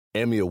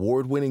Emmy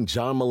award-winning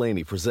John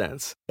Mulaney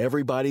presents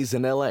Everybody's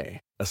in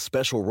L.A., a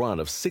special run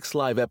of 6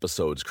 live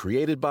episodes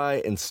created by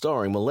and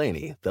starring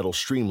Mulaney that'll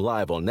stream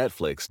live on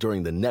Netflix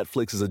during the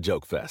Netflix is a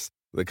Joke Fest.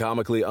 The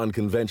comically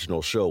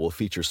unconventional show will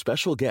feature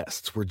special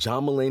guests where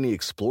John Mulaney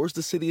explores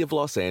the city of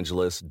Los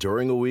Angeles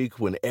during a week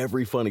when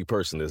every funny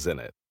person is in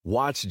it.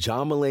 Watch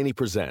John Mulaney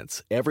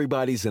Presents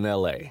Everybody's in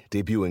L.A.,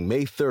 debuting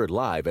May 3rd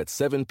live at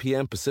 7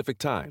 p.m. Pacific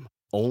Time,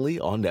 only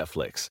on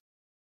Netflix.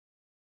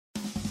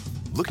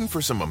 Looking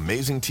for some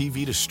amazing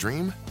TV to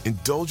stream?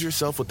 Indulge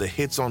yourself with the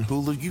hits on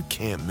Hulu you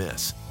can't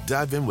miss.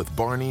 Dive in with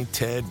Barney,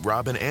 Ted,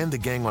 Robin, and the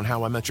gang on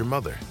How I Met Your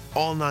Mother.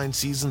 All 9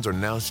 seasons are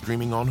now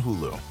streaming on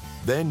Hulu.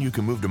 Then you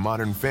can move to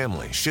Modern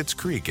Family, Schitt's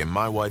Creek, and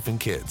My Wife and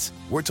Kids.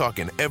 We're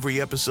talking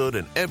every episode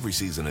and every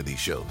season of these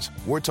shows.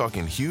 We're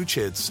talking huge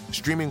hits,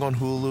 streaming on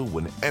Hulu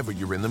whenever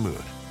you're in the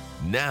mood.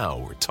 Now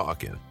we're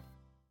talking.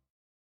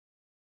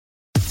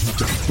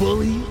 The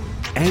Bully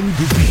and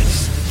the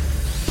Beast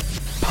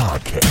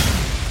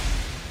Podcast.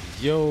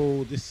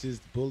 Yo, this is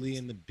Bully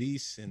and the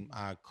Beast, and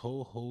our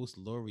co-host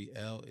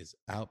L'Oreal is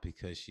out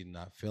because she's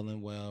not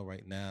feeling well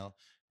right now,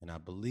 and I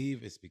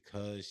believe it's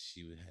because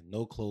she had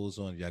no clothes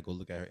on. You gotta go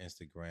look at her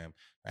Instagram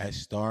at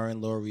starring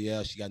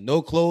L'Oreal. She got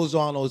no clothes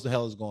on. What the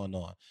hell is going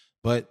on?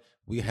 But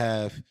we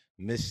have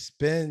Miss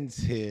Spins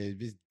here,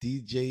 Miss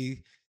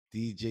DJ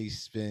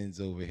Spins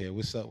over here.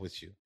 What's up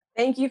with you?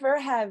 Thank you for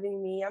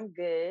having me. I'm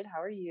good.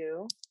 How are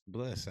you?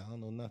 Bless. I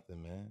don't know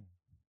nothing, man.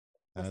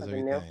 How's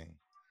everything? new?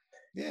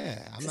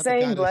 Yeah, I'm not Same the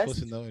guy that's blessed.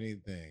 supposed to know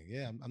anything.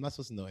 Yeah, I'm not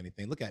supposed to know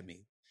anything. Look at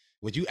me.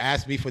 Would you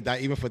ask me for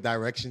even for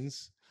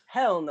directions?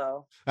 Hell no.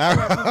 All I would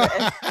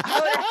right. ask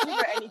you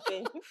for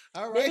anything.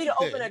 All right, Maybe to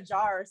then. open a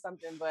jar or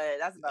something, but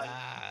that's about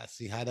it.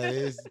 See how that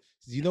is.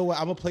 You know what?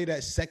 I'm gonna play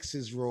that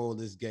sexist role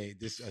this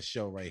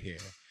show right here.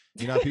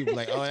 You know, how people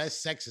like, oh,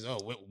 that's sexist.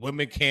 Oh,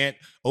 women can't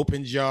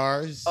open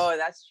jars. Oh,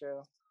 that's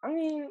true. I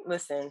mean,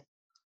 listen,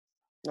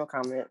 no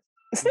comment.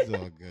 It's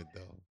all good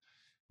though.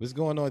 What's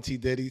going on, T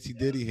Diddy? T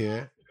Diddy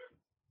here.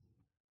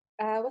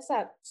 What's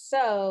up?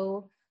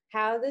 So,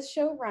 how this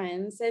show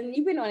runs, and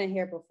you've been on it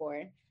here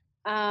before,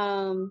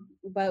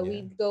 but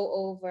we go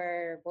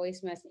over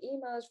voicemails and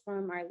emails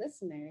from our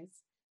listeners.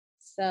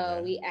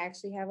 So we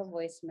actually have a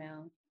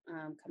voicemail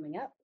coming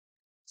up.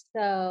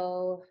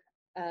 So,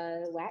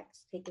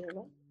 Wax, take it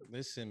away.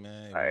 Listen,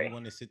 man, All if right. you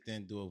want to sit there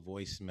and do a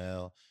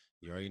voicemail,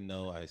 you already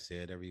know I say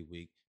it every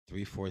week.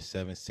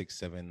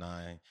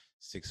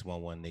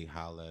 347-679-6118. They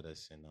holler at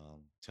us and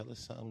tell us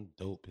something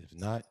dope. If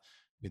not,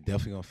 we're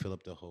definitely gonna fill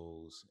up the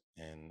holes,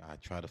 and I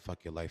try to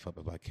fuck your life up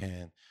if I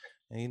can.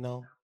 And you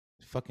know,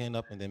 fucking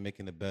up and then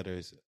making it better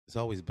is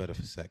always better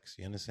for sex.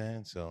 You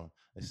understand? So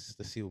let's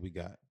see what we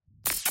got.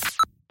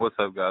 What's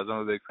up, guys? I'm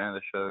a big fan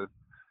of the show.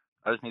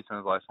 I just need some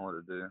advice on what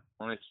to do.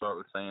 Let me start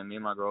with saying me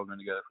and my girl have been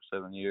together for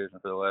 7 years, and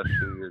for the last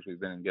 2 years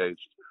we've been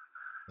engaged.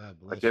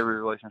 Like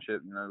every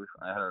relationship, you know, we've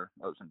had our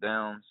ups and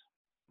downs.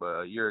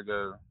 But a year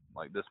ago,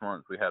 like this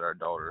month, we had our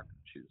daughter.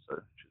 She's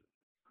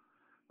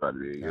about to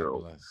be a year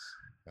old.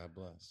 God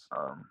bless.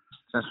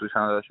 Since we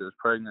found out she was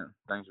pregnant,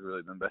 things have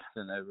really been better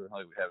than ever.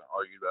 Like, we haven't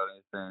argued about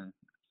anything.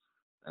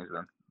 Things have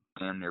been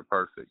damn near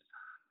perfect.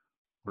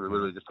 We were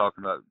literally just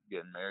talking about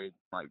getting married,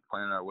 like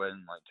planning our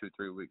wedding like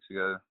 2-3 weeks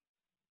ago.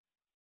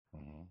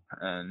 Mm-hmm.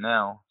 And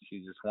now she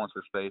just wants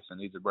her space and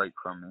needs a break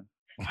from me.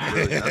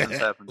 Really, nothing's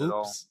happened at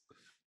all.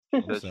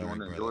 She said she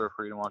wanted to enjoy her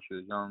freedom while she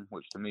was young,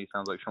 which to me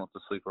sounds like she wants to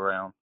sleep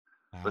around.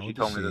 But she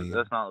told me that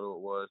that's not what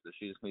it was, that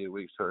she just needed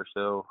weeks to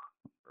herself,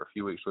 or a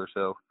few weeks to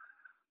herself.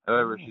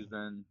 However, she's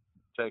been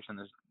texting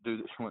this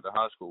dude that she went to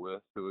high school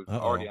with, who was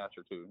already asked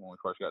her to when we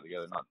first got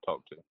together not to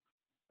talk to.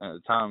 And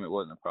at the time, it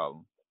wasn't a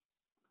problem.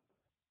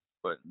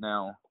 But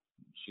now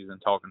she's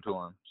been talking to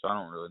him, so I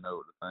don't really know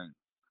what to think.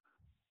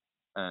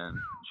 And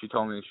she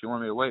told me she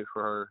wanted me to wait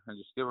for her and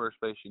just give her a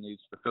space she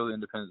needs to feel the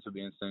independence of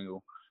being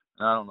single.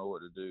 And I don't know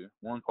what to do.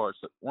 One part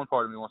of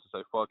me wants to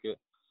say fuck it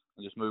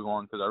and just move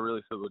on because I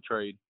really feel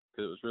betrayed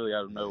because it was really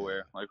out of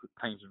nowhere. Like,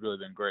 things have really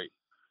been great.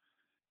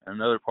 And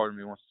another part of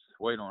me wants to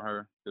wait on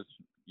her because,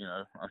 you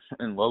know, I'm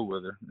in love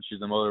with her. She's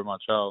the mother of my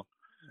child.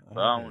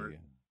 But I don't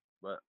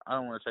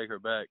want to take her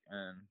back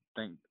and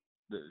think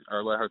that,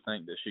 or let her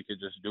think that she could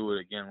just do it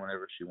again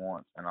whenever she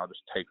wants, and I'll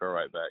just take her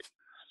right back.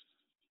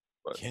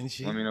 But can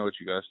she? Let me know what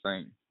you guys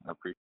think. I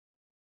appreciate.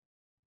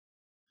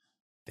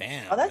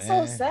 Damn. Oh, that's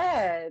so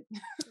sad.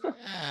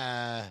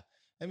 I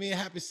mean, it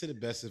happens to the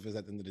best of us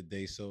at the end of the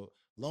day. So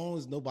long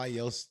as nobody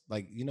else,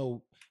 like, you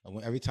know,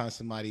 when every time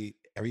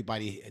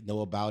everybody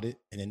know about it,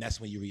 and then that's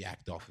when you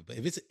react off it. But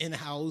if it's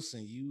in-house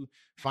and you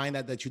find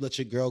out that you let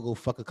your girl go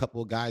fuck a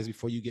couple of guys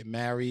before you get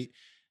married,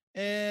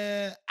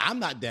 I'm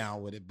not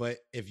down with it. But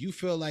if you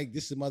feel like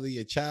this is the mother of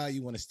your child,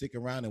 you want to stick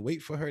around and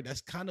wait for her,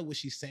 that's kind of what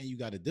she's saying you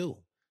got to do.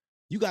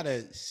 You got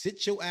to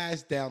sit your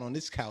ass down on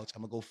this couch.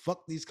 I'm going to go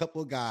fuck these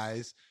couple of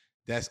guys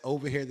that's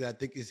over here that I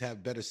think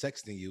have better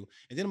sex than you.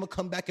 And then I'm going to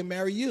come back and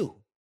marry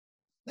you.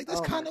 Like,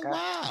 that's kind of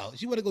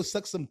wild. You want to go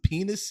suck some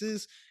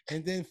penises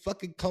and then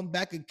fucking come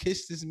back and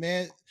kiss this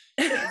man?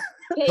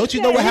 Don't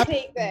you know what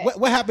happens?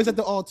 What happens at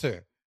the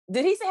altar?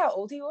 Did he say how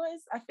old he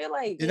was? I feel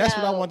like that's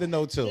what I wanted to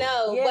know too.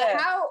 No, but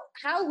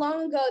how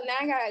long ago? Now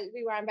I gotta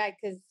rewind back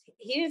because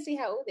he didn't see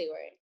how old they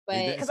were. But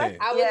I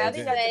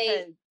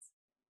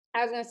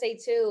was gonna say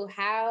too,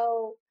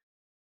 how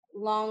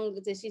long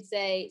did she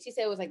say? She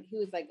said it was like he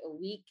was like a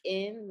week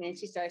in, and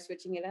she started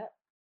switching it up.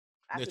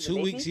 Yeah,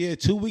 2 weeks. Yeah,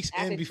 2 weeks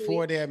in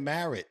before their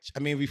marriage. I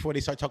mean, before they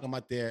start talking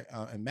about their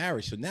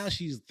marriage. So now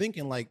she's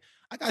thinking like,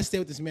 I gotta stay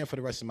with this man for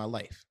the rest of my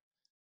life.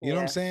 You know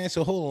what I'm saying?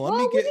 So hold on,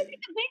 let me get. What do you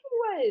think the baby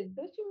was?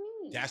 What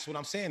you mean? That's what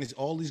I'm saying. Is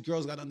all these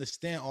girls gotta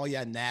understand. All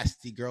y'all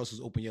nasty girls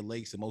who's open your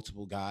legs to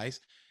multiple guys.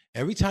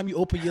 Every time you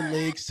open your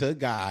legs to a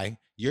guy,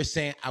 you're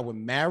saying, "I would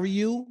marry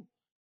you,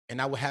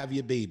 and I would have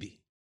your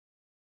baby."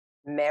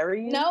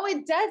 Marry you? No,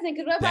 it doesn't.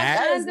 Because what about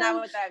that condoms? is not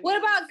what that means. What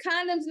about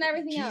condoms and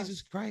everything else?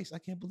 Jesus Christ, I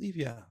can't believe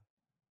y'all.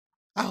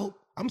 I hope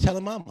I'm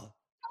telling mama.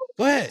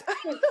 Go ahead.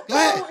 Go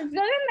ahead.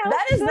 No.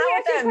 That is not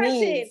what that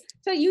means.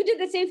 So you did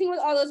the same thing with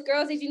all those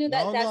girls that you knew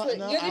that's what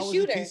you're the shooter. I was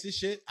a piece of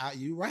shit.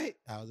 You right.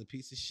 I was a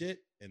piece of shit,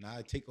 and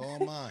I take all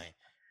mine.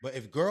 But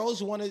if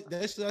girls want to,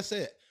 that's what I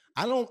said.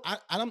 I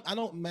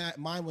don't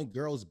mind when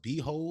girls be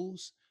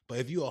hoes. But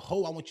if you a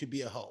hoe, I want you to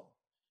be a hoe.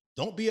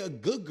 Don't be a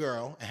good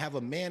girl and have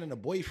a man and a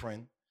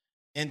boyfriend,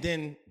 and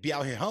then be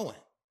out here hoeing.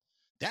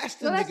 That's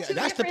the nigga.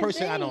 That's the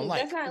person I don't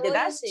like.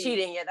 That's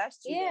cheating. Yeah,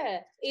 that's cheating.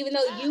 Yeah, even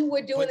though you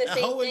were doing the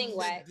same thing,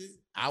 Wax.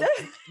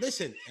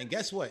 Listen, and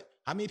guess what?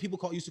 How many people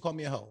used to call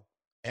me a hoe?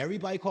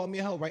 Everybody called me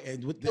a hoe, right?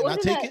 And did I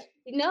take it?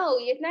 No,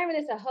 it's not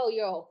even a hoe.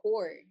 You're a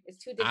whore.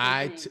 It's two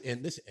different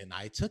things. And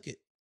I took it.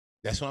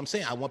 That's what I'm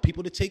saying. I want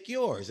people to take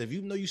yours. If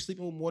you know you're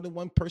sleeping with more than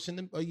one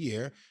person a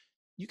year,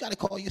 you got to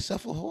call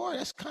yourself a whore.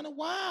 That's kind of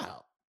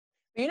wild.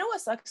 You know what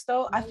sucks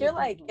though? I feel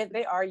like if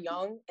they are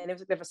young and they've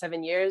been there for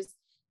 7 years.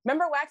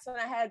 Remember Wax when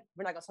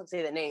we're not gonna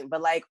say the name,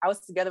 but like I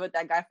was together with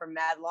that guy for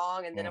mad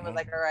long, and then it was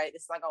like, all right,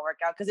 it's not gonna work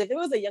out. Because if it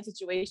was a young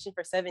situation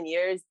for 7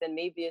 years, then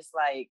maybe it's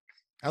like,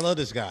 I love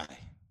this guy.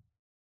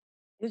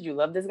 Did you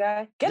love this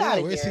guy? Get out of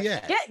here. Where's he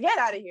at? Get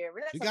out of here.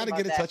 You gotta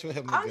get in touch with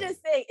him. I'm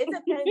just saying it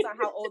depends on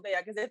how old they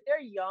are. Because if they're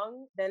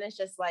young, then it's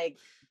just like,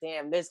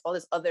 damn, there's all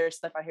this other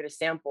stuff out here to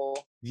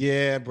sample.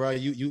 Yeah, bro.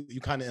 You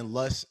kind of in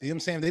lust. You know what I'm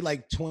saying? They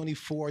like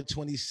 24,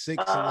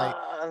 26,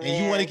 and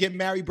you want to get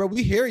married, bro.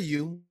 We hear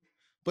you.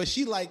 But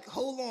she like,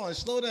 hold on,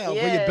 slow down.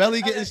 Yeah, your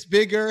belly getting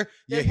bigger.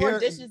 There's more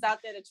dishes out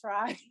there to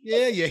try.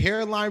 Yeah, your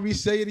hairline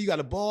resetting. You got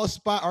a ball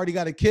spot. Already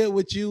got a kid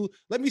with you.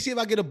 Let me see if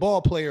I get a ball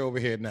player over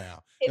here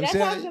now. That's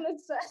what I was gonna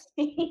say.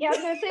 I was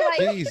gonna say,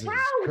 like, Jesus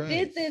how Christ.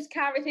 did this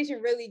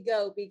conversation really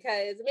go?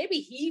 Because maybe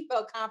he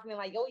felt confident,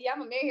 like, oh yeah, I'm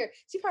gonna marry her.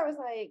 She probably was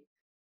like,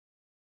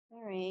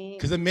 all right.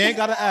 Because a man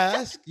gotta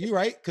ask. You're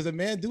right. Because a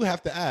man do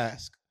have to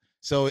ask.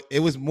 So it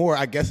was more,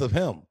 I guess, of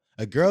him.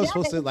 A girl's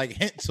supposed to like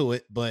hint to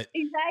it, but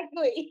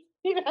exactly.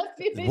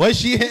 Was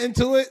she hinting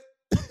to it?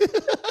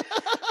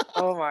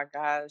 Oh my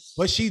gosh.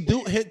 But she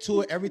do hint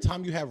to it every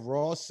time you have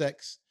raw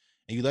sex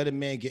and you let a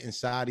man get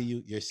inside of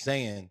you. You're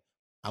saying,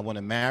 I want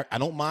to marry. I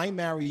don't mind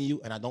marrying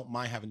you, and I don't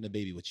mind having the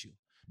baby with you.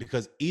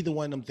 Because either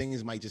one of them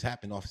things might just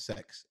happen off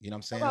sex. You know what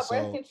I'm saying? What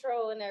about birth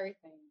control and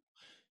everything?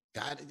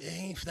 God,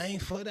 they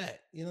ain't for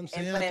that. You know what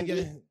I'm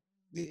saying?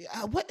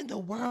 What in the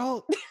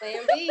world?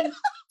 Plan B.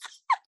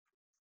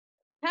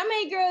 How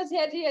many girls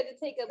had you to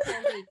take a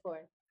Plan B for?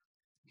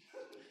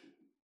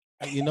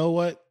 You know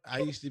what? I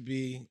used to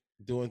be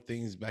doing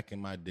things back in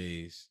my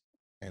days,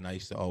 and I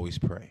used to always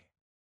pray.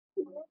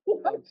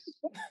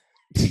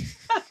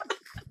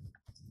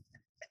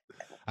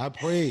 I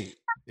prayed.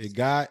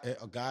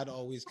 God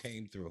always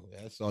came through.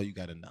 That's all you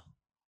got to know.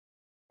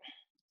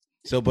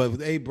 So, but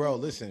hey, bro,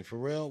 listen, for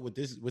real, with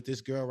this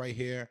girl right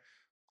here,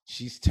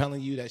 she's telling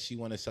you that she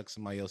want to suck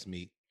somebody else's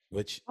meat,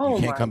 which you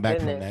can't come back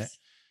from that.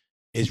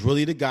 It's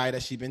really the guy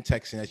that she been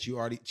texting that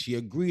she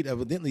agreed,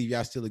 evidently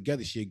y'all still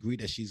together. She agreed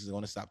that she's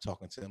going to stop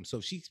talking to him. So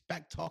if she's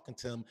back talking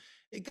to him,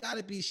 it got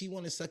to be she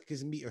want to suck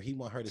his meat or he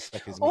want her to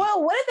suck his meat.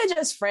 Well, what if they're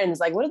just friends?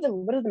 Like, what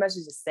do the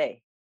messages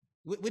say?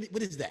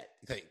 What is that?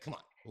 Okay, come on.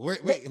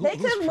 They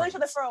could have known each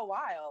other for a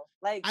while.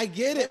 Like, I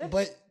get it,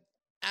 but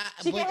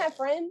she can't have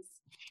friends.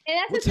 And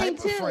that's the thing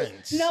too.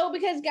 Friends? No,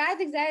 because guys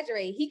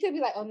exaggerate. He could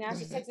be like, oh, now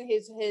she's texting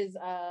his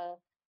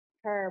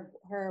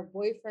her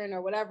boyfriend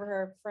or whatever,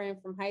 her friend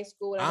from high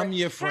school. Whatever. I'm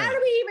your friend. How do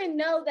we even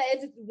know that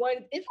it's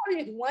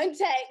probably just one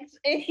text,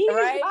 and he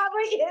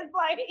probably is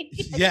like,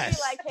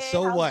 yes. Like, hey,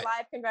 so what?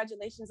 Life?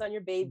 Congratulations on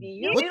your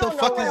baby. What the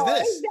fuck is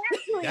this?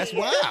 Exactly. That's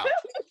wild.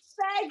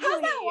 Exactly.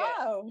 How's that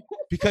wow?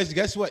 Because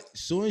guess what?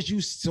 Soon as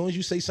you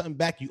say something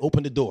back, you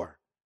open the door.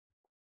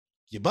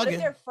 You're bugging. But if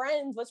they're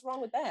friends, what's wrong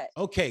with that?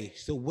 Okay,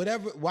 so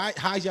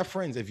how's your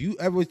friends? If you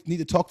ever need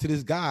to talk to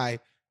this guy,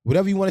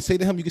 whatever you want to say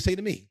to him, you can say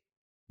to me.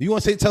 You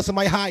want to tell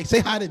somebody hi? Say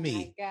hi to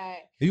me. Oh my God.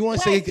 If you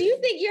want to say, do you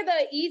think you're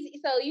the easy?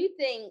 So you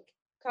think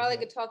Carla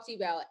could talk to you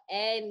about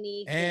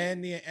anything.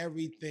 And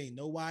everything.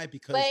 Know why?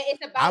 Because but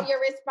it's about your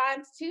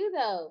response too,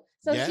 though.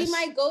 So she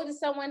might go to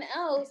someone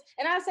else.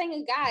 And I'm not saying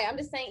a guy. I'm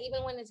just saying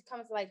even when it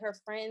comes to like her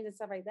friends and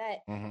stuff like that,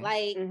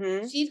 like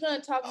she's gonna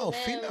talk to them.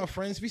 Female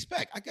friends,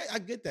 respect. I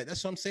get that.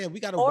 That's what I'm saying. We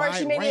got a or wide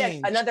she may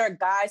range. Be another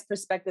guy's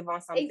perspective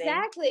on something.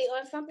 Exactly,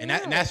 on something.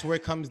 And that's where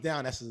it comes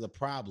down. That's the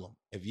problem.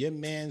 If your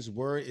man's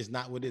word is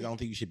not with it, I don't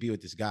think you should be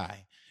with this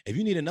guy. If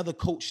you need another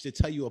coach to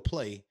tell you a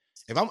play.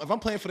 If I'm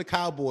playing for the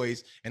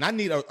Cowboys and I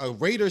need a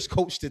Raiders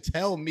coach to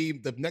tell me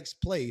the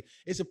next play,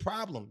 it's a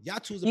problem. Y'all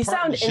two is a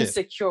partnership. You sound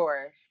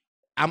insecure.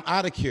 I'm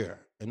out of cure.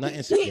 I'm not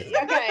insecure.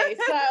 Okay,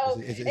 so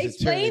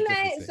explain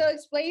that. So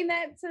explain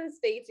that to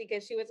Stacie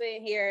because she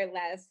wasn't here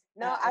last.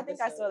 No, I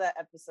think I saw that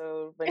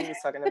episode when he was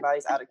talking about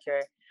he's out of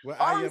care. Well,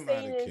 all I'm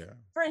saying is,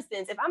 for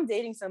instance, if I'm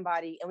dating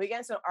somebody and we get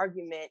into an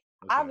argument,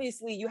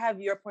 obviously you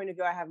have your point of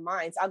view, I have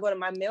mine. So I'll go to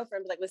my male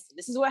friend and be like, listen,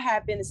 this is what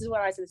happened. This is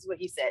what I said. This is what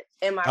he said.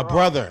 Am I wrong?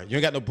 Brother? You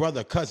ain't got no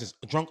brother, cousins,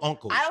 drunk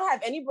uncles. I don't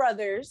have any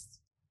brothers.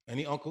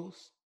 Any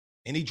uncles?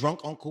 Any drunk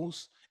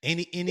uncles?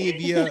 Any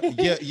of your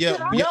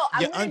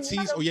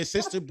aunties or your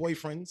sister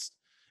boyfriends?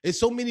 There's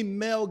so many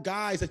male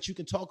guys that you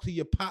can talk to,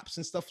 your pops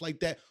and stuff like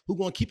that, who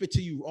gonna keep it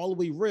to you all the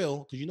way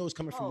real because you know it's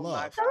coming from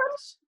love.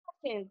 Because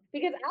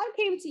I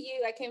came to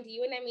you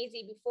and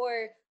Emizi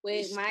before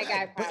with my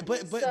guy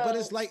problems. But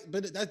it's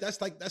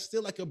like, that's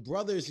still like a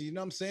brothers. You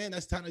know what I'm saying?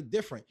 That's kind of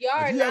different. You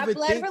are not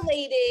blood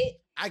related.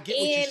 I get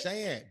what you're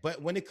saying,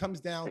 but when it comes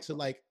down to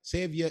like,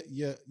 say if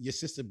your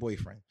sister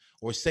boyfriend,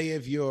 or say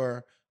if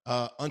your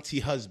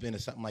auntie husband or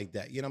something like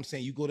that, you know what I'm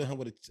saying? You go to him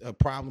with a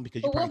problem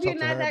because you probably talk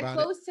to her about it. What if you're not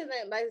that close to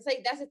them? Like, it's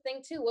like that's the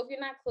thing too. What if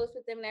you're not close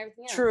with them and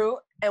everything else? True.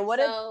 And what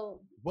if?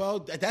 Well,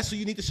 that's what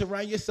you need to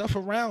surround yourself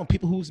around,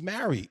 people who's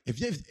married.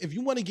 If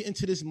you want to get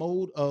into this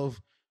mode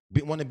of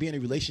want to be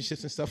in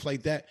relationships and stuff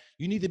like that,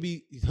 you need to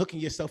be hooking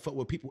yourself up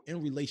with people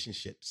in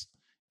relationships.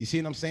 You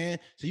see what I'm saying?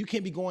 So you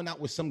can't be going out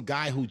with some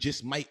guy who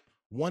just might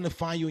want to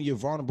find you in your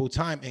vulnerable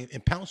time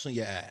and pounce on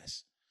your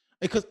ass.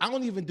 Because I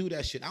don't even do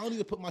that shit. I don't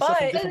even put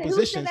myself in different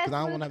positions because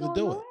I don't want to have to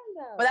do it.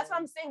 But that's what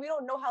I'm saying. We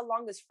don't know how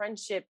long this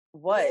friendship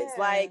was. Yeah.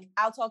 Like,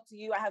 I'll talk to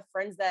you. I have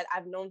friends that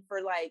I've known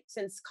for like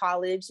since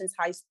college, since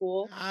high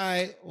school. All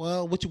right.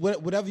 Well,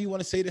 whatever you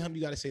want to say to him,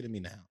 you got to say to me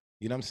now.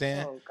 You know what I'm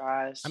saying? Oh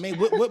gosh. I mean,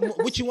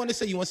 what you want to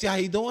say? You want to see how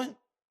he doing?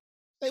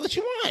 Say what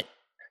you want.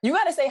 You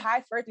got to say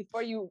hi first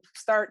before you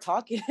start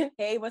talking.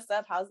 Hey, what's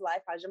up? How's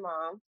life? How's your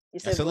mom?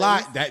 That's a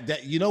lot.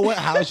 That you know what?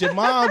 How's your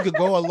mom could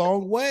go a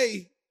long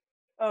way.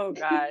 Oh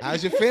God.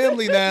 How's your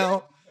family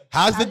now?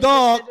 How's the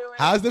dog?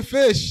 How's the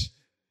fish?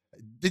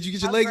 Did you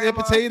get your legs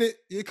amputated?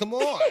 Yeah, come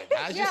on.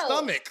 How's your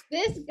stomach?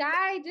 This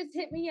guy just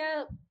hit me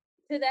up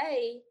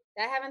today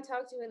that I haven't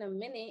talked to in a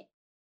minute.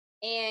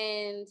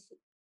 And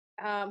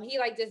he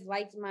like just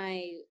liked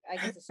my, I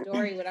guess, a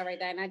story, whatever like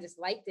that, and I just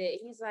liked it.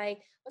 He's like,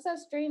 "What's up,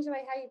 stranger?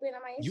 Like, how you been?"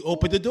 I'm like, "You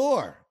opened the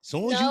door. As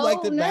soon as you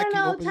liked it back, you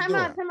opened the door." Time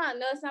out.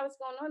 No, that's not what's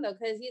going on though,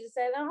 because he just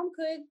said, "No, I'm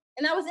good,"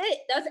 and that was it.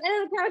 That was the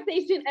end of the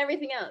conversation.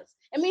 Everything else,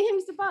 and me and him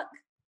used to fuck,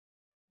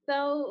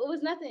 so it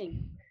was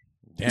nothing.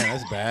 Damn,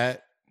 that's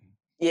bad.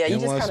 Yeah, you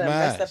just kind of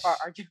messed up our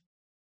argument.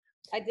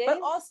 I did,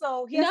 but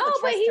also he wasn't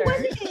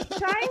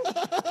trying. No,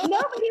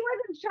 but he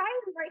wasn't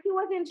trying. Like he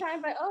wasn't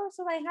trying. Like, oh,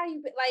 so like how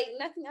you been? Like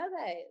nothing of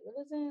that. It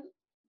wasn't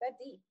that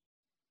deep.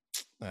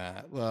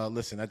 Well,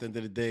 listen. At the end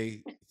of the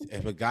day,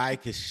 if a guy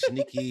could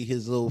sneaky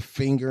his little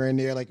finger in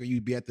there, like when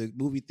you'd be at the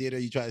movie theater,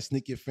 you try to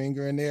sneak your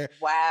finger in there.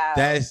 Wow,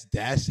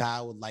 that's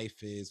how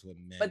life is with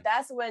men. But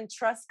that's when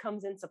trust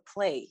comes into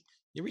play.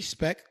 Your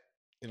respect,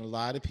 and a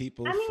lot of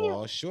people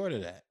fall short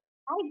of that.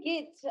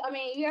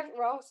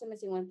 We're also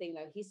missing one thing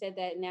though. He said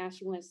that now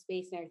she wants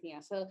space and everything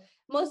else. So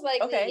most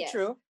likely, yes.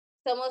 True.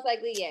 So most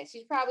likely, yes.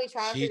 She's probably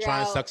trying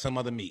to suck some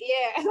other meat.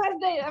 Yeah,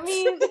 I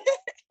mean,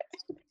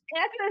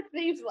 that's what it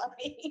seems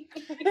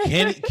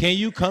like. Can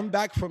you come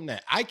back from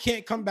that? I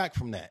can't come back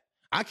from that.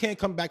 I can't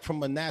come back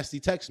from a nasty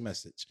text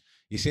message.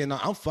 You saying, no,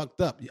 I'm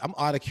fucked up. I'm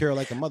out of cure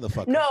like a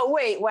motherfucker. No,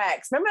 wait,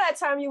 Wax. Remember that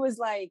time you was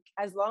like,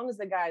 as long as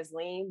the guy's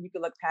lame, you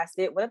could look past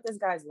it. What if this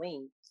guy's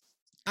lame?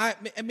 I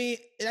mean,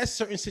 that's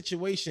certain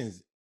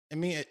situations. I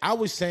mean, I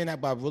was saying that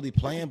by really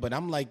playing, but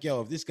I'm like,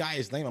 yo, if this guy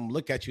is lame, I'm gonna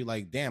look at you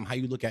like, damn, how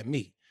you look at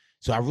me?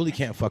 So I really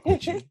can't fuck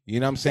with you. You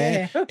know what I'm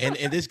saying? Yeah.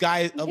 And this guy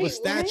is of a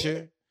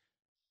stature.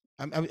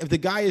 If the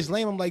guy is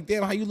lame, I'm like,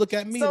 damn, how you look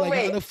at me? So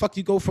like, how the fuck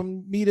you go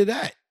from me to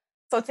that?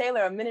 So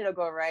Taylor, a minute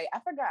ago, right? I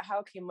forgot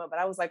how it came up, but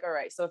I was like, all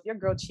right, so if your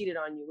girl cheated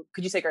on you,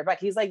 could you take her back?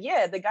 He's like,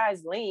 yeah, the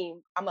guy's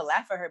lame. I'm gonna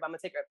laugh at her, but I'm gonna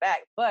take her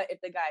back. But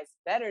if the guy's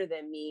better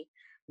than me,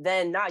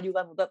 then you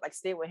leveled up, like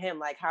stay with him.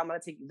 Like, how am I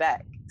gonna take you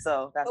back?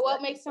 So that's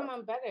what makes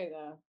someone better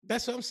though.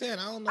 That's what I'm saying.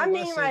 I don't know. I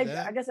mean, like,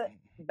 I guess a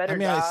better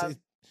job.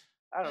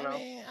 I don't know.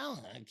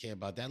 I don't care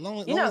about that.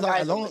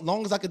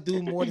 Long as I could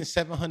do more than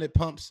 700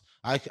 pumps,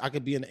 I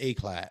could be in the A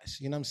class.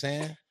 You know what I'm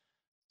saying?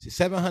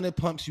 700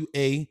 pumps, you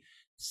A,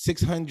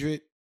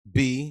 600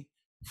 B,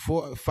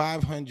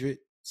 500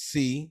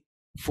 C,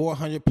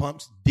 400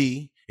 pumps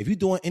D. If you're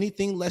doing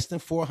anything less than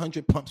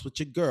 400 pumps with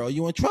your girl,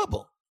 you're in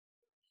trouble.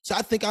 So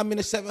I think I'm in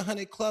a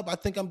 700 club. I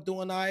think I'm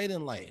doing all right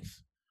in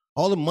life.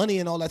 all the money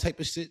and all that type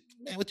of shit.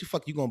 Man, what the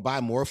fuck? You gonna buy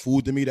more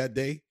food than me that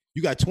day?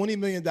 You got $20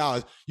 million.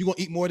 You gonna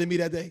eat more than me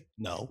that day?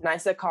 No.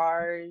 Nicer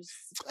cars,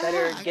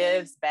 better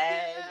gifts,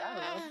 bags. I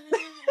don't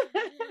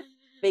know.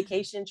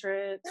 Vacation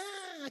trips.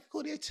 I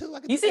go there too.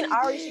 You seen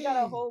Ari? She got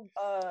a whole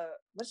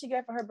what she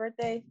got for her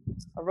birthday?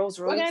 A Rolls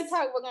Royce. We're gonna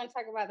talk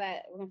about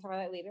that. We're gonna talk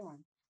about that later on.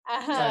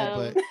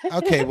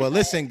 Okay, well,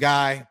 listen,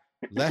 guy.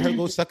 Let her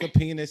go suck a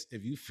penis.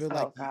 If you feel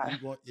like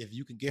if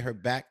you can get her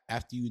back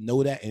after you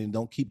know that, and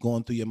don't keep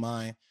going through your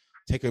mind,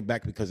 take her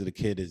back because of the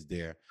kid is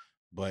there.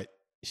 But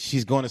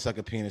she's going to suck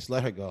a penis.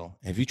 Let her go.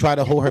 If you try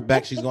to hold her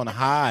back, she's going to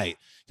hide.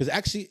 Because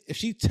actually, if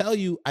she tell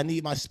you, I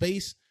need my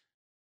space,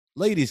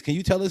 ladies, can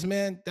you tell this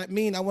man that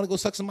mean I want to go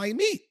suck somebody's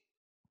meat?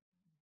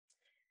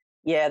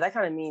 Yeah, that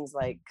kind of means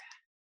like.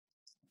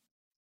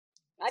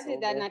 I did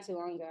that not too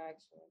long ago,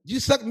 actually. You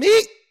suck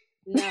meat?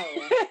 No.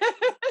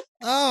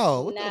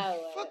 Oh, what the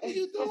fuck are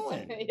you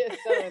doing? You're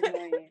so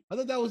annoying. I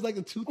thought that was like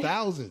the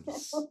 2000s.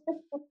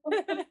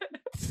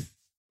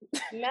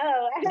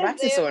 No,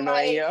 that's so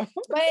annoying, yo.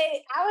 But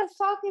I was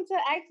talking to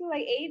actually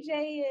like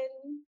AJ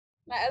and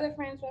my other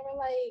friends who were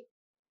like,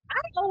 I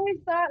always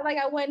thought like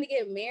I wanted to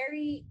get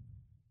married.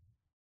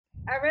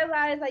 I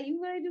realized like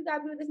you really do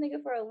gotta be with this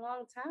nigga for a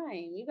long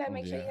time. You gotta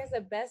make sure he has the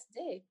best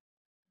dick.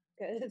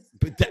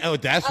 But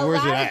that's where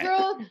it's at.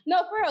 Girls,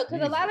 no, for real,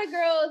 because a lot of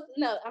girls.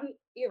 No,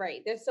 you're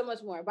right. There's so much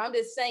more, but I'm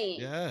just saying.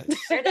 Yes.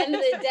 At the end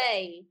of the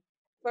day,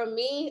 for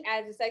me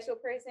as a sexual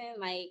person,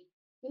 like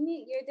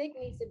your dick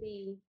needs to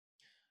be.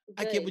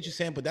 Good. I get what you're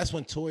saying, but that's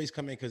when toys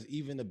come in because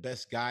even the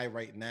best guy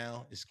right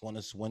now is going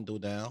to swindle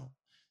down.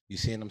 You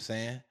see what I'm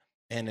saying?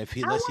 And if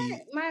he lets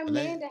my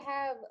man to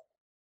have,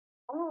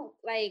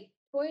 like.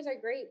 Toys are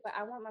great, but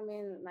I want my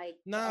man like.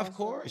 Nah, of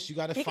course you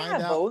got to find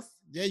out. Both.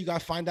 Yeah, you got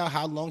to find out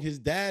how long his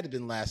dad had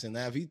been lasting.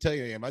 Now, if he tell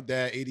you, yeah, my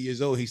dad 80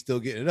 years old, he's still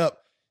getting it up,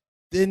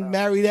 then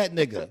marry that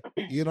nigga.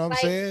 You know what I'm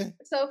saying?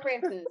 So, for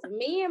instance,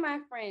 me and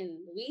my friend,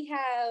 we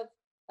have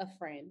a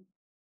friend,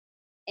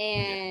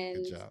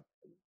 and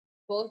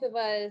both of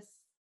us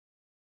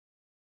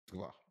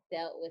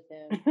dealt with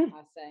him.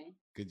 I'll say.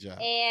 Good job.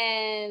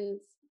 And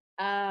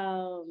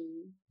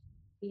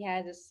he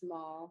has a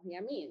small. Yeah,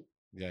 I mean.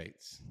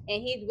 Yikes.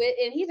 And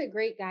he's a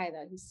great guy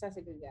though. He's such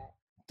a good guy.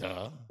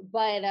 Duh.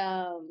 But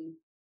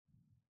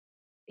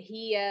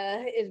he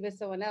is with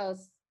someone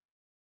else.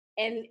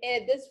 And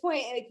at this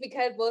point,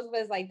 because both of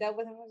us like dealt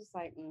with him, I was just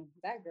like,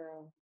 that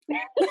girl.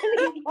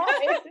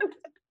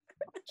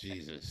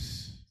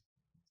 Jesus.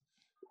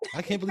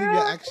 I can't believe you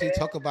actually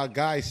talk about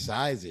guys'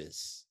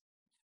 sizes.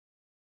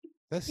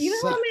 That's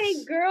you know how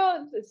many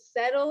girls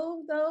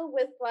settle though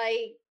with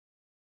like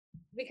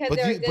because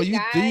they're a good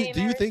guy.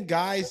 Do you think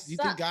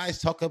guys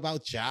talk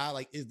about y'all?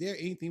 Like, is there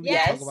anything we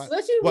can talk about?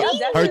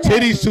 What her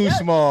titties too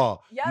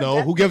small. Yeah, no,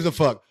 definitely. Who gives a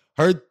fuck?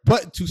 Her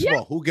butt too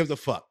small. Who gives a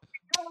fuck?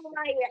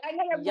 I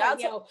know your butt,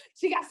 yo.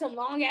 She got some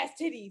long ass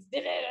titties.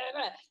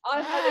 All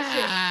this other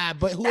shit.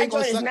 But who ain't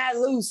gonna suck? Mad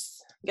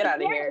loose. Get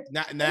out of here.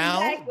 Now.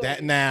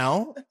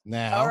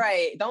 All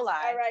right, don't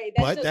lie. All right,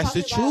 but that's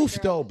the truth,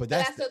 though. But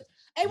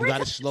you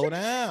gotta slow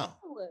down.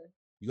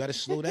 You gotta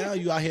slow down.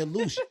 You out here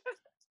loose.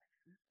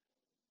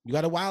 You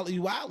gotta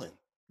you wilding.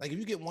 Like if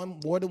you get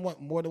more than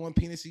one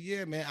penis a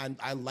year, man.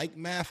 I like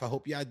math. I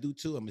hope y'all do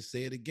too. I'm gonna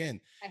say it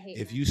again.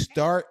 If you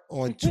start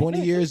on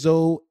 20 years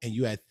old and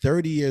you at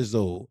 30 years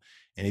old,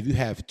 and if you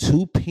have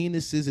 2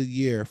 penises a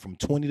year from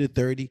 20 to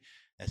 30,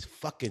 that's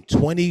fucking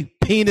 20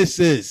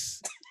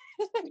 penises.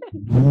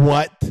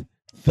 What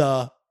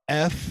the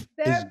F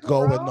is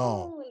going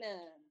on?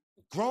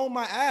 Grown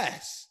my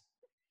ass.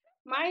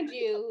 Mind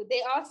you,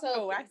 they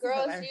also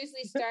girls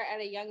usually start at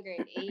a younger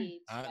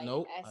age.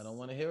 Nope, I don't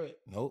want to hear it.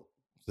 Nope.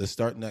 Let's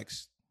start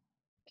next.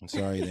 I'm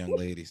sorry, young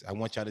ladies. I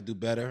want y'all to do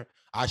better.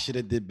 I should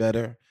have did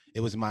better. It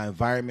was my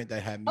environment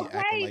that had me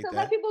acting like that. So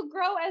let people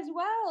grow as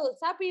well.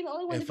 Stop being the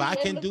only one. If I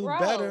can do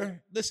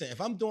better, listen. If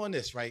I'm doing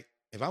this right,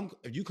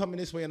 if you coming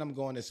this way and I'm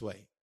going this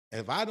way,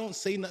 if I don't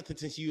say nothing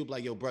to you,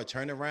 like yo, bro,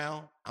 turn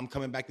around. I'm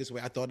coming back this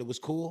way. I thought it was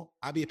cool.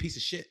 I'll be a piece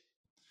of shit.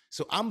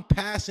 So I'm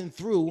passing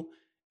through.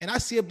 And I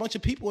see a bunch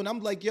of people and I'm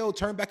like, yo,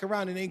 turn back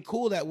around. It ain't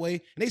cool that way.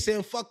 And they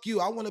saying, fuck you.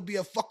 I want to be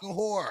a fucking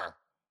whore.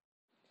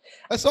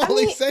 That's all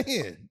they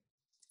saying.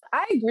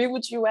 I agree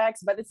with you,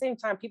 X, but at the same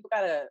time, people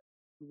got to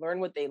learn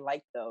what they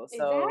like, though.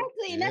 So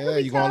exactly. Yeah,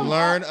 you're going to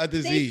learn a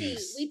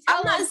disease. We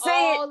tell them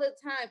all the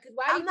time.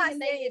 I'm not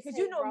saying it because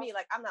you know me,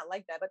 like, I'm not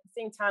like that. But at the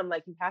same time,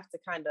 like, you have to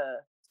kind of.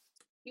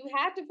 You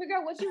have to figure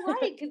out what you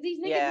like because these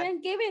niggas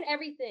been given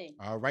everything.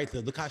 All right.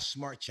 Look how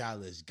smart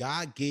y'all is.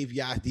 God gave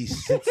y'all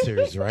these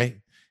sensors, right?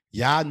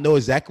 Y'all know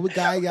exactly what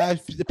guy y'all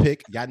to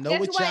pick. Y'all know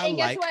what y'all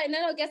like.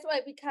 Guess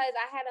what? Because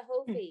I had a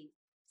whole phase.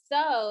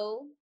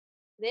 So,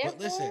 therefore, but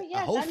listen, a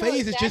whole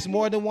phase is just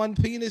more than 1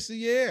 penis a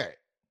year.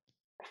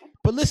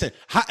 But listen,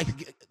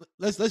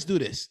 let's do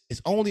this.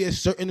 It's only a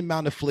certain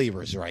amount of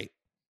flavors, right?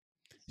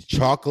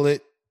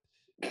 Chocolate,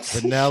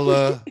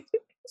 vanilla,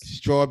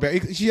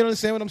 strawberry. You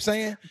understand what I'm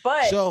saying?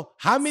 But so,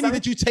 how many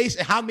did you taste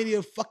and how many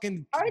of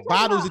fucking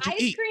bottles did you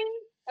eat? Cream?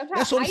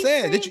 That's what I'm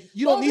saying. That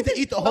you don't need to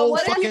eat the whole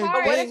fucking thing.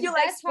 What if you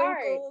like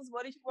sprinkles?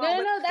 What if you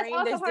want that's cream?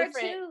 also hard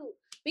too.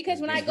 Because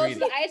when I go to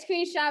the ice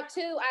cream shop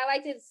too, I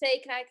like to say,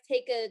 "Can I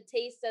take a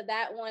taste of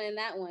that one and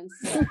that one?"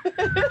 So.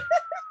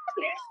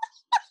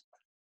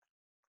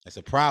 That's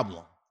a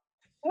problem.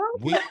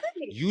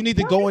 You need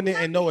to go in there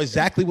and know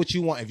exactly what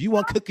you want. If you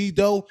want cookie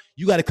dough,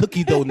 you got a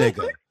cookie dough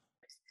nigga.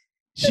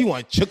 She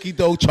want cookie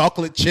dough,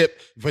 chocolate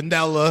chip,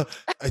 vanilla,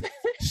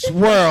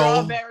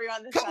 swirl.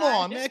 Come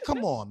on,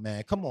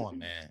 man. Come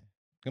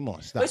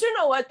on, stop. But you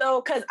know what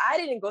though? Because I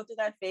didn't go through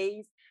that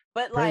phase.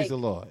 But praise the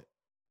Lord.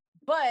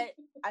 But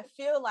I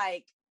feel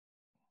like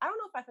I don't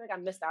know if I feel like I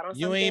missed out on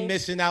something. You ain't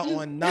missing out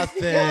on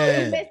nothing.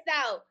 You missed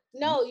out.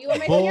 No, you were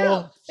missing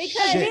out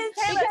because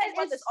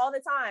about this all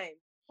the time.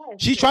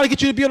 She's trying to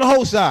get you to be on the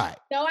whole side.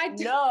 No, I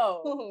don't.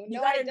 No, you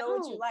gotta know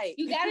what you like.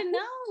 You gotta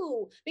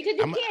know because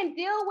you can't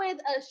deal with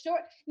a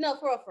short. No,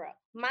 for real.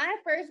 My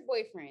first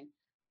boyfriend,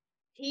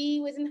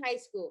 he was in high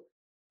school.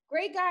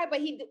 Great guy,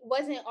 but he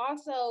wasn't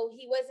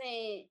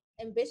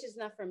ambitious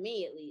enough for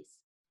me, at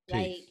least.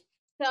 Like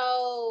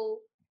so,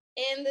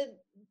 and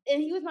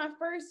he was my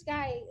first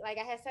guy. Like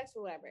I had sex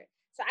or whatever.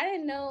 So I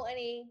didn't know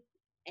any.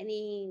 I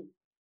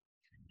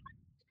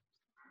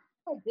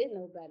did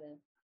know better.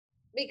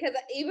 Because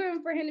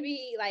even for him to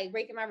be like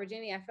breaking my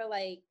virginity, I feel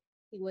like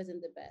he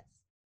wasn't the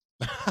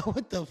best.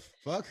 What the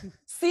fuck?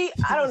 See,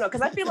 I don't know.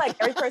 Because I feel like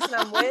every person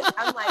I'm with,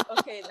 I'm like,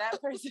 okay,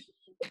 that person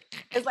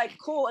is like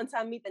cool until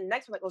I meet the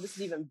next one. Like, oh, this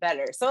is even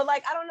better. So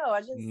like, I don't know.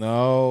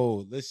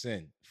 No,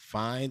 listen.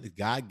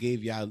 God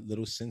gave y'all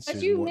little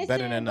senses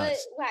better than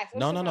us.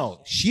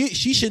 No.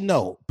 She should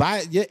know.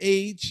 By your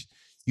age,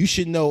 you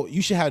should know.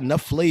 You should have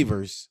enough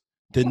flavors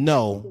to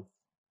know.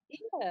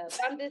 Yeah,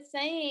 I'm just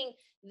saying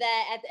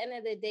that at the end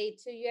of the day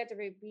too, you have to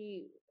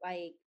be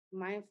like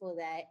mindful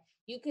that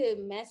you could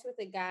mess with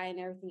a guy and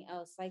everything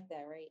else like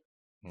that, right?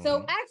 Mm-hmm.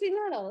 So actually,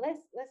 no. Let's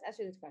ask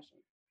you this question: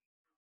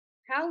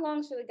 how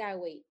long should a guy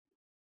wait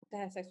to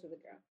have sex with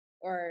a girl?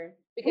 Or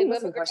because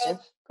what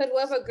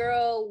if a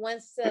girl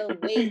wants to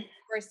wait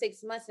for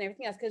 6 months and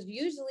everything else? Because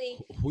usually,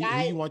 who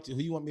you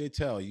want me to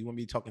tell? You want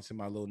me talking to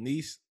my little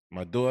niece?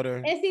 My daughter.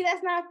 And see,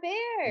 that's not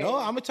fair. No,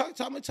 I'm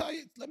gonna tell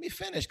you. Let me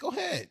finish. Go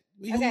ahead.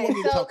 Okay,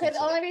 so because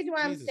the only reason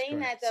why I'm saying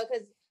that though,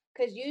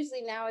 because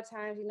usually now at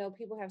times,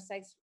 people have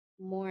sex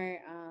more,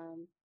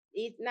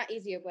 not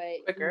easier,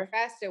 but quicker,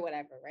 faster,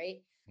 whatever,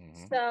 right?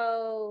 Mm-hmm.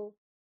 So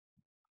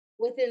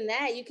within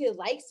that, you could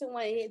like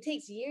someone. It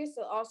takes years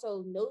to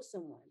also know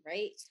someone,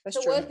 right?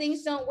 That's true. What if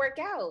things don't work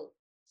out?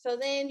 So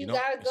then you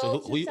gotta go.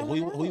 Who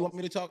you want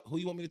me to talk? Who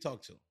you want me to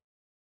talk to?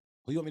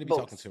 Who you want me to be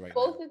talking to right now?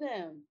 Both of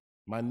them.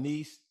 My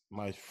niece,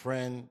 my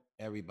friend,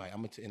 everybody.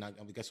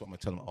 Guess what? I'm gonna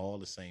tell them all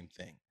the same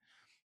thing.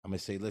 I'm gonna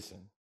say,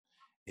 listen,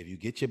 if you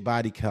get your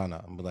body count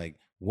up, I'm like,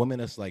 women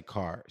is like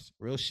cars,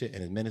 real shit,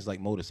 and men is like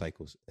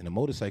motorcycles. And a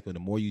motorcycle, the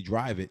more you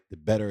drive it, the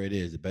better it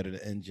is, the better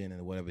the engine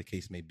and whatever the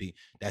case may be.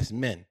 That's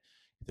men.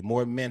 The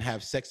more men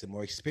have sex, the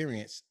more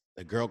experience.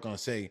 The girl gonna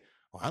say,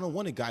 well, I don't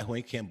want a guy who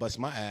can't bust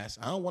my ass.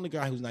 I don't want a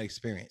guy who's not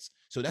experienced.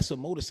 So that's a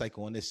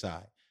motorcycle on this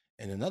side.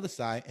 And another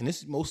side, and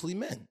this is mostly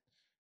men.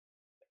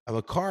 Of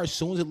a car, as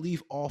soon as it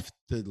leave off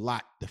the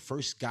lot, the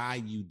first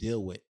guy you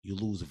deal with, you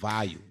lose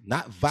value.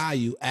 Not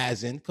value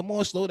as in, come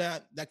on, slow down.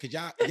 Because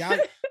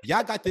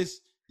y'all got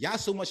this, y'all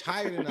so much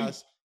higher than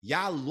us.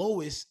 Y'all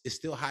lowest is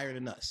still higher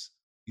than us.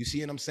 You see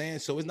what I'm saying?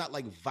 So it's not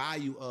like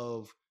value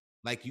of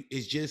like you,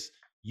 it's just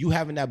you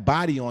having that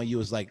body on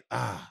you is like,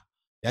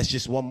 that's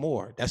just one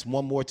more. That's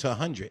one more to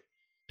 100.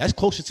 That's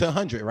closer to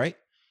 100, right?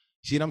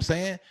 See what I'm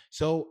saying?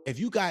 So if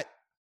you got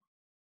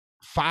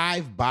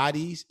 5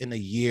 bodies in a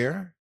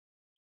year,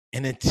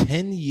 and in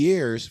 10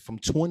 years, from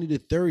 20 to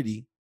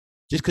 30,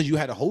 just because you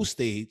had a whole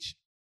stage,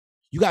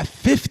 you got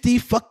 50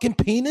 fucking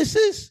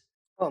penises?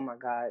 Oh my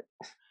God.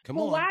 Come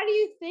on. Why do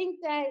you think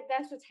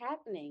that's what's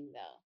happening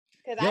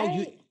though?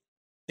 Because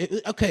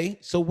okay,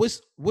 so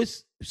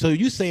so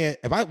you saying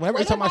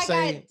every time I say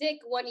I got dick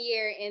 1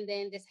 year and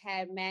then just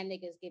had mad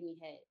niggas give me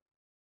head.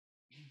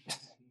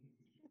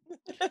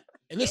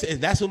 And listen,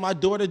 if that's what my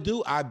daughter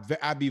do,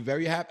 I'd be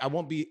very happy. I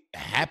won't be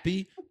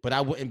happy, but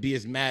I wouldn't be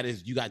as mad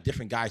as you got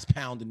different guys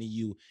pounding in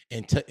you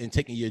and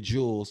taking your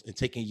jewels and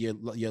taking your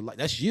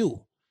that's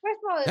you. First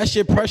of all, that's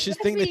your precious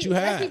thing that you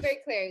have. Let's be very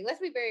clear. Let's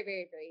be very,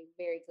 very, very,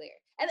 very clear.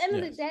 At the end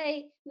of the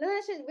day, none of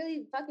that shit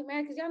really fucking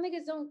matters because y'all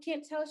niggas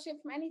can't tell shit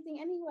from anything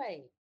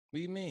anyway. What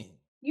do you mean?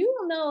 You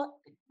don't know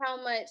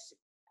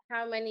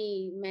how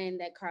many men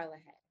that Carla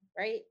had,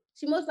 right?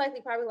 She most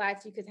likely probably lied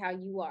to you because how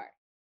you are.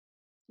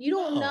 You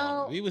don't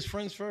know. We was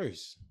friends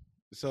first.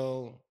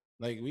 So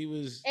like we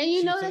was. And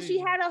you know that she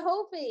had a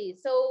whole phase.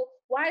 So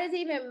why does it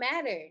even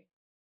matter?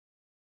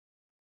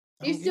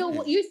 You still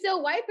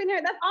wiping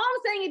her. That's all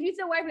I'm saying is you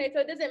still wiping her.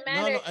 So it doesn't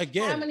matter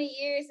how many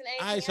years and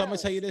anything. All right, so I'm gonna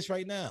tell you this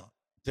right now.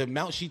 The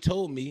amount she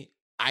told me,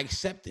 I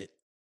accept it.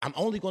 I'm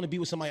only gonna be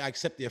with somebody I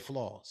accept their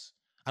flaws.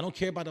 I don't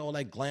care about all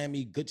that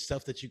glammy good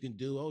stuff that you can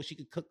do. Oh, she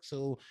could cook,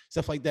 so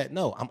stuff like that.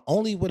 No, I'm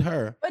only with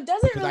her. But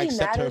does it really I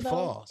accept matter, her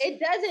flaws. It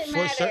doesn't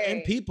matter for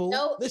certain people.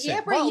 No, listen, yeah,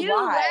 for you,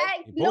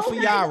 right? Both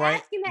of y'all,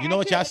 right? You know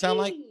what y'all sound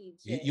like?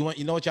 You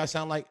know what y'all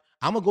sound like?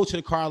 I'm gonna go to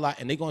the car lot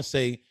and they're gonna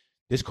say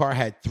this car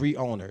had 3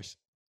 owners.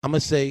 I'm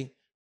gonna say,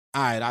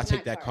 all right, I'll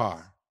take that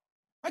car.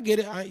 I get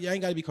it. Y'all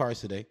ain't gotta be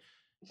cars today.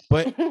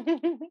 But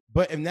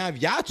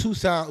if y'all two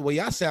sound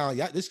y'all sound,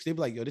 they be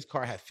like, yo, this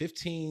car had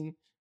 15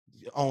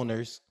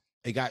 owners.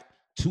 It got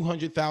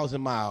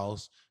 200,000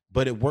 miles,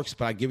 but it works.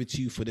 But I give it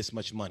to you for this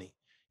much money.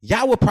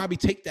 Y'all would probably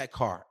take that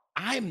car.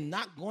 I'm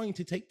not going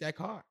to take that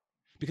car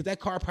because that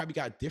car probably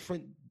got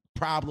different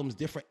problems,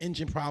 different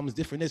engine problems,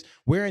 different this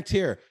wear and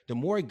tear. The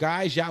more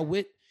guys y'all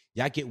with,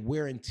 y'all get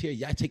wear and tear.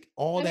 Y'all take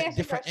all that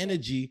different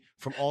energy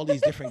from all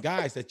these different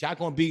guys that y'all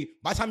gonna be.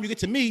 By the time you get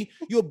to me,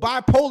 you're a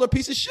bipolar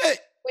piece of shit.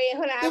 Wait,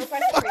 hold on. I have a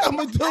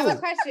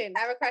question. I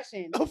have a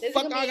question.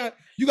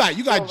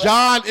 You got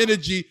John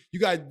energy. You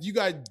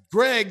got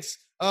Greg's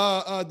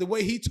the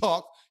way he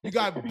talk. You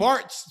got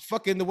Bart's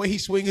fucking the way he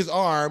swing his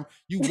arm.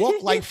 You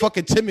walk like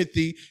fucking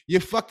Timothy. You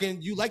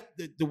like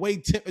the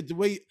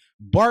way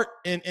Bart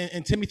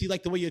and Timothy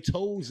like the way your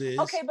toes is.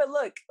 Okay, but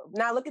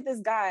look at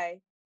this guy.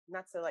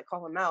 Not to like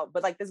call him out,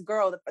 but like this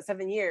girl for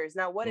 7 years.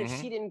 Now, what if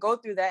she didn't go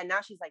through that and now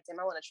she's like, damn,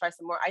 I want to try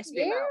some more ice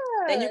cream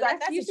out. Then you got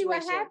that situation.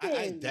 What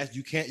happens.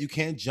 You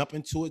can't jump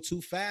into it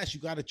too fast. You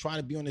got to try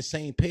to be on the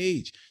same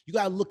page. You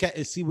got to look at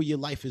and see where your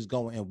life is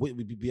going and what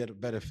would be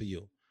better for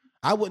you.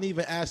 I wouldn't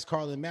even ask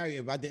Carl and Mary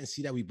if I didn't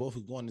see that we both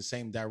were going the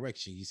same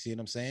direction. You see what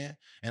I'm saying?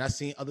 And I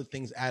seen other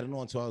things added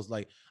on, so I was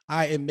like, all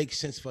right, it makes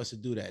sense for us to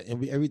do that.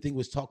 And everything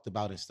was talked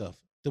about and stuff.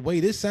 The way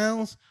this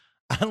sounds,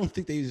 I don't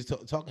think they was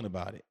talking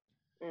about it.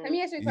 Let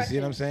me ask you a question. You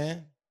see what I'm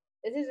saying?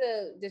 This is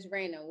just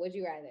random. Would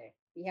you rather?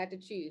 You have to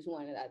choose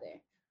one or the other.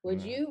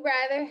 Would you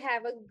rather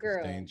have a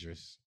girl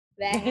dangerous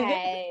that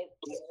had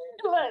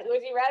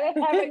would you rather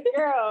have a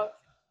girl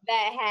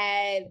that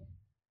had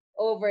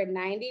over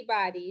 90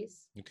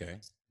 bodies? Okay.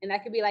 And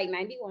that could be like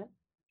 91.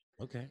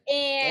 Okay.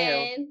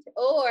 And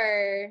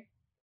or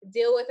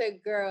deal with a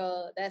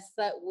girl that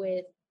slept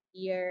with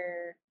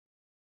your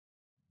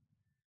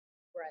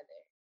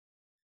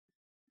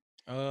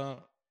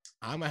brother.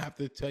 I'm gonna have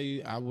to tell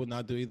you, I would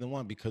not do either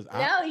one because you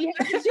have to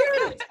choose.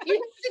 You have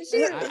to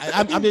choose.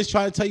 I'm just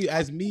trying to tell you,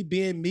 as me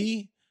being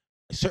me,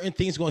 certain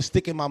things gonna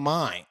stick in my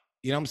mind.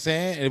 You know what I'm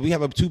saying? And if we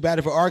have a too bad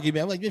of an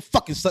argument, I'm like, you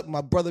fucking suck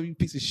my brother, you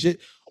piece of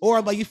shit. Or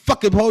I'm like, you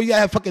fucking hoe, you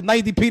gotta have fucking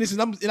 90 penises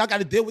and I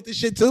gotta deal with this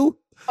shit too.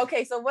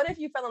 Okay, so what if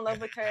you fell in love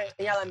with her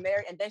and y'all are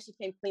married and then she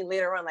came clean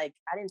later on? Like,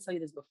 I didn't tell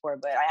you this before,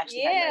 but I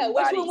actually had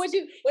which one would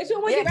you rather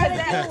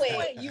deal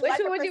with? Which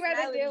one would you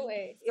rather deal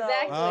with?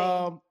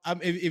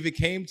 Exactly. If it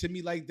came to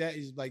me like that,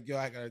 it's like, yo,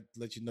 I gotta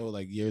let you know,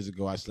 like years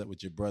ago I slept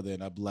with your brother,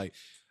 and I'd be like,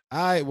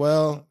 all right,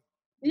 well,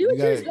 you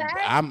choose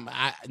that.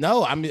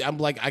 I'm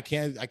like, I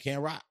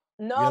can't rock.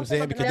 No, you know what I'm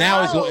saying? Because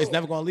now it's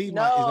never gonna leave. It's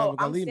never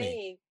gonna leave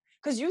me.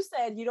 Because you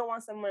said you don't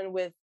want someone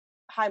with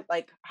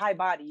high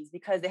bodies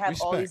because they have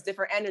all these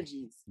different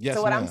energies. Yes,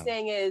 so what I'm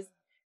saying is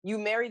you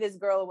marry this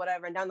girl or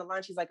whatever, and down the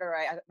line she's like, all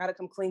right, I gotta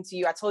come clean to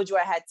you. I told you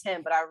I had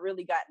 10, but I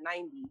really got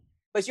 90.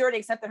 But you already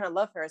accepted her and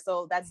love her,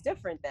 so that's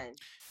different then.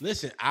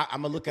 Listen,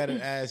 I'm gonna look at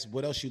it as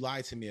what else you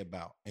lied to me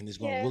about, and it's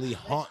gonna really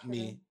haunt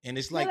me. And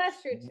it's like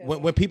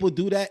when people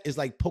do that, it's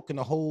like poking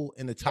a hole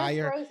in the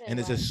tire, and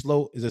it's a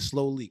slow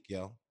leak,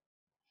 yo.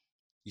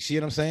 You see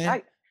what I'm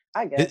saying?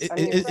 I guess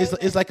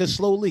it's like a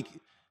slow leak.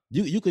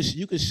 You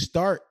could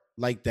start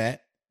like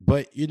that,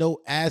 but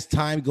as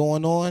time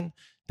going on,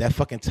 that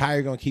fucking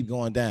tire gonna keep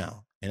going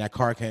down, and that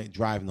car can't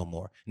drive no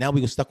more. Now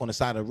we get stuck on the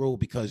side of the road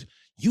because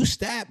you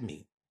stabbed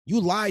me. You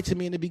lied to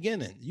me in the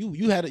beginning.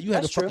 You had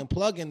a fucking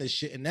plug in this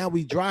shit, and now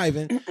we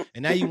driving,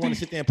 and now you want to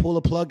sit there and pull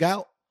the plug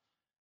out.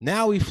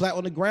 Now we flat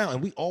on the ground,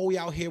 and we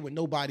out here with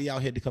nobody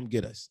out here to come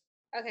get us.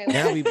 Okay,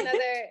 well,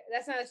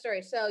 that's not a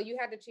story. So you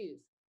have to choose.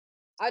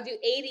 I'll do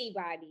 80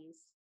 bodies,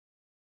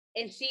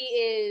 and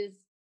she's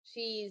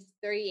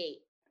 38.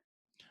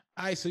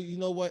 All right, so you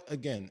know what?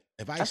 Again,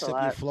 if I accept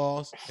your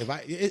flaws,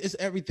 it's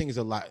everything is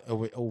a lot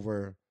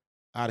over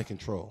out of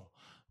control.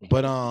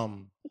 But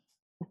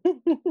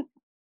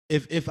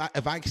if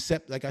I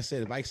accept, like I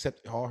said, if I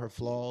accept all her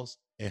flaws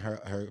and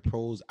her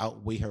pros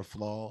outweigh her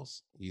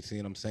flaws, you see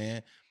what I'm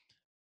saying?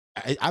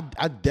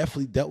 I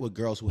definitely dealt with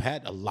girls who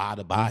had a lot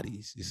of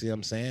bodies. You see what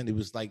I'm saying? It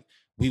was like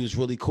we was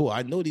really cool.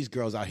 I know these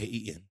girls out here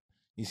eating.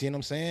 You see what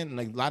I'm saying? And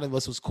like a lot of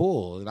us was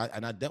cool,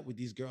 and I dealt with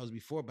these girls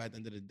before. But at the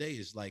end of the day,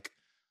 it's like,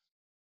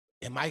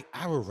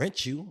 I will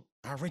rent you.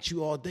 I rent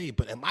you all day.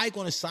 But am I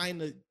going to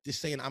sign this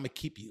saying I'm gonna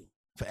keep you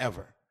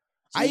forever?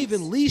 Jeez. I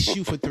even lease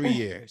you for 3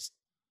 years.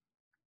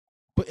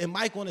 But am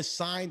I going to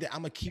sign that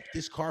I'm gonna keep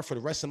this car for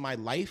the rest of my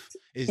life?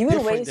 Is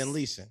different than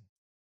leasing.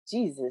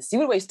 Jesus, you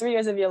would waste 3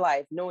 years of your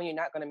life knowing you're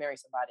not going to marry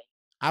somebody.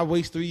 I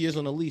waste 3 years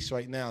on a lease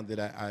right now that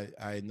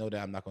I know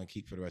that I'm not going to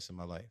keep for the rest of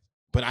my life.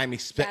 But I'm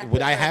expecting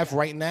what I have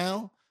right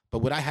now. But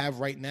what I have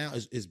right now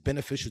is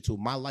beneficial to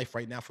my life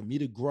right now for me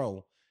to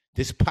grow.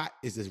 This pot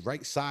is the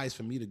right size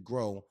for me to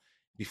grow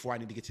before I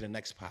need to get to the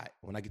next pot.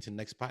 When I get to the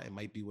next pot, it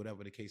might be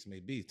whatever the case may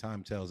be.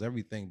 Time tells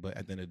everything. But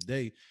at the end of the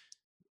day,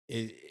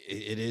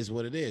 it is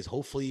what it is.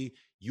 Hopefully,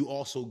 you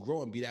also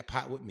grow and be that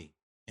pot with me.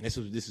 And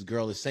this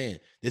girl is saying.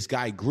 This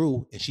guy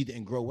grew and she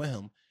didn't grow with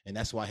him. and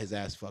that's why his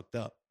ass fucked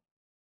up.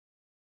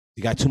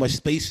 You got too much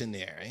space in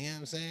there. You know what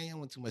I'm saying? You don't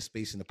want too much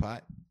space in the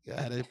pot. You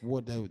got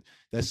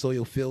that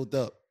soil filled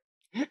up.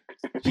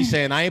 She's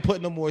saying, I ain't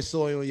putting no more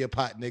soil in your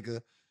pot,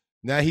 nigga.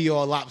 Now he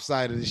all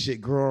lopsided and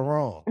shit growing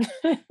wrong.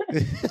 All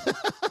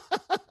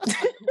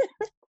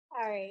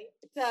right.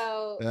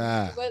 So,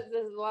 but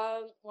this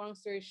long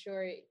story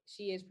short,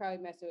 she is probably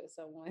messing with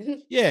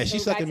someone. Yeah,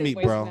 she's sucking meat,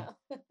 bro.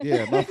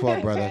 Yeah, my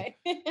fault, brother.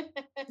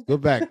 Go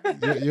back.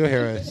 You'll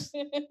hear us.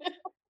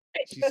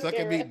 She's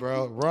sucking meat,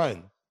 bro.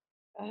 Run.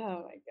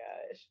 Oh my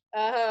gosh.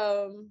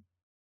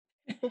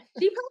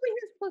 She probably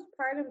has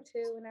postpartum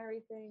too and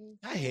everything.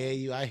 I hear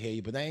you,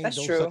 but don't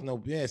suck no.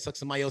 Yeah, suck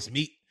somebody else's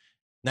meat.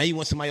 Now you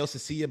want somebody else to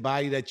see your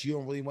body that you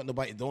don't really want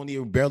nobody. Don't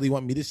even barely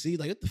want me to see.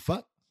 Like what the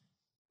fuck?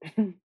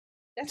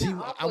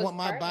 I want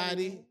my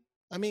body.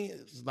 I mean,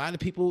 a lot of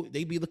people,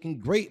 they be looking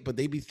great, but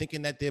they be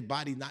thinking that their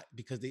body not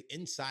because they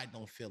inside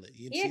don't feel it.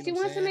 She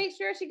wants to make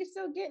sure she can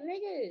still get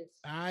niggas.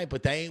 All right,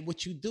 but that ain't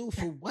what you do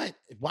for what?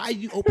 Why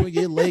you open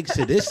your legs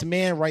to this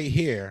man right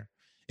here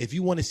if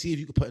you want to see if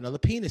you can put another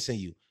penis in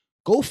you?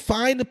 Go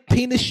find the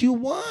penis you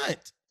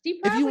want.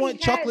 If you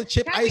want chocolate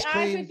chip ice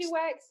cream. Can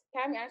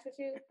I be honest with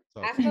you?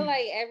 I feel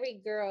like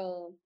every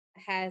girl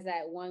has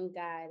that one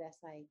guy that's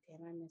like,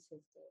 damn, I miss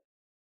his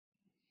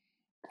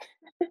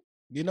dick.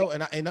 You know,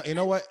 and you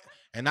know what?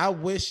 And I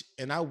wish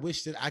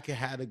that I could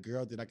have a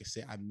girl that I could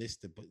say I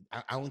missed it, but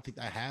I don't think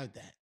I have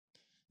that.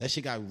 That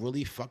shit got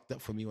really fucked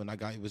up for me when I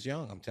was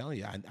young. I'm telling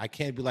you, I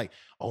can't be like,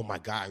 oh my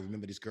God, I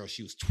remember this girl.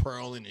 She was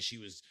twirling and she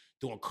was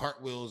doing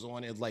cartwheels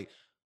on it. Like,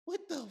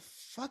 what the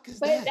fuck is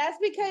that? But that's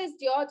because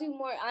y'all do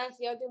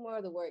more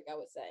of the work, I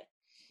would say.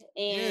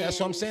 And yeah, that's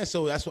what I'm saying.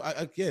 So that's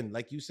what again,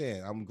 like you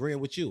said, I'm agreeing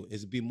with you.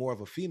 It'd be more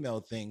of a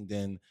female thing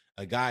than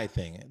a guy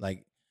thing.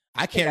 Like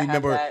I can't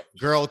remember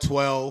girl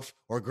 12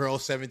 or girl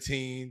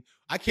 17.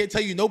 I can't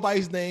tell you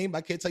nobody's name.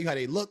 I can't tell you how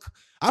they look.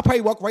 I probably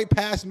walk right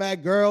past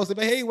mad girls and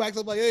be, hey, Wax.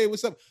 I'm like, hey,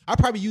 what's up? I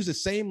probably use the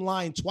same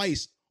line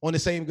twice on the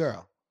same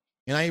girl,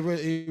 and I ain't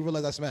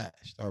realize I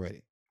smashed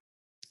already.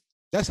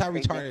 That's how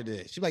retarded it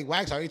is. She's like,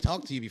 Wax, I already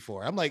talked to you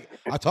before. I'm like,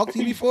 I talked to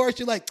you before.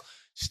 She's like,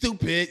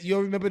 stupid. You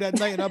don't remember that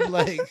night? And I'm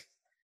like,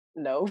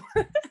 no.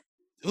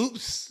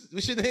 Oops.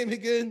 What's your name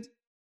again?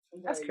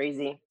 That's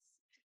crazy.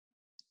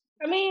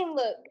 I mean,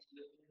 look.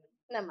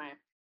 Never mind.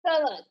 So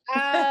look.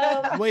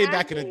 Way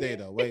back in the day,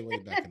 though. Way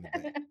back in the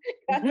day.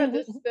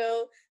 There's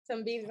still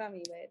some beats on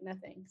me, but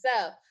nothing.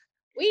 So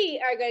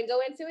we are going to go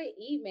into an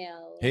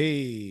email.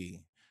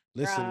 Hey.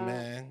 Listen,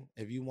 man,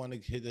 if you want to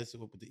hit us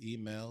up with the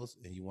emails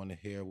and you want to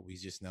hear what we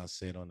just now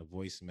said on the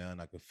voicemail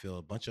and I could fill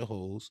a bunch of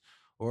holes,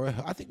 or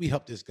I think we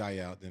helped this guy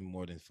out then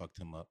more than fucked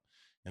him up.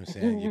 You know what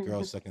I'm saying? Your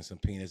girl's sucking some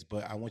penis,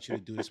 but I want you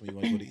to do this when you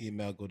want to go to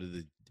email, go to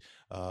the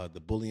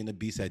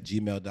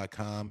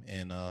bullyingthebeast@gmail.com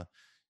and,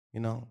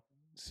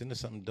 send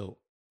us something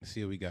dope. Let's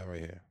see what we got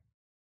right here.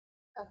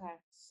 Okay.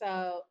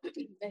 So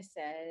it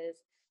says,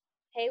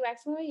 hey,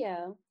 Wax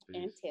Yo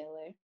and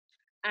Taylor.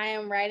 I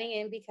am writing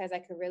in because I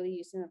could really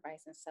use some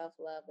advice on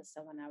self-love with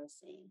someone I was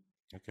seeing.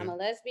 Okay. I'm a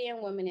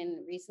lesbian woman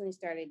and recently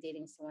started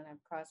dating someone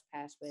I've crossed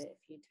paths with a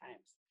few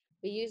times.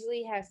 We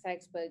usually have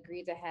sex, but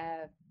agreed to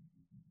have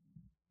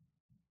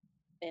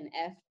an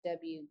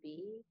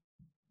FWB.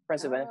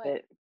 Friends with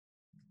benefit.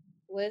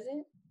 What is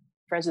it?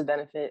 Friends with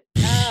benefit.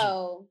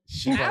 Oh.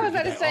 I was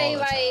about to say,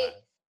 like,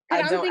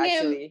 I'm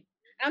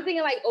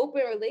thinking like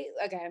open relate.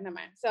 Okay, never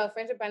mind. So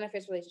friends with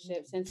benefits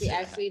relationship, since we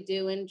actually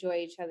do enjoy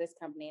each other's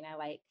company and I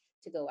like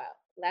to go out.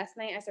 Last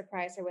night, I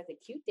surprised her with a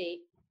cute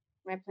date.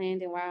 I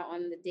planned, and while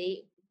on the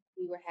date,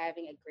 we were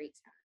having a great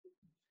time.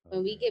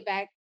 When we get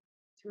back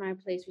to my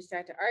place, we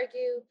start to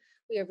argue.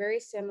 We are very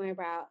similar,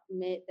 but I'll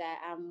admit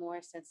that I'm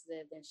more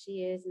sensitive than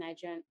she is, and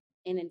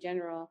in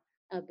general,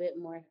 a bit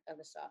more of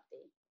a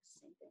softie.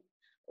 Same thing,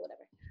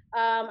 whatever.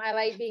 I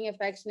like being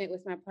affectionate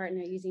with my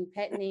partner, using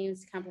pet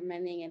names,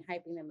 complimenting, and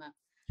hyping them up.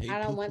 Hey, I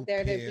don't want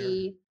there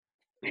to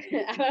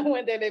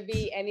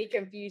be any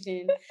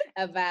confusion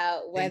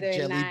about whether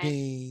or not,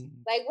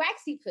 like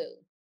waxy poo.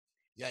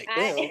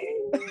 Yikes.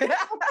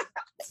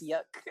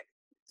 Yuck.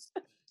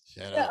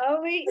 Shut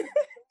up.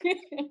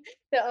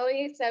 The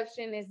only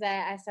exception is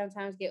that I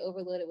sometimes get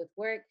overloaded with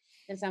work,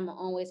 and so I'm not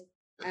always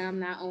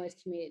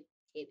communicative.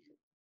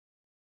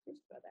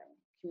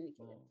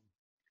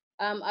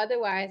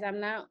 Otherwise, I'm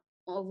not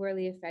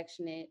overly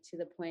affectionate to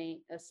the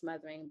point of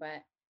smothering,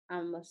 but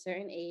I'm of a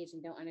certain age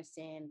and don't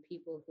understand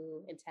people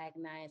who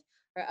antagonize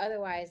or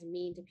otherwise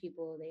mean to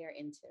people they are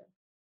into.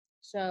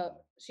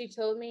 So she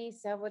told me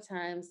several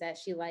times that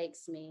she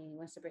likes me,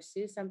 wants to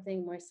pursue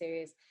something more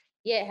serious,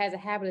 yet has a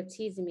habit of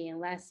teasing me, and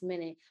last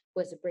minute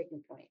was a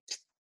breaking point.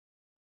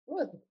 We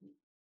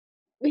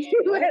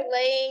were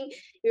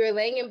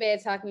laying in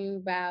bed talking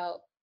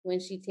about when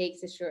she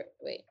takes a shot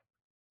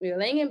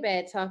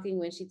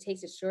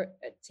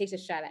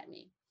at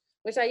me,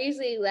 which I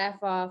usually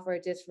laugh off or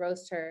just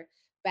roast her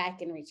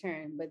back in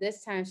return. But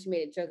this time she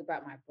made a joke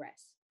about my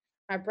breasts.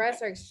 My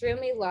breasts are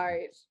extremely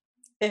large.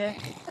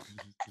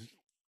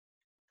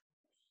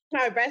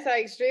 My breasts are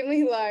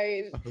extremely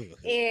large,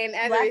 and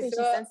as a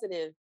result,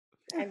 sensitive.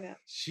 I know.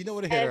 She know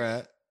where to hit her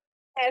at.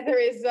 As a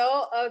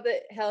result of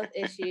the health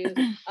issue,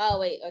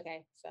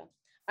 so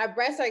my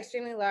breasts are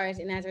extremely large,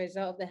 and as a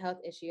result of the health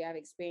issue I've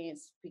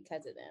experienced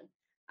because of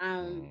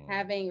them,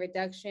 having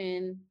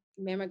reduction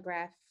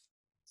mammograph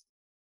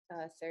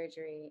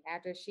surgery.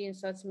 After she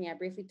insulted me, I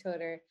briefly told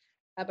her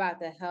about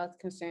the health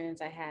concerns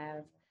I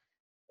have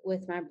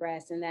with my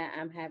breasts and that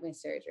I'm having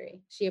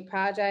surgery. She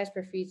apologized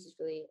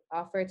profusely,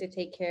 offered to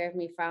take care of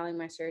me following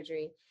my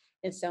surgery,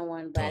 and so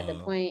on. But at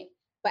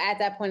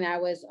that point, I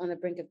was on the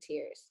brink of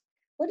tears.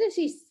 What did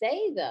she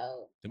say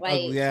though? Them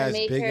ugly ass,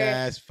 big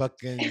ass,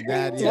 fucking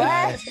natty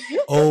ass,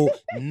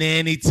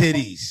 nanny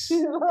titties.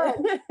 Look,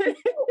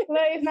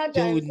 it's not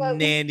Yo,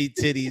 nanny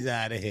titties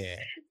out of here.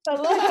 So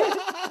look,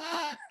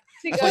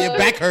 that's why your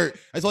back hurt.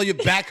 That's why your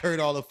back hurt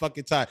all the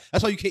fucking time.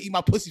 That's why you can't eat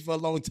my pussy for a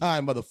long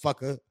time,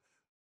 motherfucker.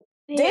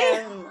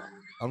 Damn.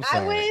 I'm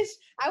sorry.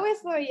 I wish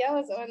L'Oreal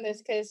was on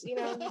this because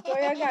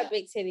L'Oreal got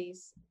big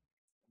titties.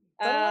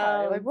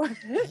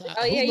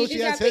 You just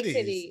got big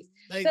titties.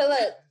 Like, so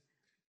look.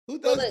 Who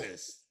does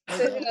this?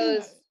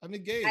 So I'm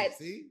engaged.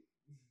 See.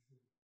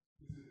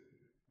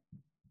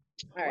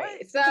 All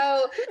right. So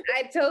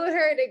I told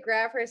her to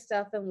grab her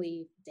stuff and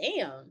leave.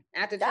 Damn.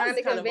 After trying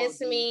to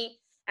convince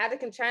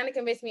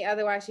me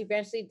otherwise, she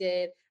eventually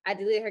did. I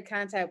deleted her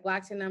contact,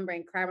 blocked her number,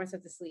 and cried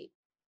myself to sleep.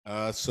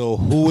 So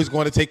who is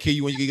going to take care of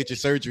you when you get your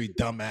surgery,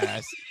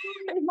 dumbass?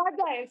 It's not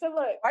done. So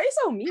look, why are you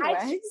so mean?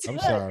 I'm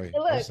sorry.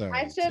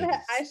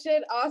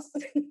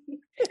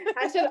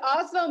 I should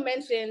also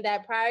mention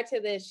that prior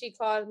to this, she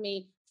called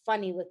me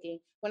funny looking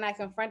when I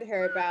confronted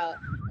her about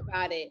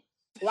it.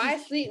 Why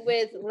sleep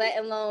with, let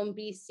alone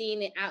be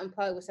seen out in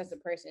public with such a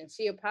person?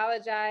 She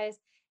apologized.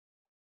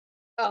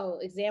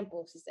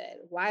 Example, she said,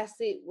 why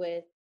sleep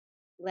with,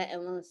 let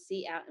alone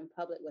see out in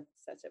public with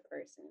such a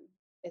person?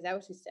 Is that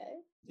what she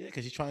said? Yeah,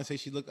 because you're trying to say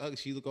she look ugly.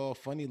 She look all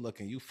funny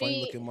looking. You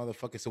funny looking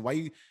motherfucker. So why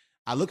you?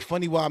 I look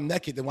funny while I'm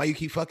naked. Then why you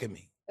keep fucking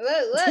me?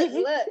 Look.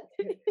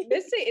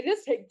 This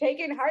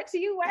taking heart to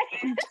you,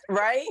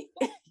 right?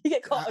 You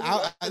get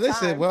caught.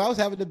 Listen, when I was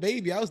having the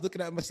baby, I was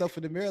looking at myself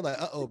in the mirror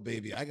like, "Uh-oh,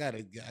 baby, I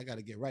gotta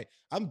get right.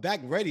 I'm back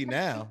ready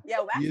now."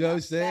 Yeah, you know what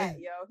I'm saying? Fat,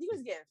 yo, he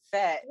was getting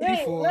fat.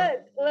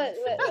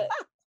 Look.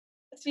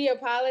 She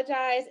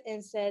apologized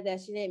and said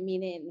that she didn't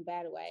mean it in a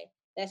bad way.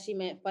 That she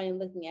meant funny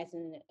looking as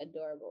in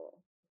adorable.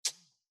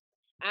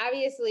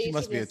 Obviously, she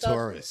must be a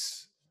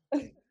Taurus.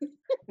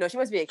 No, she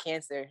must be a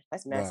Cancer.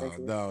 That's mad.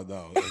 No.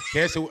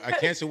 A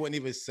Cancer wouldn't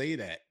even say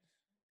that.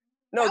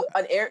 No,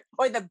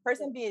 the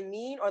person being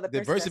mean, or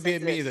the person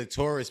being mean is a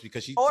Taurus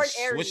because she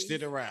switched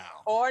it around.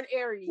 Or an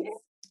Aries,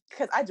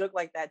 because I joke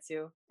like that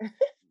too.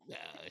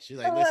 She's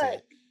like,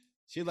 listen.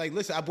 She's like,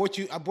 listen. I bought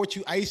you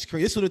ice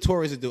cream. This is what the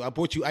Taurus do. I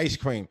bought you ice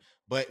cream,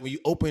 but when you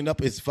open it up,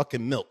 it's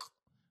fucking milk.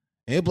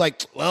 And it'd be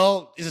like,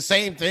 well, it's the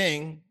same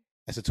thing.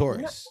 That's a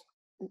Taurus.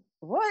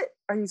 What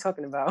are you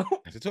talking about?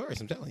 It's a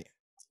Taurus, I'm telling you.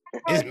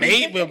 It's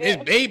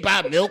made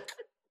by milk.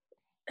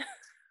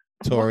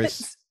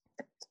 Taurus.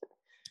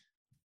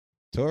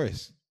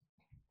 Taurus.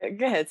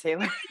 Go ahead,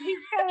 Taylor.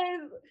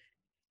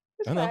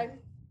 I know.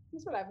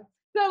 It's whatever.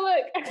 So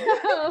look,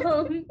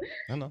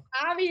 I know.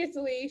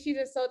 Obviously, she's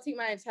insulting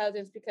my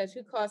intelligence because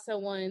who calls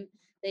someone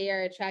they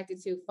are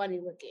attracted to funny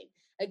looking?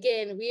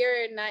 Again, we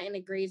are not in a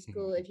grade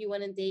school. If you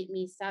want to date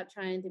me, stop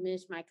trying to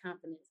diminish my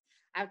confidence.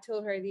 I've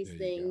told her these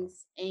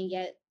things, and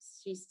yet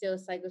she still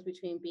cycles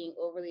between being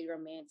overly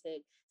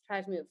romantic,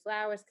 tries me with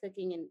flowers,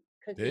 cooking,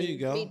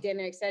 free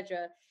dinner,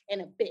 etc.,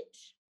 and a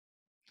bitch.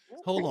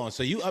 Hold on.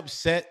 So you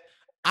upset?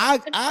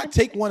 I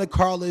take one of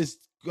Carla's.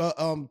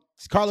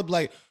 Carla be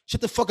like,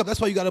 shut the fuck up. That's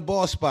why you got a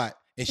ball spot.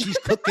 And she's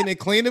cooking and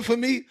cleaning for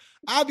me.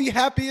 I'll be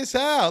happy as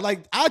hell.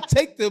 Like, I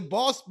take the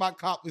ball spot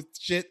cop with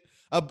shit.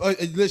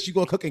 Unless you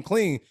go cook and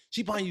clean.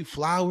 She buying you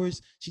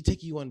flowers. She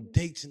taking you on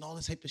dates and all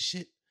this type of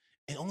shit.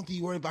 And only thing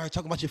you worry about her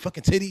talking about your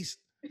fucking titties.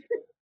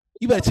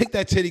 You better take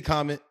that titty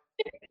comment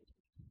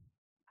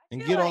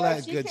and get all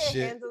that good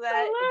shit. So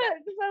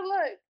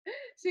look.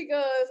 She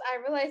goes, I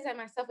realize that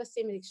my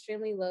self-esteem is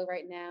extremely low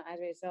right now as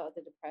a result of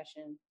the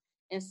depression.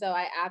 And so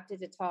I opted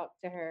to talk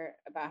to her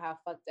about how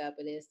fucked up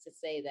it is to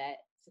say that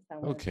to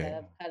someone instead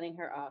of cutting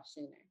her off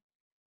sooner.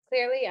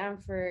 Clearly, I'm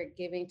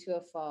forgiving to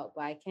a fault,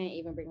 but I can't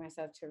even bring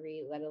myself to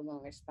read, let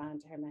alone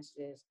respond to her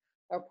messages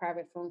or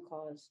private phone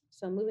calls.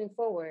 So moving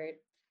forward,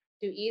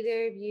 do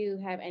either of you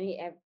have any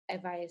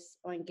advice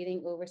on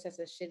getting over such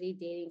a shitty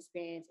dating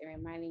experience and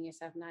reminding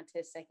yourself not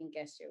to second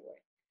guess your worth?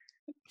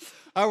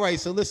 All right,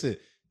 so listen,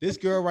 this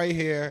girl right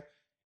here,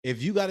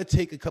 if you got to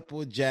take a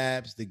couple of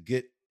jabs to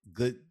get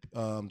good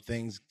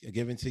things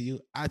given to you,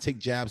 I take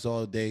jabs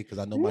all day because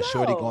I know my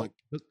shorty going.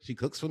 She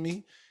cooks for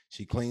me,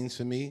 she cleans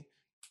for me.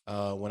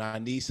 When I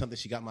need something,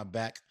 she got my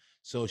back.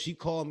 So she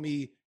called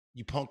me,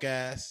 you punk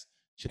ass,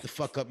 shut the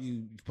fuck up,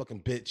 you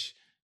fucking bitch.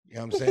 You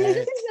know what I'm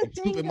saying?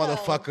 Stupid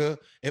motherfucker.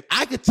 If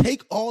I could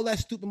take all that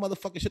stupid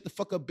motherfucker, shut the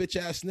fuck up, bitch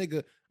ass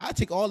nigga, I'd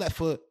take all that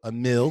for a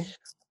meal.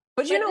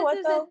 But you know what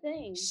though?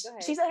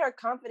 She said her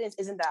confidence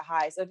isn't that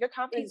high. So if your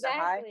confidence is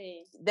high,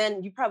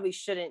 then you probably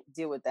shouldn't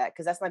deal with that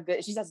because that's not good.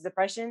 If she has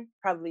depression,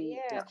 probably.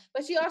 Yeah. No.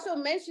 But she also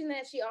mentioned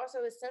that she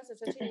also is sensitive,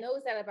 so she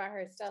knows that about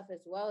herself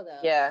as well,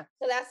 though. Yeah.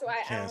 So that's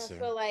why I don't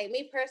feel like,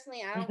 me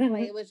personally, I don't feel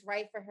like it was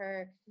right for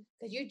her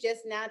because you're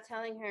just now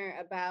telling her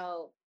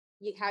about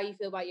how you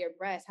feel about your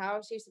breasts. How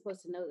is she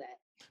supposed to know that?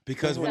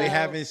 Because when they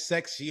having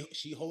sex,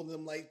 she holding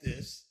them like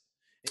this.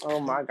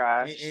 Oh my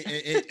gosh.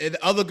 And the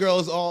other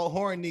girl's all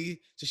horny.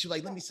 So she's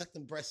like, let me suck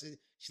them breasts. And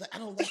she's like, I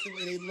don't like the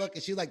way they look.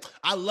 And she's like,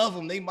 I love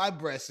them. They my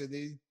breasts.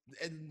 And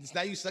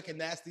now you sucking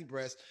nasty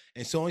breasts.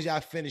 And so as y'all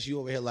finish, you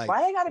over here like,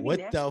 why gotta what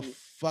be nasty? the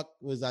fuck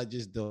was I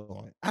just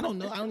doing? I don't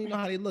know. I don't even know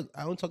how they look.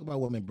 I don't talk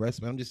about women breasts,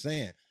 but I'm just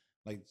saying,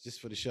 like,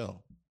 just for the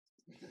show.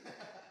 But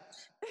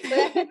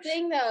that's the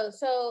thing though.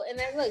 So, and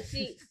then look,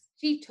 she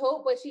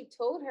told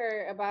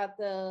her about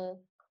her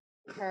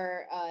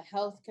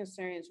health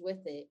concerns with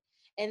it.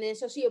 And then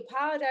so she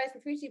apologized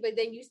profusely, but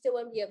then you still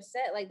want to be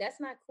upset. Like, that's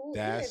not cool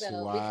That's either,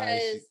 though. Why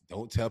because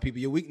don't tell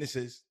people your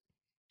weaknesses.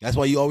 That's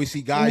why you always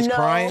see guys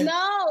crying.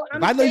 No,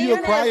 if I know you're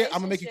a crier, I'm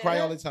gonna make you cry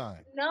all the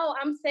time. No,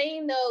 I'm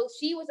saying though,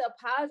 she was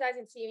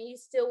apologizing to you and you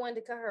still wanted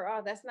to cut her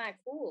off. That's not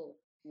cool.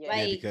 Yeah,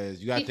 like, because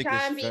you gotta think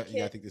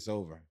this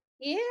over.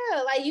 Yeah,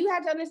 like you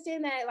have to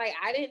understand that, like,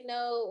 I didn't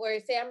know, or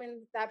say I'm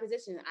in that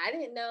position. I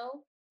didn't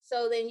know.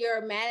 So then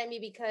you're mad at me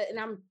because, and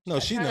I'm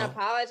trying to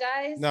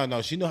apologize.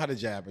 No, she know how to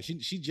jab her.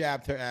 She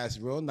jabbed her ass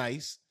real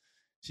nice.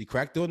 She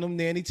cracked on them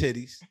nanny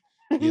titties.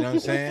 You know what I'm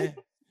saying?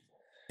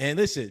 And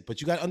listen,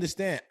 but you got to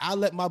understand, I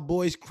let my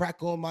boys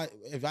crack on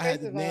if I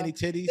had the nanny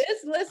titties.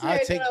 This listener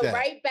is going to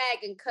write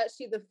back and cut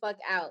you the fuck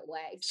out,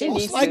 Wax.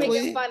 She's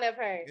making fun of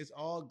her. It's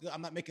all good.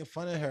 I'm not making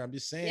fun of her. I'm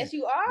just saying. Yes,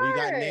 you are. When you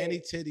got nanny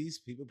titties,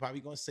 people probably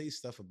going to say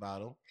stuff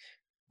about them.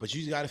 But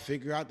you got to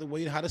figure out the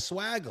way how to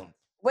swag them.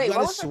 Wait, you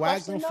got to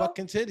swag them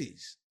fucking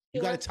titties.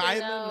 You got to tie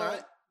them in a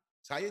knot.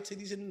 Tie your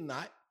titties in a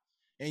knot.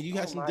 And you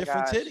got some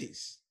different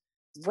titties.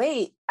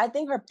 Wait, I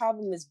think her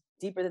problem is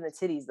deeper than the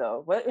titties,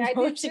 though. What? I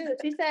did too.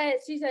 She said.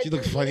 She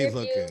looked funny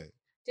looking.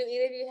 Do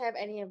either of you have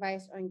any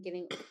advice on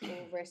getting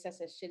over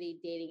such a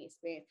shitty dating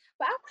experience?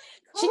 But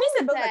she needs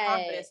to build her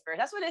confidence first.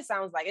 That's what it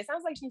sounds like. It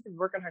sounds like she needs to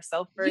work on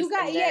herself first. You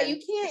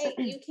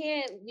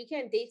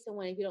can't date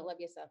someone if you don't love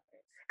yourself first.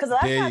 Because the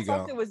last time I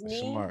talked to was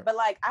me, but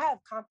like I have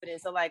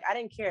confidence, so like I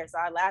didn't care, so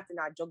I laughed and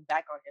I joked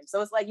back on him.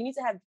 So it's like you need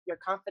to have your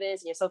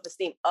confidence and your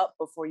self-esteem up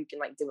before you can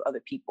like deal with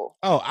other people.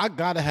 Oh, I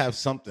gotta have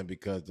something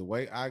because the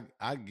way I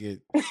get,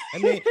 I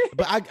mean,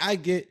 but I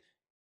get,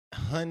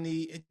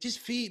 honey, just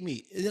feed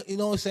me. You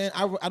know what I'm saying?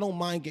 I don't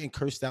mind getting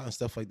cursed out and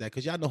stuff like that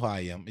because y'all know how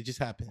I am. It just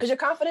happens. Because your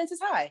confidence is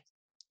high.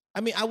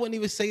 I mean, I wouldn't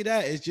even say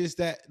that. It's just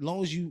that as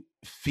long as you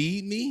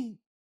feed me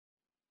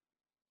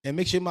and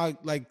make sure my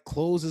like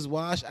clothes is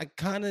washed, I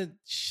kind of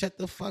shut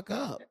the fuck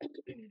up.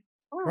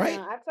 Right?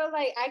 I feel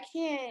like I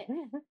can't.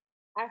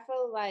 I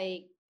feel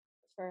like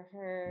for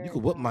her, you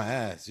could whoop my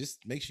ass.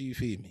 Just make sure you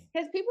feed me.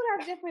 Because people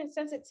have different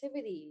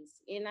sensitivities,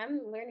 and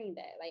I'm learning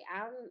that. Like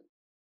I'm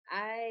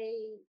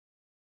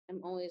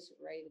always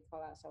ready to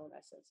call out someone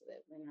that's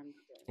sensitive when I'm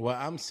doing it. Well,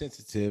 I'm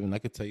sensitive, and I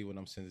could tell you when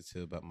I'm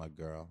sensitive about my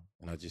girl,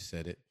 and I just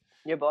said it.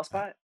 Your boss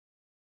spot?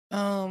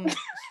 No,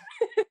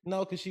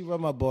 because she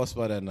rubbed my boss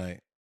spot that night.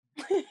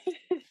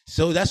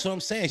 So that's what I'm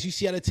saying. You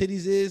see how the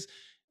titties is?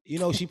 You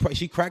know,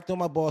 she cracked on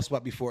my ball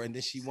spot before, and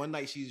then one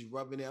night she's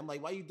rubbing it. I'm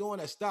like, why you doing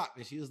that? Stop.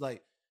 And she was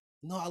like,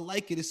 no, I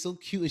like it. It's so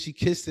cute. And she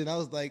kissed it. And I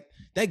was like,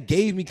 that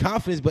gave me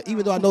confidence. But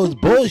even though I know it's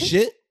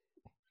bullshit.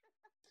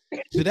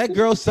 So that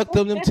girl sucked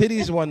them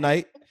titties one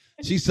night.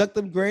 She sucked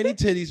them granny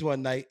titties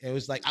one night. And it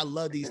was like, I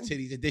love these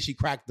titties. And then she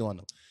cracked on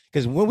them.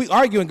 Because when we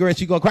arguing, girl,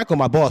 she going to crack on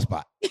my ball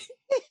spot.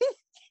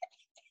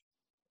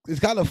 It's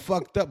kind of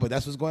fucked up, but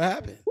that's what's going to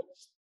happen.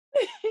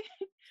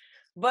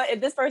 But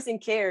if this person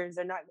cares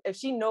or not, if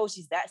she knows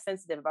she's that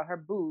sensitive about her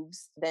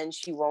boobs, then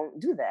she won't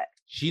do that.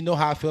 She know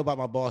how I feel about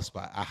my ball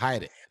spot. I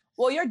hide it.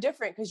 Well, you're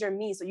different because you're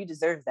me, so you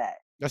deserve that.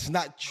 That's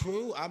not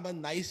true. I'm a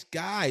nice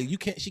guy.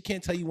 She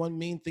can't tell you one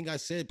mean thing I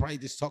said. Probably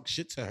just talk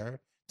shit to her.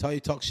 Tell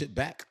you talk shit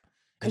back.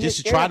 And just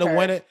to try to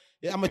win it.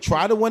 Yeah, I'm gonna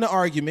try to win an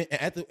argument.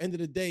 And at the end of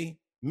the day,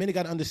 men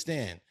got to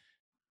understand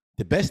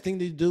the best thing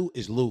to do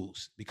is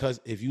lose. Because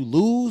if you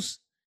lose,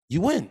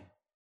 you win.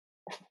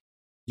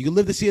 You can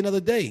live to see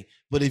another day.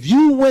 But if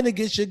you win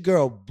against your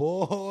girl,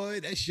 boy,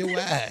 that's your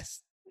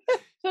ass.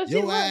 So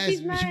your ass,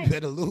 you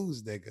better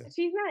lose, nigga.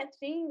 She's not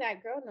seeing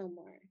that girl no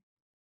more.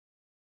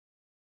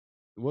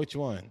 Which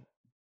one?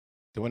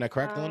 The one that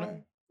cracked on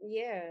her?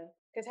 Yeah.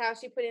 Because how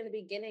she put in the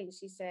beginning,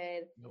 she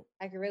said,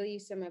 I could really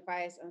use some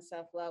advice on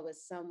self-love with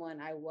someone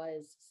I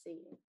was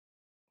seeing.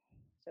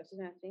 So she's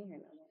not seeing her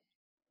no more.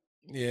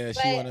 Yeah,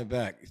 she wanted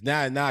back.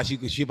 Nah,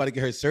 she about to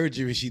get her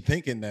surgery. She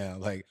thinking now,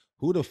 like,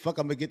 who the fuck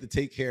I'm gonna get to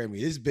take care of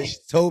me? This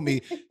bitch told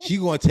me she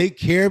gonna take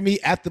care of me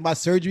after my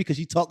surgery because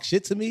she talked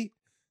shit to me.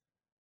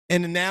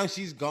 And now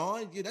she's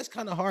gone. Yeah, that's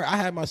kind of hard. I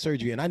had my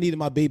surgery and I needed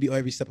my baby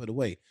every step of the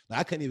way. Like,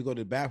 I couldn't even go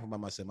to the bathroom by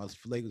myself. My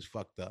leg was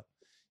fucked up.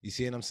 You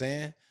see what I'm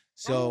saying?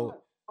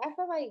 So I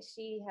feel like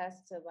she has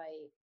to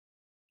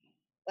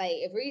like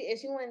if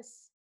she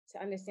wants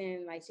to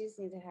understand, like, she just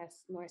needs to have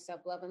more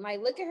self-love. And, like,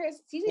 look at her.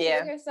 She needs to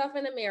look at herself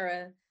in the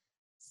mirror,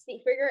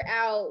 figure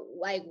out,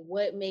 like,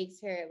 what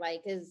makes her,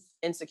 like, because...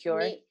 Insecure.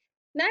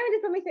 Not even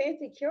just what makes her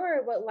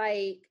insecure, but,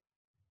 like,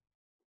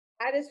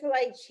 I just feel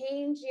like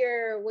change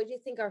what you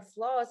think are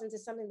flaws into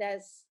something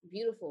that's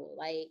beautiful.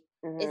 Like,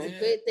 it's a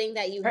good thing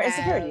that you have.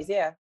 Insecurities,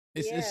 yeah.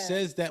 It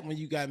says that when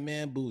you got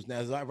man boobs. Now,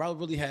 if I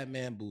really had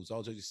man boobs,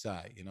 all jokes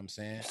aside, you know what I'm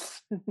saying?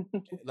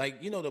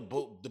 Like, you know, the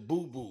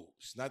boo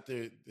boobs, not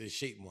the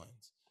shaped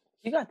ones.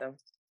 You got them.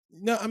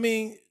 No, I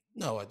mean,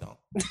 no, I don't.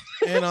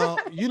 And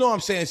you know what I'm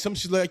saying? Some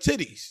shit like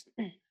titties.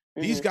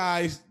 These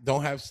guys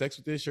don't have sex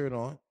with their shirt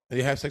on.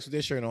 They have sex with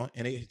their shirt on,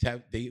 and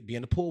they be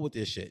in the pool with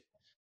their shit.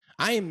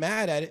 I ain't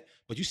mad at it,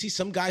 but you see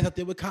some guys out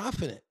there with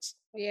confidence.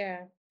 Yeah.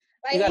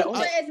 Like,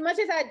 as much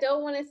as I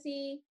don't want to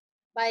see,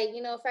 like,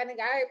 you know,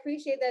 I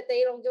appreciate that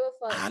they don't give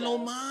a fuck. I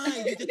don't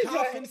mind. The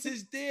confidence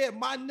is there,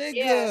 my nigga.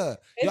 Yeah,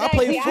 exactly. I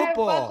play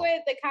football. I fuck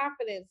with the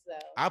confidence,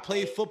 though. I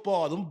play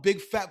football. Them big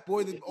fat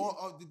boys,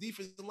 the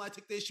defensive line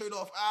take their shirt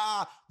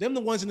off. Them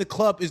the ones in the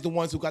club is the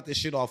ones who got their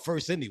shit off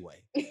first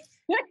anyway.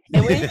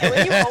 And when you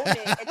own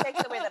it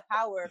takes away the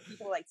power of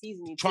people like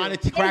teasing you. Trying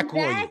to crack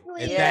on you.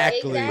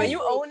 Exactly. When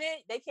you own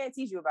it, they can't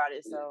tease you about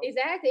it. So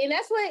exactly. And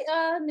that's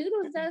what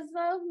Noodles does,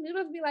 though.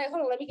 Noodles be like,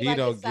 hold on, let me get my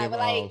this side. But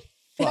like,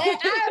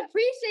 I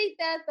appreciate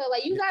that, though.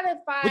 Like, you gotta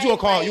find. What you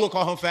gonna call? Like, you gonna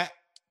call him fat?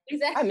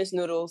 Exactly. I miss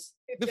Noodles.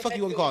 The fuck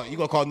you gonna call? You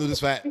gonna call Noodles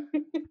fat?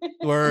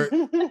 Word.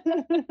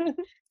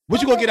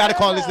 What you gonna get out of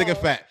calling this nigga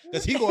fat?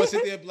 Because he gonna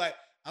sit there and be like,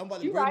 I'm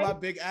about to bring my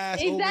big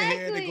ass over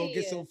here to go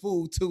get some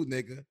food too,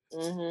 nigga.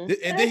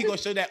 And then he gonna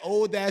show that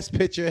old ass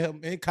picture of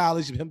him in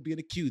college, him being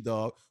a Q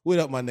dog. What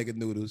up, my nigga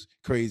Noodles?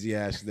 Crazy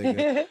ass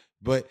nigga.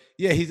 But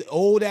yeah, he's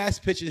old ass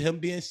picture of him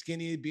being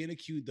skinny, being a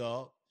Q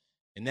dog.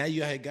 And now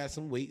you had got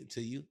some weight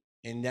to you.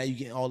 And now you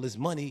getting all this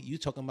money. You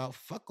talking about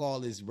fuck all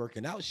this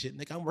working out shit,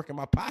 nigga. I'm working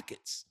my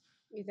pockets.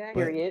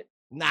 Exactly. Period.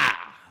 Nah.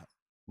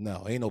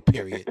 No, ain't no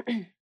period.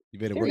 You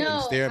better work on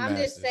the Stairmaster. I'm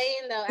just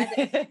saying, though, at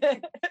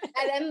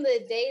the end of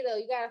the day, though,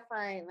 you got to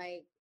find,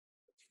 like,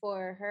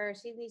 for her,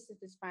 she needs to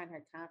just find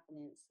her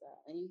confidence,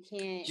 though. And you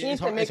can't. Yeah,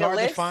 it's hard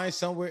to find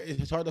somewhere.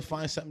 It's hard to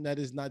find something that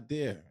is not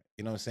there.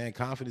 You know what I'm saying?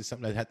 Confidence is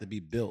something that had to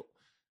be built.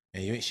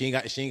 And she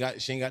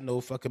ain't got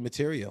no fucking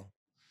material.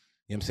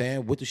 You know what I'm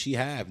saying? What does she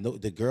have? No,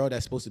 the girl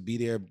that's supposed to be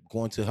there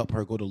going to help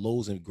her go to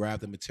Lowe's and grab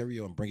the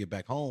material and bring it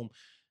back home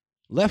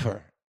left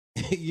her.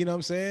 You know what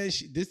I'm saying?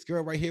 This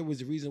girl right here was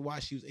the reason why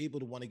she was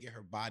able to want to get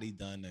her body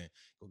done and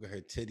go get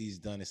her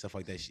titties done and stuff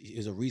like that.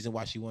 There's a reason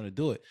why she wanted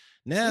to do it.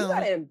 Now you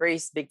gotta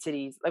embrace big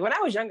titties. Like when I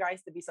was younger, I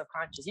used to be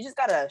subconscious. You just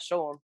gotta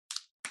show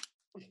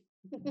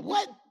them.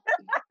 What?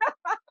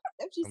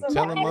 I'm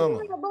telling mama.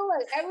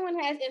 Everyone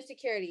has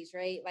insecurities,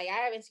 right? Like I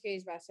have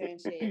insecurities about certain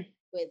shit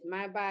with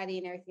my body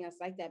and everything else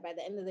like that. By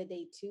the end of the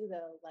day, too,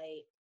 though,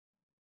 like.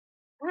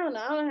 I don't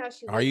know how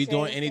she. Are you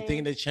doing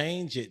anything to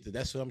change it?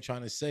 That's what I'm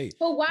trying to say.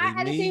 But why,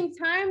 at the same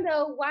time,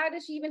 though? Why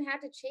does she even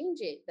have to change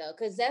it, though?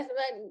 Because that's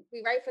what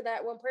we right for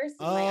that one person.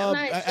 Like, I'm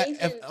not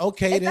changing.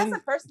 Okay, then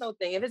that's a personal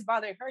thing. If it's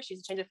bothering her, she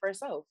should change it for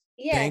herself.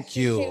 Yeah, thank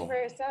you. Change it for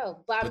herself.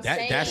 But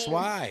that's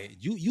why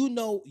you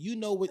know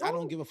what. I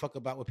don't give a fuck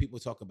about what people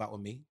talk about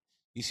with me.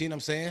 You see what I'm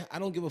saying? I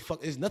don't give a fuck.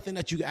 There's nothing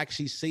that you can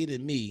actually say to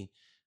me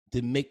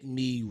to make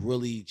me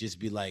really just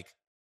be like,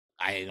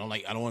 I don't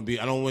want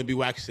to be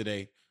waxed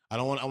today. I'm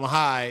gonna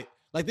hide.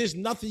 Like, there's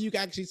nothing you can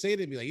actually say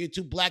to me. Like, you're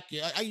too black.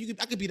 I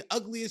could be the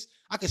ugliest.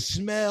 I could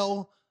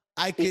smell.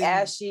 I could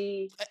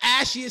ashy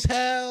as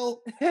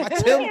hell.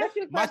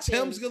 My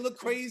Tim's gonna look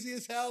crazy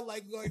as hell.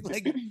 Like what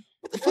the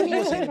fuck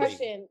you saying to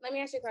me? Let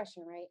me ask you a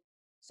question, right?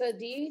 So,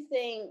 do you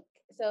think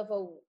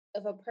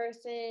if a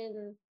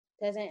person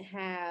doesn't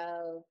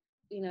have,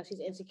 she's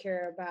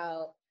insecure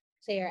about,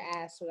 say, her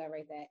ass, whatever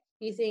like that,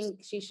 do you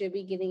think she should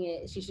be getting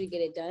it? She should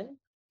get it done?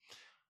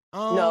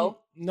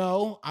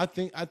 No. I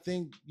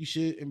think you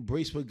should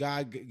embrace what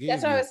God gave you.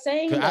 That's what I was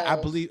saying.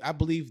 I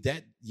believe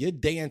that your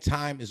day and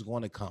time is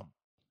going to come.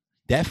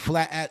 That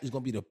flat ass is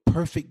going to be the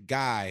perfect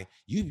guy.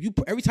 You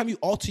every time you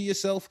alter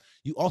yourself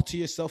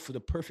for the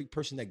perfect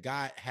person that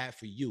God had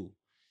for you.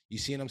 You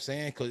see what I'm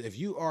saying? Because if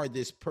you are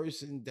this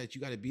person that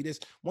you got to be this,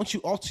 once you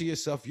alter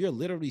yourself, you're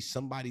literally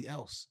somebody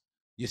else.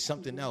 You're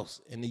something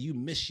else. And then you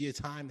miss your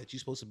time that you're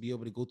supposed to be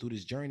able to go through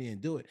this journey and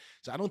do it.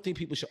 So I don't think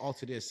people should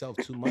alter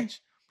themselves too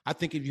much. I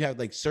think if you have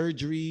like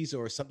surgeries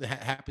or something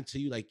happened to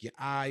you, like your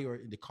eye or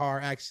the car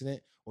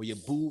accident or your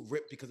boob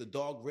ripped because a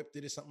dog ripped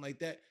it or something like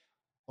that,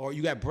 or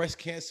you got breast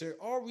cancer,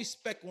 all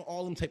respect on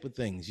all them type of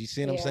things. You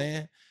see what I'm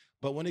saying?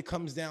 But when it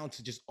comes down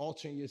to just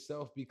altering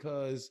yourself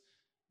because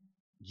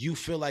you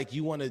feel like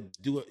you want to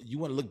do it, you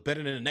want to look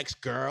better than the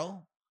next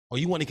girl, or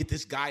you want to get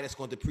this guy that's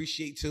going to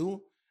depreciate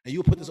too, and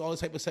you put this all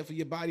this type of stuff in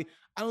your body,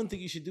 I don't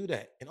think you should do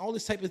that. And all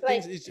this type of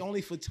things is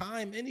only for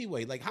time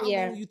anyway. Like, how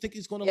long do you think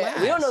it's going to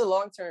last? We don't know the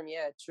long term.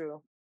 Yeah,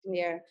 true.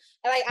 Yeah.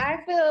 Like, I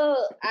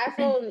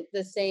feel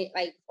the same,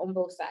 like, on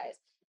both sides.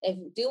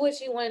 If do what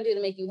you want to do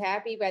to make you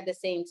happy, but at the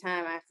same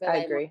time, I feel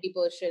like more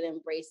people should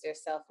embrace their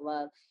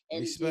self-love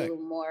and do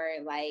more,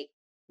 like,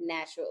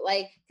 natural.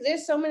 Like, 'cause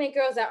there's so many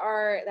girls that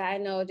I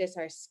know just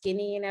are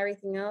skinny and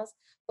everything else,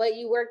 but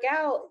you work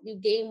out, you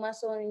gain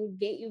muscle, and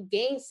you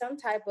gain some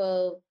type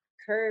of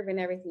curve and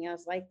everything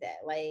else like that.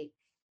 Like,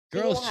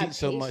 girls cheat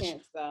so much.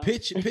 Though.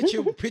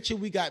 Picture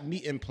we got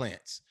meat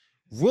implants.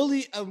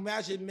 Really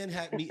imagine men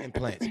have meat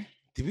implants.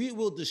 We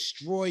will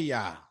destroy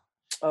y'all.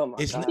 Oh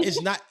my God.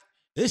 It's not.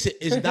 Listen,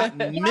 it's not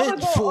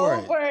meant for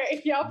it.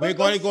 We're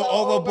going to go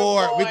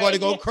overboard. We're going to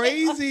go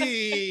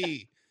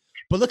crazy.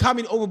 But look how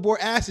many overboard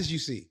asses you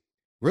see.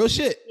 Real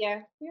shit.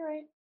 Yeah, you're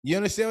right. You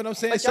understand what I'm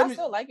saying? But y'all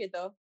still like it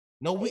though.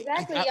 No,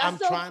 exactly. I'm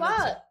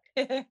trying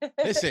to.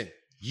 Listen,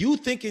 you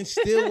thinking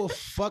still will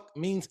fuck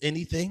means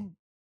anything?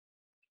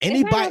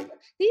 Anybody?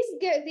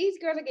 These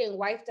girls are getting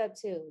wiped up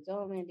too.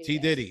 Don't man do T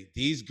that. Diddy.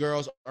 These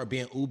girls are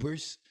being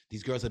Ubers.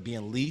 These girls are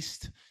being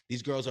leased.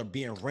 These girls are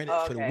being rented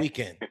for the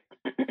weekend.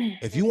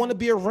 If you want to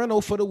be a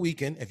rental for the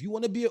weekend, if you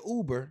want to be an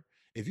Uber,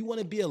 if you want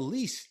to be a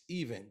lease,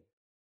 even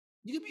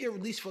you can be a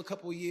lease for a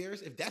couple of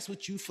years. If that's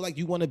what you feel like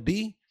you want to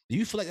be, do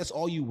you feel like that's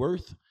all you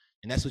worth,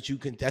 and that's what you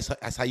can?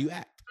 That's how you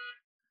act.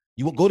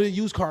 You will go to the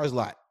used cars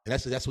lot, and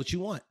that's what you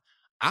want.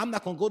 I'm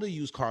not gonna go to the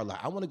used car lot.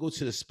 I want to go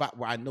to the spot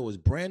where I know it's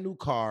brand new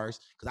cars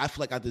because I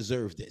feel like I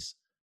deserve this.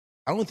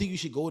 I don't think you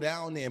should go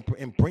down there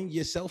and bring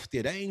yourself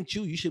there. That ain't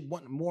you. You should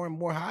want more and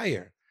more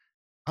higher.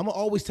 I'm gonna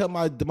always tell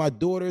my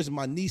daughters and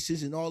my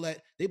nieces and all that.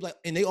 They be like,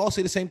 and they all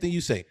say the same thing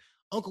you say.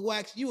 Uncle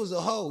Wax, you was a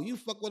hoe. You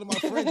fuck one of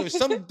my friends or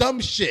some dumb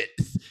shit.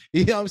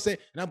 You know what I'm saying?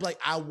 And I'm like,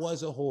 I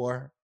was a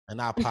whore,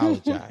 and I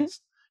apologize.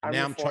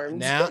 Now I'm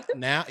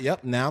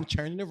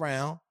turning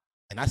around,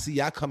 and I see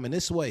y'all coming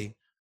this way.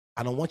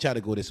 I don't want y'all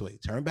to go this way.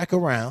 Turn back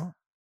around.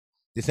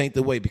 This ain't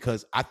the way,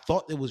 because I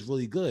thought it was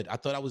really good. I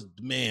thought I was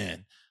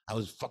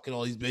fucking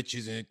all these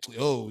bitches and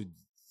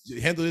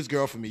handle this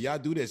girl for me. Y'all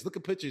do this. Look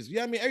at pictures. You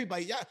know what I mean?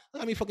 Everybody, y'all, look how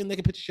many fucking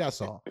naked pictures y'all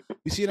saw.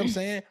 You see what I'm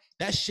saying?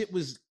 That shit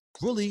was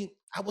really,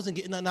 I wasn't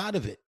getting nothing out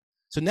of it.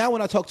 So now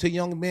when I talk to a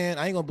young man,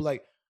 I ain't gonna be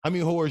like, how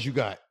many whores you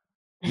got?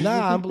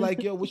 Nah, I'm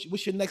like, yo,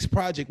 what's your next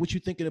project? What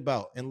you thinking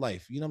about in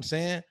life? You know what I'm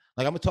saying?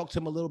 Like, I'm gonna talk to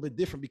him a little bit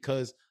different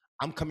because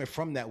I'm coming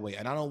from that way.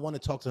 And I don't want to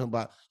talk to him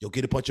about, yo,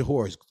 get a bunch of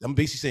whores. I'm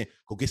basically saying,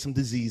 go get some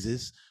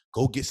diseases,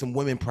 go get some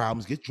women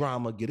problems, get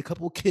drama, get a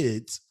couple of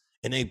kids,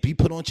 and then be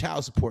put on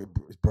child support,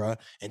 bruh,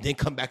 and then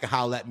come back and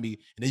holler at me,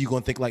 and then you're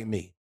going to think like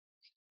me.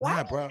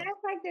 Why bro? Act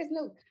like there's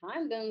no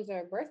condoms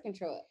or birth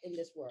control in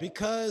this world?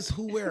 Because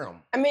who wear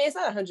them? I mean, it's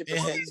not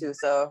 100% too,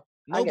 so.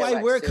 Nobody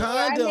wear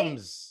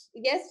condoms. I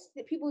mean, yes,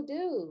 people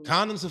do.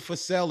 Condoms are for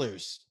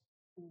sellers.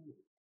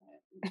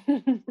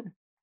 All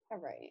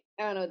right.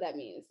 I don't know what that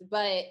means,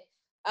 but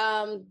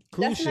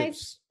that's a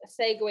nice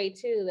segue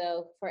too,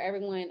 though, for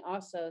everyone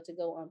also to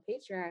go on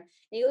Patreon, and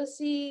you'll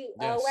see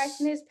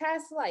Wax in his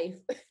past life.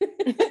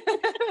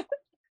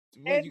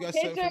 There's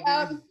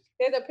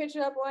a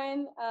picture up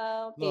on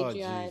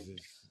Patreon.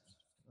 Jesus.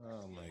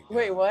 Oh my God.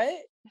 Wait,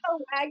 what?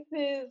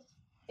 Wax's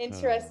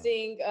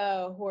interesting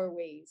horror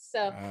ways.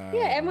 So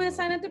yeah, everyone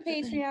sign up to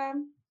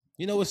Patreon.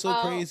 You know what's so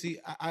crazy?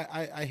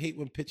 I hate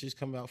when pictures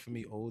come out for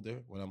me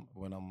older,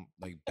 when I'm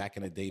like back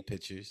in the day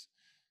pictures.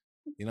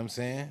 You know what I'm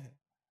saying?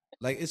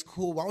 Like, it's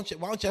cool. Why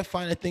don't you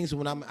find the things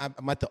when I'm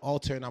at the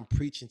altar and I'm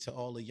preaching to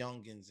all the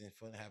youngins and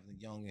for having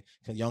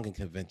the youngin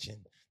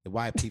convention, the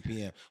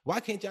YPPM? Why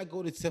can't y'all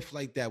go to stuff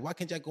like that? Why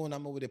can't y'all go and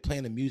I'm over there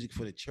playing the music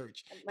for the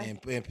church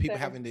and people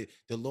having the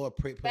Lord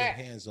put their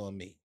hands on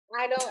me?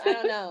 I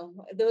don't know.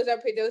 Those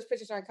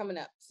pictures aren't coming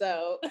up.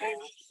 So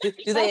do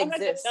they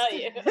exist? Tell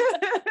you.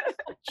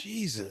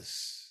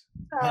 Jesus.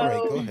 All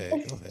right, go ahead.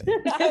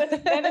 I was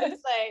gonna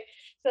say.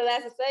 So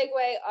that's a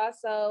segue.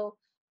 Also,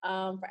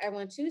 for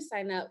everyone to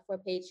sign up for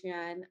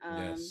Patreon.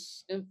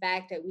 In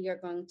fact, that we are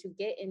going to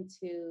get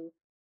into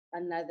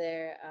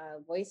another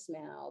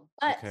voicemail,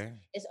 but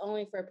it's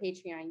only for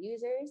Patreon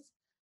users.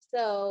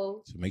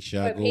 So make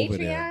sure I go over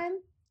there. Patreon,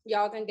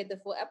 y'all gonna get the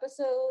full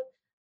episode.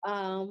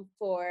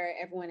 For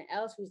everyone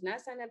else who's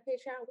not signed up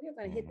Patreon, we're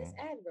gonna hit this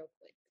ad real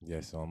quick.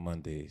 Yes, on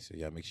Monday. So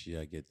y'all make sure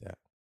y'all get that.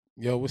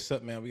 Yo, what's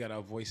up, man? We got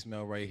our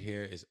voicemail right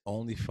here. It's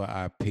only for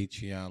our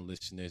Patreon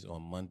listeners.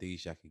 On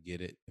Mondays, y'all can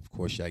get it. Of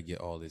course, y'all get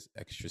all this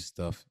extra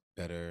stuff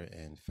better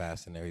and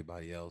faster than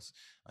everybody else.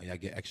 Y'all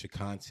get extra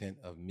content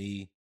of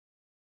me.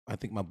 I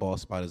think my ball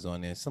spot is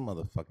on there. Some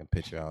other fucking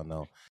picture, I don't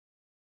know.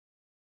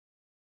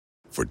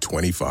 For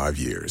 25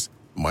 years,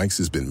 Mike's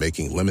has been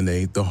making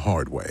lemonade the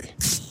hard way.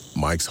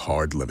 Mike's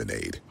Hard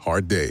Lemonade.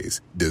 Hard days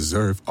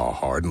deserve a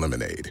hard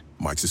lemonade.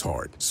 Mike's is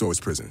hard, so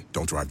is prison.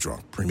 Don't drive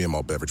drunk. Premium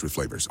malt beverage with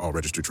flavors. All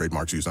registered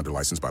trademarks used under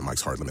license by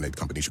Mike's Hard Lemonade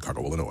Company,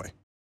 Chicago, Illinois.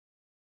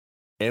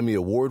 Emmy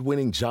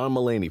award-winning John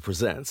Mulaney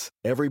presents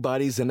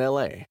Everybody's in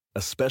L.A.,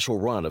 a special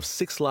run of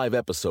 6 live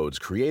episodes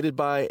created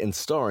by and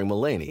starring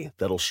Mulaney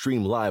that'll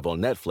stream live on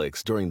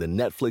Netflix during the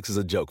Netflix is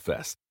a Joke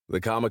Fest. The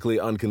comically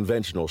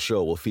unconventional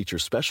show will feature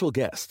special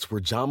guests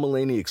where John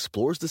Mulaney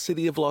explores the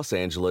city of Los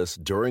Angeles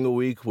during a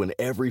week when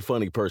every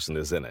funny person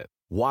is in it.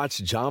 Watch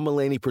John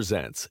Mulaney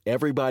Presents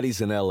Everybody's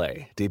in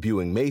L.A.,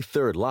 debuting May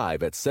 3rd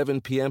live at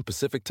 7 p.m.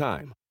 Pacific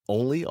Time,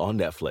 only on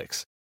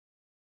Netflix.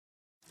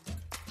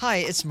 Hi,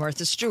 it's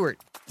Martha Stewart.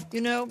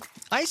 You know,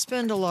 I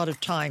spend a lot of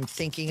time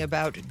thinking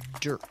about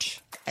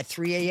dirt. At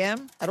 3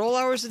 a.m., at all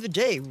hours of the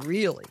day,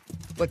 really.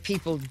 What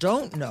people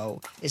don't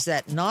know is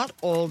that not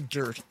all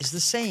dirt is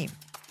the same.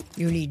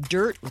 You need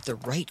dirt with the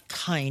right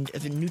kind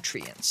of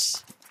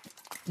nutrients.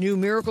 New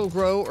Miracle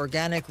Grow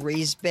organic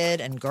raised bed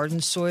and garden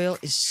soil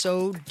is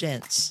so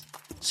dense,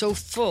 so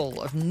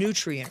full of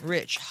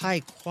nutrient-rich,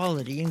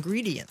 high-quality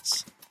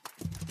ingredients.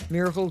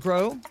 Miracle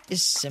Grow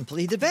is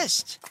simply the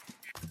best.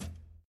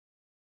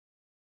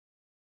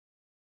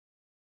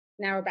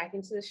 Now we're back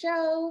into the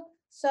show.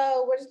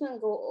 So we're just going to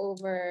go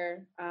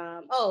over,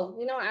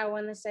 you know what I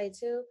want to say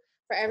too?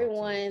 For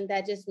everyone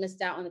that just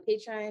missed out on the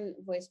Patreon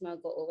voicemail,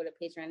 go over to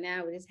Patreon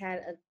now. We just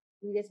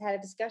had a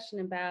discussion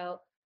about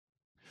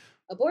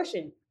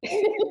abortion. So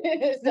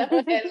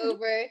head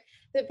over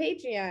to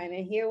Patreon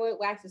and hear what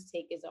Wax's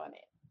take is on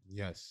it.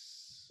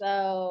 Yes.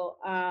 So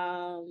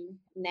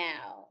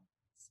now,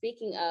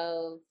 speaking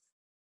of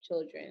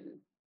children,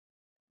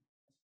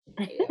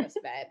 maybe that was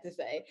bad to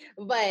say,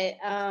 but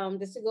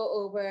just to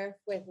go over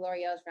with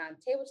L'Oreal's round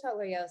table talk.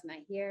 L'Oreal's not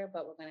here,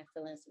 but we're going to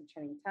fill in some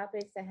trending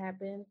topics that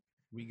happened.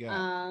 We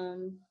got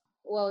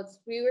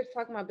we were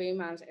talking about baby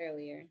moms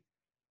earlier.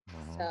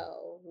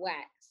 So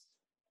Wax.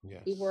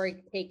 Yes. People were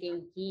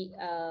taking heat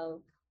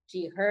of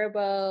G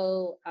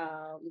Herbo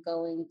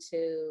going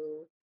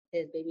to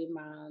his baby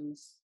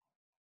mom's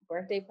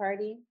birthday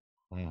party.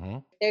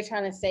 They're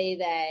trying to say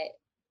that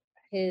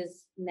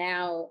his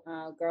now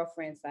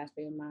girlfriend /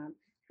 baby mom,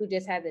 who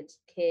just had the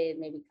kid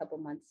maybe a couple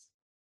months,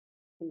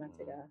 2 months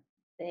ago,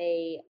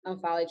 they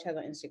unfollowed each other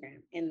on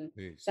Instagram. And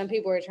some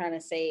people were trying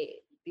to say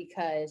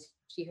because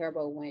G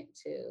Herbo went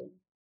to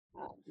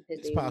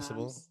his baby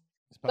mom's.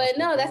 But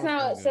no, that's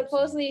not.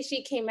 Supposedly,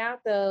 she came out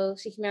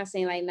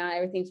saying like, "Nah,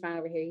 everything's fine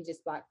over here." He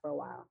just blocked for a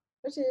while,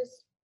 which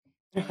is.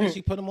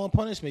 She put him on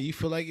punishment. You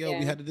feel like,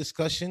 we had a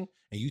discussion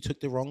and you took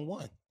the wrong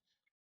one.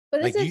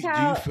 But like, do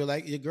you feel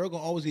like your girl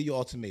gonna always give you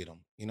ultimatum?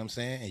 You know what I'm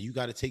saying? And you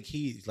got to take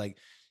heed. It's like,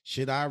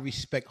 should I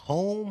respect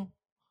home,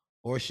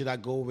 or should I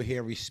go over here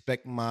and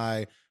respect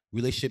my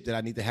relationship that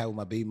I need to have with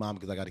my baby mom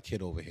because I got a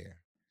kid over here?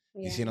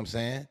 You see what I'm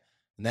saying?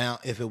 Now,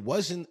 if it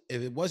wasn't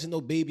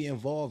no baby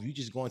involved, you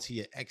just going to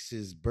your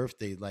ex's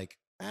birthday, like,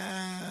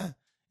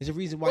 there's a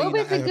reason why you're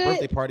not at her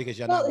birthday party because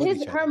you're not with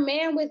each other. Her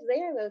man was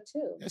there though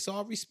too. That's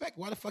all respect.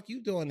 Why the fuck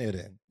you doing there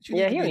then? He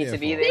don't need to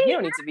be there. He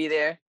don't need to be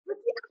there.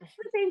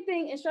 The same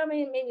thing, and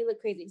Charmaine made me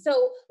look crazy.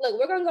 So look,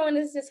 we're gonna go in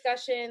this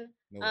discussion.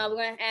 We're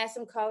gonna add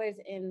some callers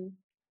in.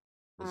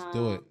 Let's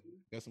do it.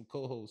 Got some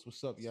co-hosts.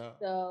 What's up, y'all?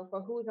 So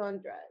for Who's on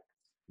Drugs.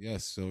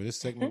 Yes, so this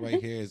segment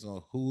right here is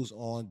on Who's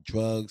on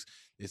Drugs.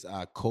 It's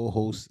our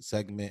co-host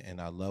segment,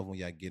 and I love when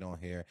y'all get on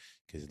here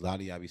because a lot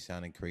of y'all be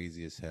sounding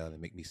crazy as hell and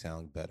make me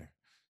sound better.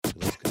 So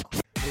let's go.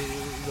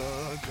 Who's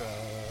on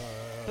drugs?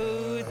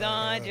 Who's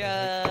on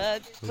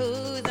drugs?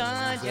 Who's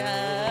on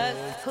drugs?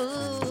 Who,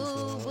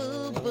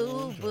 boo,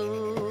 boo,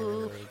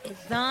 boo.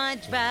 It's on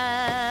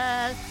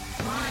drugs.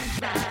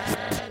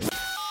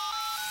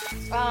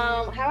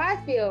 How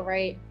I feel,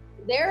 right?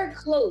 They're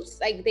close.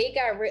 Like they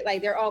got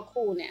like they're all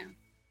cool now.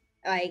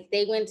 Like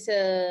they went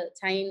to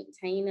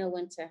Taina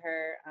went to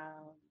her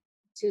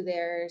to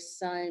their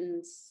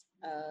son's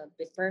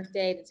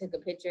birthday. They took a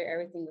picture.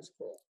 Everything was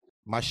cool.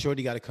 My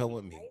shorty got to come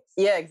with me.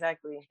 Yeah,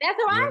 exactly. That's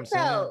how I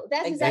felt.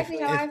 That's exactly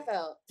how I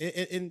felt.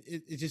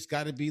 It just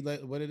got to be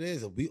like what it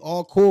is. We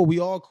all cool. We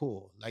all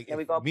cool. Like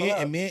me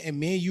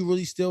and you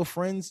really still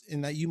friends,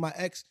 and that you my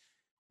ex.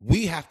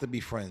 We have to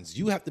be friends.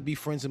 You have to be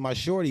friends with my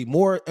shorty.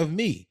 More of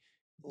me.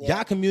 Yeah.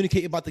 Y'all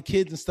communicate about the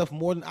kids and stuff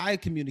more than I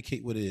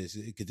communicate what it is.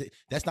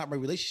 That's not my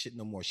relationship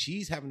no more.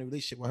 She's having a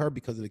relationship with her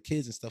because of the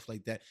kids and stuff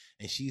like that.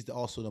 And she's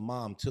also the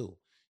mom too.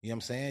 You know what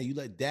I'm saying? You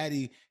let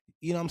daddy,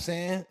 you know what I'm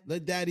saying?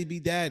 Let daddy be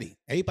daddy.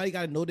 Everybody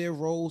got to know their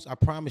roles. I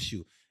promise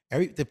you.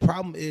 The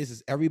problem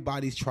is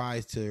everybody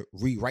tries to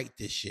rewrite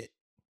this shit.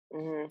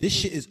 Mm-hmm. This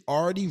shit is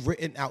already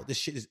written out. This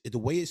shit is the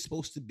way it's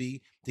supposed to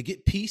be to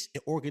get peace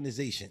and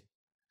organization.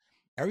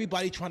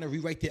 Everybody trying to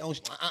rewrite their own.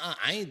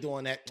 I ain't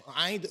doing that.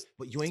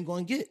 But you ain't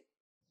going to get.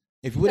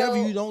 If whatever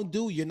you don't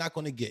do, you're not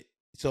going to get.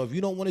 So if you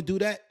don't want to do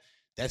that,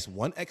 that's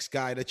one ex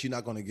guy that you're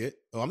not going to get.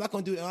 Oh, I'm not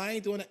going to do that. I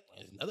ain't doing that.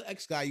 There's another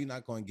ex guy you're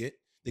not going to get.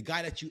 The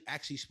guy that you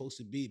actually supposed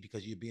to be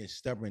because you're being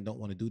stubborn and don't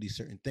want to do these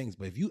certain things.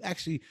 But if you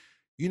actually,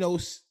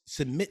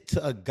 submit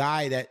to a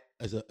guy that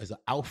as an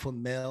alpha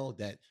male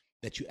that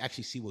you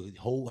actually see will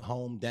hold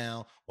home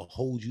down, will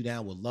hold you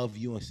down, will love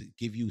you and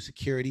give you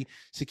security.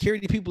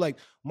 Security people like,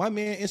 my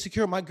man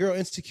insecure, my girl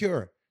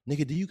insecure.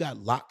 Nigga, do you got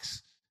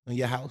locks in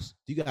your house?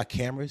 Do you got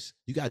cameras?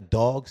 You got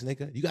dogs,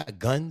 nigga? You got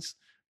guns?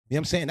 You know what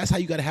I'm saying? That's how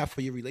you got to have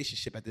for your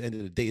relationship at the end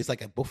of the day. It's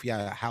like at both of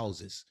y'all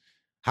houses.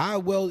 How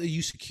well are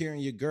you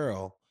securing your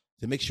girl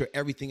to make sure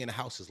everything in the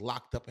house is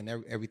locked up and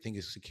everything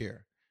is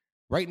secure?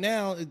 Right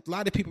now, a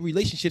lot of people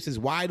relationships is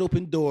wide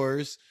open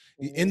doors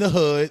in the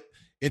hood.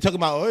 And talking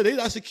about, oh, they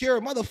not secure.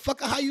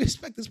 Motherfucker, how you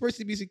expect this person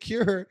to be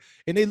secure?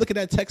 And they looking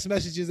at text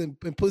messages and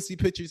pussy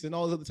pictures and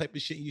all this other type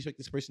of shit, and you expect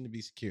this person to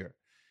be secure.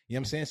 You know You know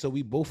what I'm saying? So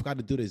we both got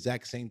to do the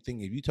exact same thing.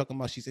 If you talking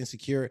about she's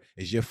insecure,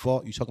 it's your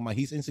fault. You talking about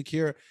he's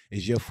insecure,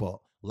 it's your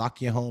fault. Lock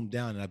your home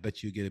down, and I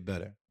bet you get it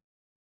better.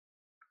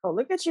 Oh,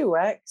 look at you,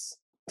 Wax.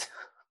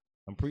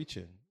 I'm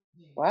preaching.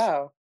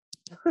 Wow.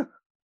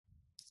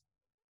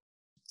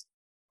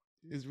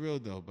 It's real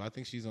though, but I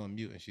think she's on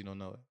mute and she don't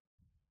know it.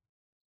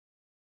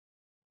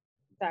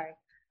 Sorry.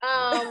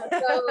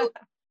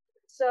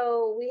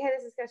 So we had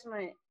this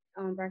discussion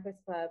on Breakfast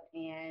Club,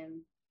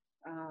 and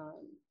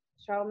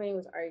Charlamagne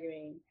was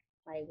arguing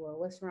like, well,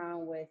 what's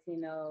wrong with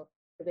the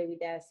baby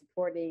dad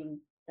supporting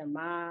the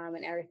mom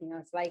and everything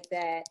else like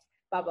that,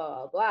 blah blah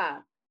blah blah.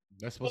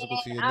 That's supposed to go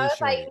to your I was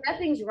shorty. like,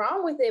 nothing's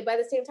wrong with it, but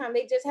at the same time,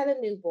 they just had a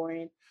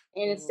newborn,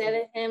 and instead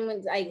of him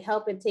like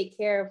helping take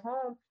care of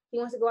home, he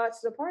wants to go out to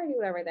the party,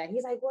 whatever that.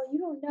 He's like, well, you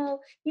don't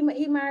know. He might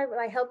have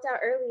like helped out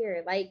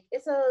earlier. Like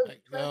it's a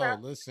yo,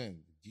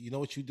 listen. You know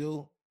what you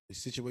do? In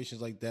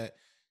situations like that,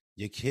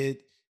 your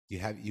kid,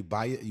 you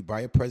buy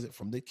a present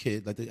from the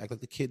kid, act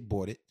like the kid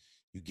bought it.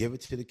 You give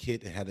it to the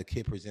kid and have the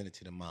kid present it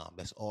to the mom.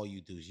 That's all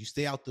you do. Is you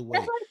stay out the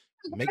way.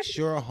 Make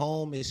sure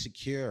home is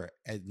secure.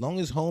 As long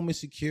as home is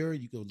secure,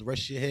 you go the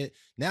rest of your head.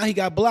 Now he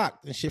got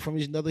blocked and shit from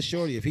his another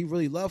shorty. If he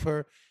really love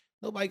her,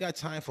 nobody got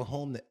time for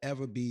home to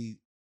ever be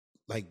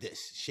like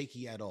this,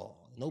 shaky at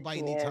all.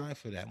 Nobody need time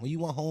for that. When you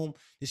want home,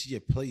 this is your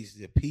place,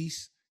 your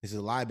peace. This is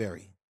a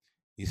library.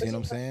 You see what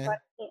I'm saying?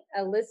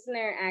 A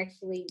listener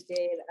actually did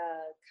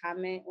a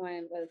comment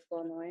on what's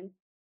going on,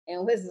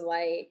 and was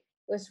like,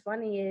 what's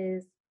funny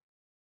is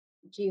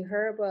G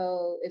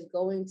Herbo is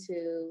going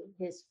to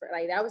his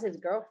like that was his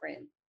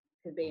girlfriend,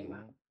 his baby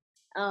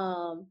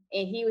mom.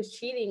 And he was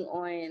cheating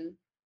on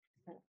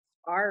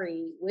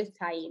Ari with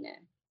Taina.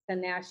 So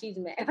now she's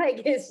mad.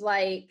 Like it's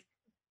like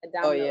a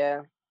domino. Oh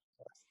yeah.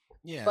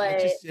 Yeah,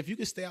 but if you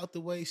can stay out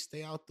the way,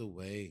 stay out the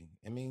way.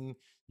 I mean,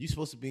 you're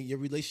supposed to be, your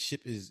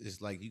relationship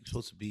is like, you're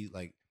supposed to be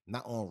like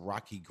not on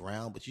rocky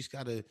ground, but you just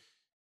gotta,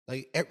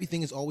 like,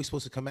 everything is always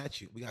supposed to come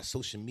at you. We got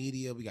social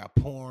media, we got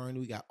porn,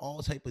 we got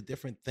all type of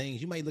different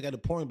things. You might look at a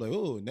porn and be like,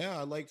 oh, now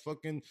I like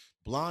fucking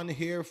blonde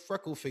hair,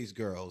 freckle face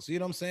girls. You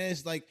know what I'm saying?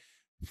 It's like,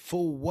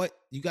 for what?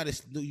 You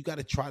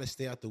gotta try to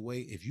stay out the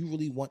way. If you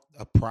really want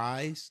a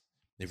prize,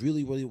 if you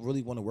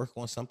really want to work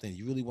on something,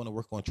 you really want to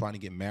work on trying to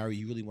get married,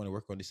 you really want to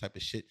work on this type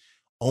of shit,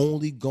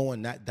 only go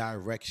in that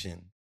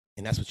direction.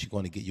 And that's what you're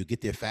going to get. You'll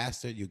get there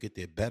faster, you'll get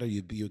there better,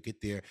 you'll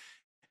get there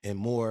and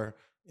more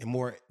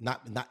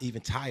not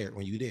even tired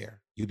when you're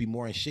there. You'll be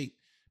more in shape.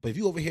 But if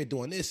you over here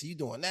doing this, and you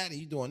doing that, and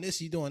you doing this,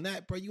 and you doing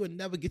that, bro, you would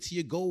never get to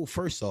your goal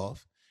first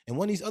off. And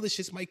one of these other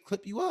shits might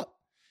clip you up.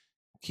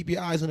 Keep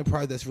your eyes on the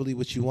prize. That's really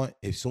what you want.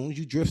 As soon as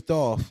you drift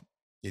off,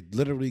 you're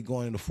literally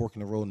going in the fork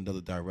in the road in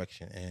another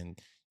direction. And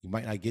you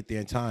might not get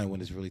there in time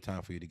when it's really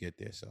time for you to get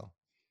there. So,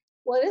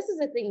 well, this is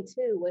a thing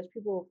too, which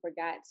people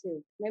forgot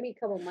too. Maybe a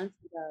couple months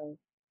ago,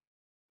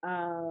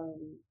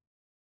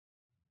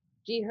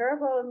 G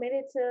Herbo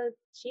admitted to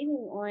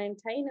cheating on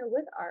Taina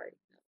with Ari.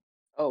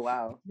 Oh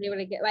wow! They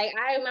were get like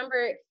I remember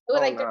it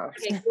was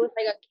it was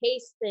like a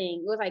case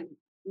thing. It was like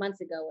months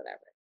ago, whatever.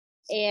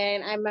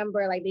 And I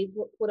remember like they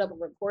put up a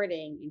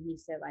recording, and he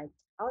said like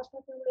I was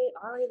fucking with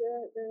Ari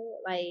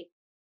like,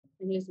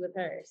 and he was with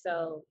her.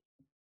 So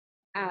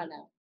I don't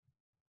know.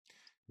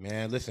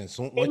 Man, listen.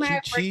 So once you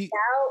cheat,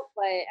 out,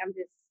 but I'm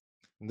just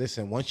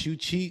listen. Once you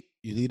cheat,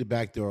 you leave the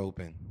back door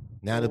open.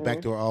 Now the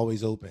back door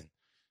always open.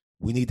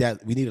 We need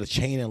that. We need a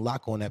chain and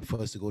lock on that for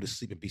us to go to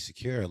sleep and be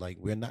secure. Like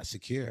we're not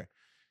secure. You know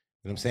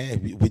what I'm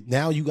saying?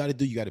 Now you got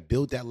to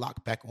build that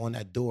lock back on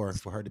that door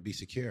for her to be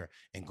secure.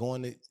 And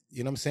going to,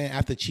 you know what I'm saying?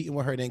 After cheating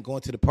with her, then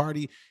going to the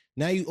party,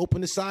 now you open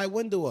the side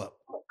window up.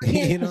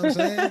 You know what I'm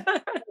saying? I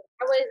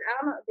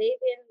don't know.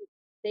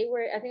 They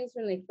were, I think it's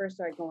when they first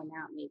started going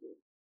out, maybe.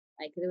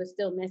 Like, cause it was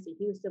still messy.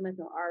 He was still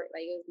messing with Art.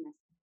 Like, it was messy.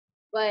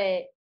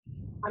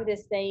 But I'm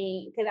just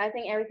saying, because I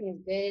think everything is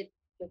good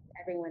with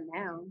everyone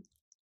now.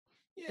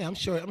 Yeah, I'm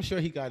sure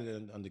he got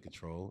it under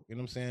control. You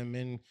know what I'm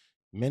saying?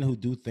 Men who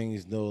do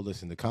things know,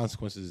 listen, the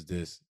consequences is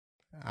this.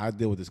 I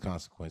deal with this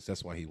consequence.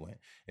 That's why he went.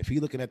 If he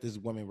looking at this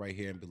woman right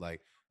here and be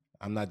like,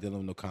 I'm not dealing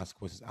with no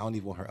consequences. I don't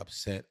even want her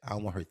upset. I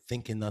don't want her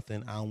thinking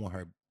nothing. I don't want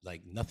her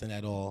like nothing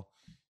at all.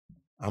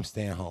 I'm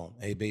staying home.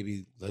 Hey,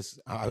 baby,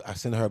 I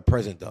send her a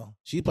present though.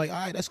 She's like, all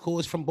right, that's cool.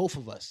 It's from both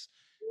of us.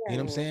 Yeah. You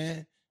know what I'm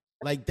saying?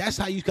 Like, that's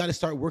how you got to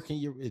start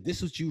working if this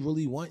is what you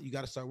really want, you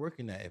got to start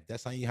working that. If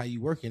that's how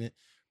you working it,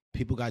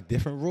 people got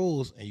different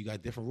rules and you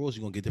got different rules,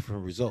 you're going to get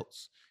different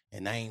results.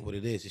 And that ain't what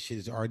it is. This shit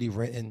is already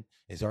written.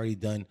 It's already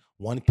done.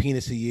 One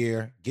penis a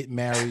year, get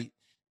married,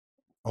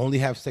 only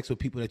have sex with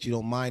people that you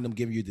don't mind them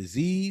giving you a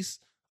disease,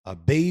 a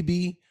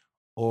baby,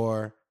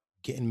 or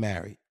getting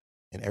married.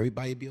 And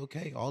everybody be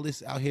okay. All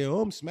this out here,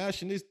 I'm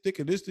smashing this dick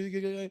and this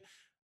dick.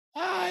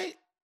 All right.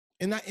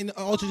 And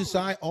all to the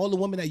side, all the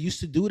women that used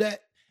to do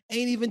that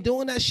ain't even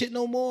doing that shit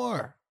no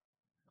more.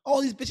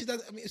 All these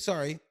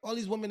bitches, all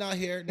these women out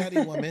here,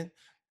 natty women,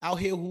 out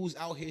here who's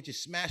out here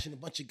just smashing a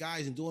bunch of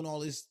guys and doing all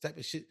this type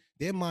of shit,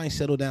 their mind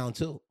settled down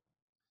too.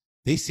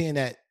 They seeing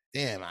that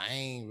damn, I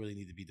ain't really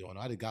need to be doing it.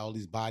 I done got all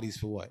these bodies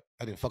for what?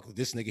 I didn't fuck with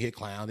this nigga here,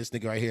 clown. This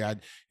nigga right here,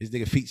 this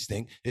nigga feet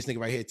stink. This nigga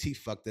right here, teeth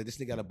fucked up. This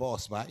nigga got a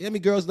bald spot. You know how many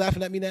girls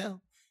laughing at me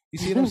now? You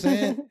see what I'm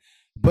saying?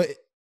 But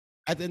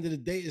at the end of the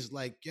day, it's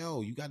like,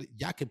 yo,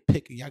 y'all can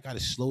pick and y'all got to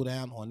slow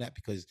down on that,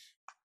 because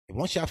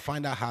once y'all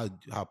find out how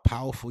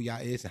powerful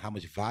y'all is and how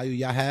much value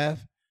y'all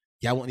have,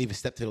 y'all won't even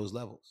step to those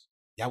levels.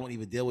 Y'all won't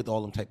even deal with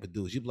all them type of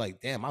dudes. You'd be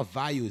like, damn, my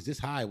value is this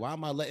high. Why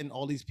am I letting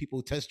all these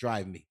people test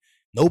drive me?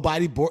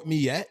 Nobody bought me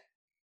yet.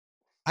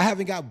 I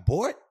haven't got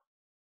bought.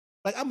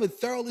 Like, I'm gonna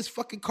throw this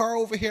fucking car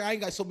over here. I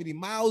ain't got so many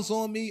miles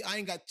on me. I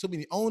ain't got so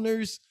many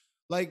owners.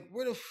 Like,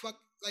 where the fuck?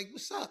 Like,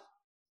 what's up?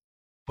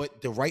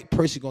 But the right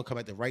person gonna come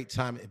at the right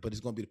time. But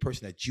it's gonna be the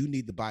person that you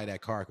need to buy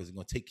that car, because it's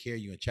gonna take care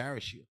of you and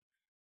cherish you.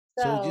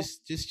 So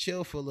just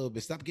chill for a little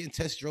bit. Stop getting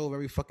test drove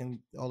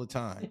all the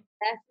time.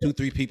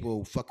 2-3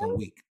 people fucking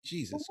week.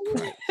 Jesus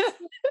Christ.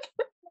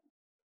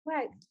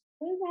 What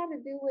does that have to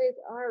do with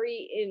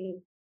Ari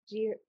and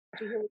G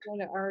heard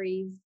one of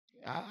Ari's?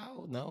 I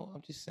don't know.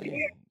 I'm just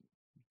saying.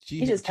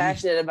 He's just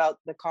passionate about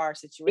the car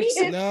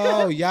situation.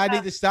 No, y'all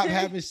need to stop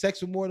having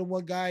sex with more than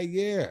one guy a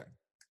year.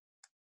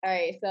 All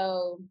right,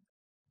 so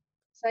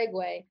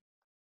segue.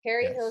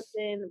 Carrie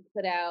Hilton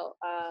put out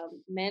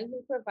men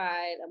who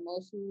provide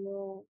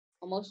emotional.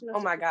 Oh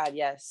my God,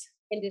 yes.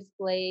 And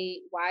display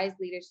wise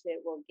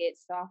leadership will get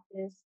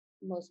softest,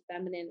 most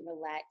feminine,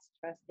 relaxed,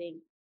 trusting,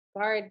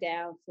 guard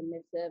down,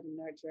 submissive,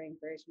 nurturing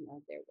version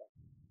of their women.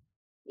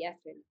 Yes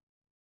or no?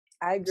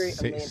 I agree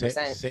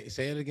 1,000,000%.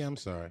 Say it again. I'm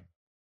sorry.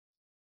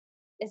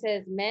 It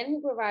says men who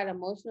provide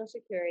emotional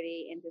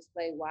security and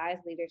display wise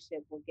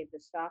leadership will get the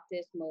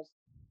softest, most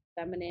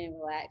feminine,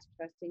 relaxed,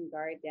 trusting,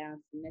 guard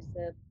down,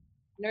 submissive,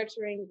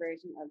 nurturing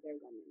version of their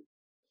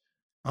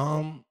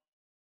women.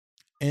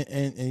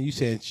 And you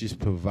said just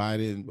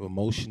provided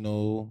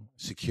emotional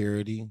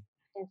security.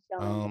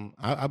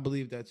 I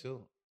believe that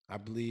too. I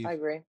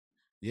agree.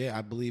 Yeah,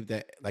 I believe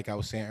that, like I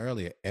was saying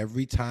earlier,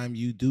 every time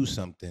you do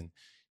something,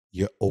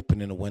 you're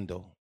opening a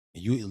window.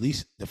 You, at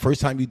least the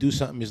first time you do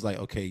something, is like,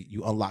 okay,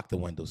 you unlock the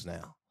windows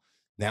now.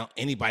 Now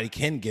anybody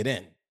can get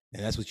in,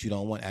 and that's what you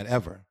don't want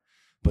ever.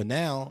 But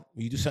now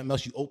when you do something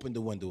else, you open the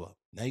window up.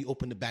 Now you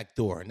open the back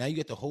door. Now you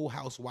get the whole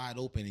house wide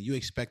open, and you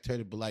expect her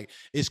to be like,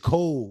 it's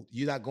cold.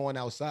 You're not going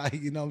outside.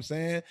 You know what I'm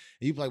saying? And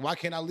you be like, why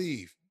can't I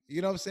leave?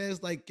 You know what I'm saying?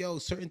 It's like, yo,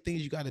 certain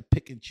things you got to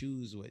pick and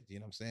choose with. You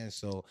know what I'm saying?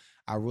 So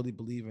I really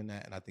believe in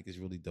that, and I think it's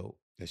really dope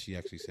that she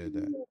actually said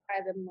that.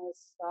 By the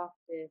most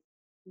softest,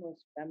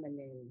 most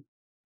feminine,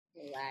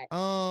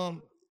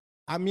 relaxed.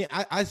 I mean,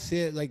 I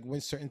said, like,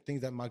 when certain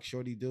things that Mike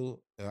Shorty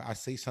do, I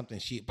say something,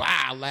 she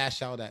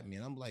lash out at me,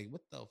 and I'm like,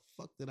 what the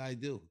fuck did I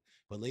do?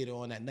 But later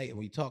on that night, when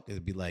we talk,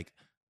 it'd be like,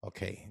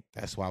 okay,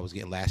 that's why I was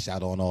getting lashed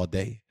out on all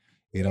day.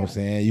 You know what I'm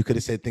saying? You could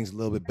have said things a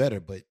little bit better,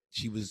 but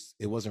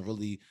it wasn't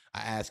really, I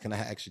asked, can I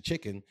have extra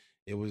chicken?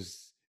 It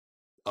was,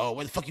 oh,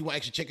 what the fuck you want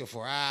extra chicken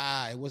for?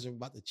 It wasn't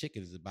about the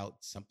chicken. It's about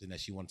something that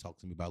she wanted to talk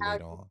to me about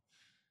later on.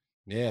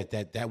 Yeah,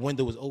 that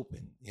window was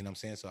open. You know what I'm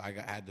saying? So I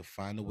had to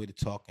find a way to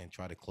talk and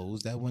try to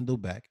close that window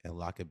back and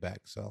lock it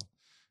back. So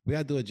we got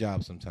to do a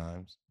job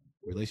sometimes.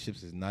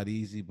 Relationships is not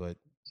easy, but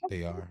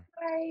they are.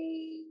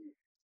 I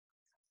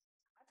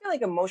feel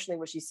like emotionally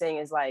what she's saying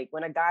is like,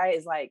 when a guy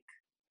is like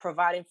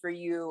providing for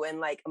you and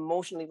like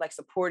emotionally like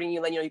supporting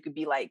you, like, you know, you could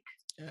be like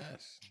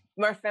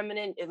more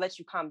feminine, it lets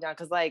you calm down.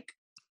 Cause like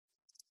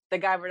the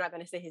guy, we're not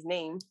going to say his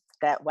name,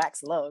 that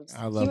Wax loves.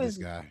 I love this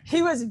guy.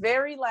 He was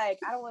very like,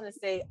 I don't want to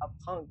say a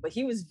punk, but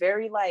he was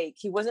very like,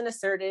 he wasn't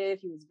assertive.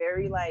 He was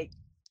very like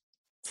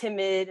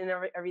timid and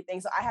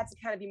everything. So I had to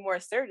kind of be more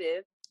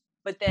assertive.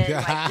 But then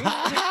like,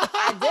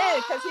 I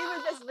did, because he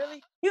was just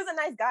really, he was a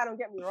nice guy, don't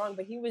get me wrong,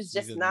 but he was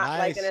just not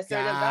like an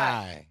assertive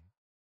guy.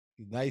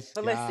 Nice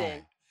but guy.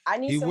 Listen, I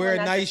need he someone wear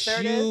that's nice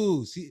assertive.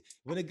 shoes.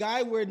 When a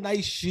guy wear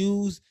nice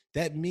shoes,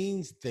 that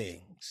means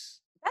things.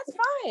 That's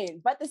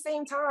fine. But at the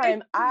same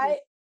time, I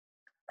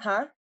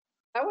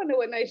want to know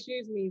what nice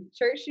shoes mean.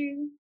 Church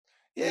shoes?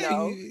 Yeah,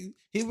 no.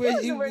 He wore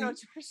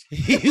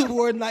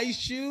nice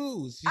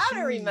shoes. I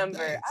don't remember.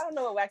 Nice. I don't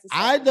know what Wax is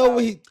I know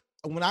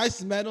when I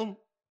met him,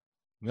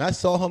 when I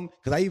saw him,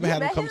 because I even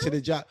had him come to the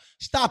job.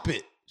 Stop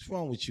it. What's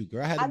wrong with you,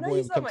 girl? I had the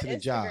boy come to the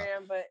job.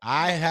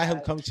 I had him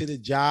come to the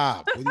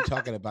job. What are you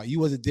talking about? You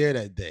wasn't there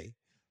that day.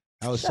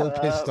 I was so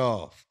pissed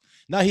off.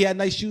 No, he had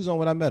nice shoes on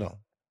when I met him.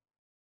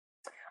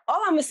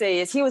 All I'm gonna say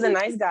is he was a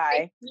nice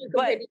guy,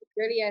 but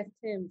dirty ass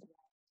Tim.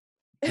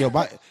 Yo,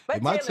 my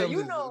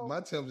Taylor, my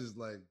Tim's is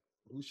like,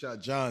 who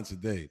shot John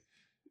today?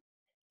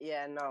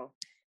 Yeah, no.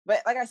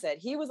 But like I said,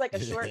 he was like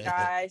a short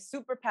guy,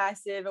 super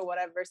passive or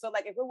whatever. So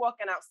like if we're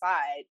walking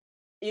outside,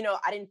 you know,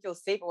 I didn't feel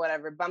safe or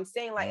whatever. But I'm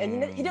saying like,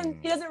 and he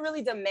doesn't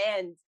really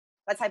demand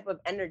that type of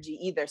energy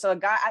either. So a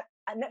guy,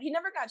 he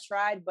never got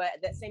tried, but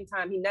at that same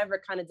time, he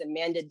never kind of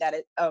demanded that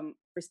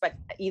respect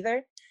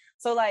either.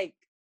 So like,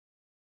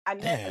 I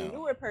met a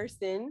newer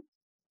person,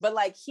 but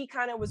like he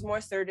kind of was more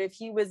assertive.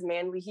 He was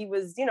manly. He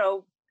was, you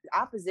know,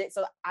 opposite.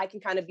 So I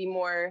can kind of be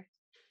more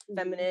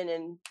feminine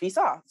and be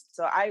soft.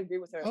 So I agree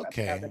with her.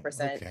 Okay.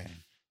 1,000%. Okay.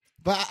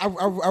 But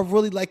I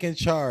really like In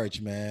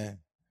Charge, man.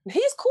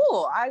 He's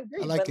cool. I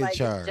agree. I like but your like,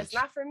 charge. it's just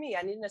not for me.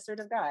 I need an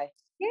assertive guy.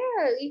 Yeah,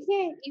 you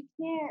can't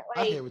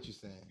like. I hear what you're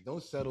saying.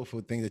 Don't settle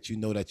for things that you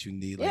know that you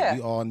need. Like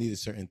we all need a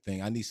certain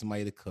thing. I need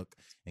somebody to cook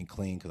and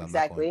clean because I'm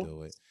not going to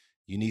do it.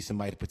 You need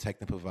somebody to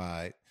protect and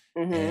provide.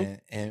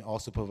 And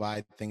also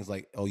provide things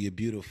like, oh, you're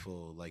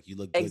beautiful, like you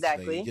look good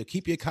today. You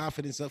keep your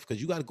confidence up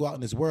because you got to go out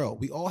in this world.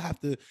 We all have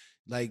to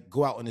like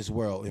go out in this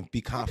world and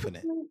be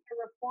confident.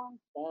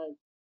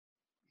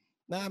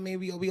 Nah, I mean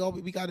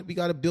we got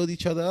to build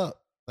each other up.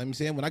 Like I'm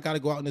saying, when I got to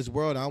go out in this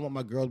world, I don't want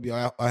my girl to be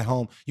at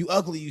home. You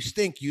ugly, you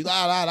stink, you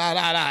la la la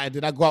la la. And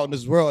then I go out in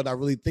this world, I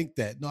really think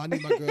that. No, I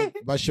need my girl,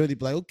 my shorty,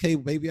 be like, okay,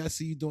 baby, I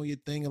see you doing your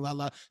thing and la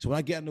la. So when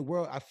I get in the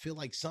world, I feel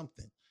like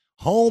something.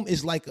 Home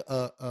is like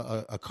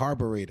a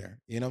carburetor.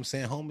 You know what I'm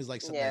saying? Home is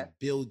like something that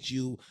builds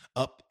you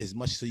up as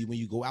much so when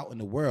you go out in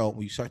the world,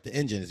 when you start the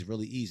engine, it's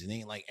really easy. It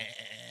ain't like,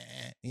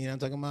 you know what I'm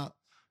talking about?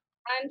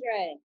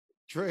 Andre.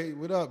 Trey,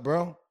 what up,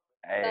 bro?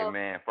 Hey,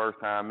 man, first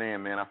time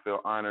in, man. I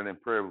feel honored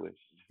and privileged.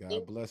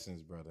 God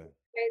blessings, brother.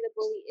 Trey the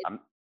bully is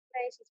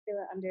she's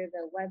feeling under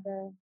the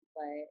weather,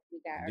 but we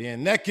got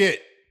being naked.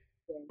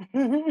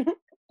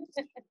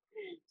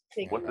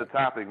 What's the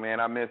topic, man?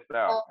 I missed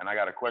out. And I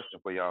got a question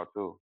for y'all,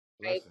 too.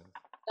 Right.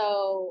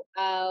 So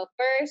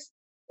first,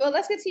 well,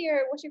 let's get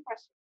to what's your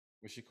question?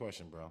 What's your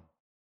question, bro?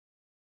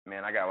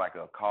 Man, I got like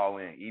a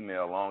call-in,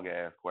 email,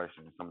 long-ass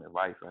question, some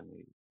advice I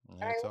need. All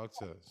right, talk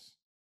to us.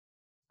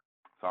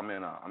 So I'm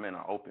in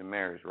an open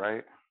marriage,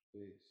 right?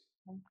 Please.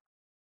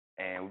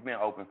 And we've been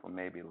open for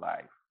maybe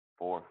like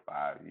 4 or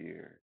 5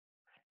 years.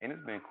 And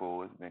it's been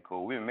cool.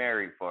 We've been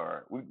married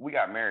we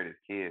got married as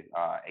kids,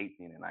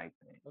 18 and 19.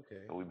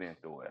 Okay. So we've been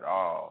through it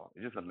all.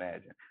 Just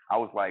imagine. I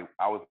was like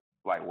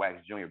Wax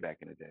Jr. back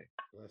in the day.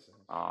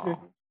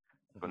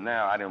 But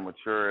now I didn't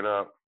mature it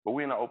up. But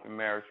we're in an open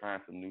marriage trying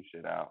some new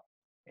shit out.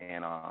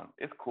 And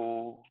it's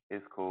cool.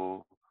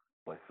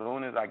 But as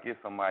soon as I get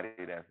somebody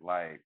that's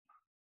like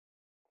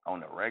on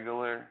the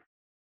regular,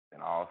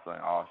 then all of a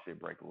sudden all shit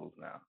break loose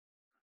now.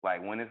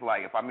 Like when it's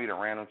like if I meet a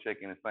random chick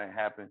and something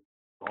happens,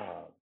 boom,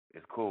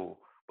 it's cool.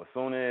 But as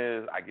soon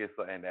as I get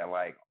something that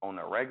like on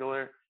the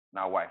regular,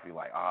 my wife be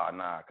like,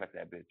 nah, cut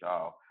that bitch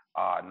off.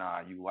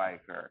 Nah, you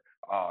like her.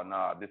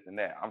 Nah, this and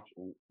that.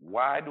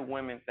 Why do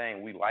women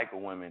think we like a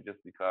woman just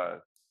because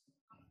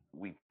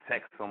we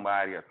text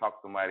somebody or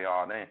talk to somebody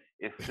all day?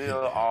 It's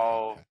still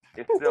all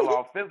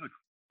physical.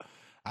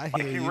 I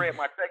hear she read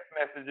my text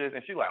messages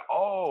and she like,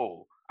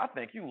 oh, I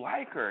think you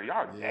like her.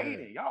 Y'all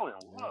dating. Y'all in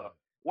love.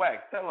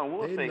 Wax, tell them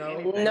we'll say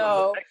anything.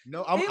 No,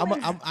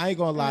 I ain't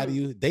gonna lie to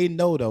you. They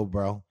know though,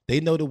 bro. They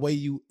know the way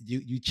you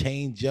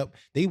change up.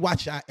 They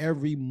watch our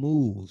every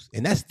move,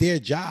 and that's their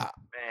job.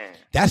 Man.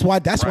 That's why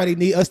they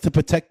need us to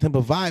protect and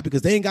provide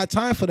because they ain't got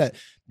time for that.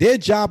 Their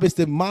job is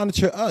to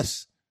monitor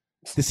us,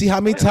 to see how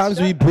many times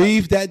we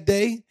breathe that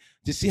day,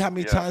 to see how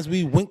many times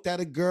we winked at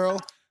a girl,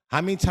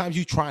 how many times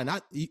you try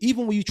not,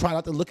 even when you try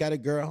not to look at a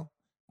girl,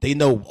 they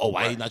know. Oh,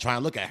 why you not trying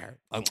to look at her?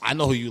 I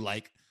know who you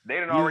like. They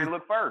didn't already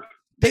look first.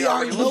 They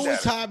already know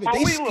what time it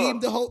is. They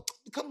schemed the whole.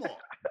 Come on.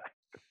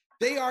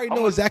 They already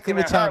know exactly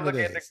what time it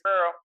is. At the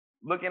girl,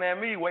 looking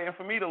at me, waiting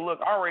for me to look.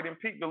 Already in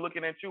peak, they're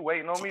looking at you,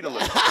 waiting on me to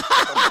look.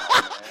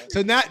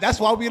 So now that's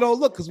why we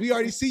don't look, because we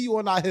already see you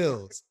on our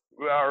hills.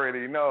 We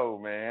already know,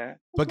 man.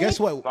 But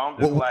guess what? So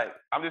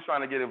I'm just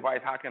trying to get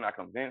advice. How can I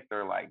convince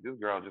her like this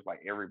girl, just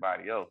like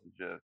everybody else, is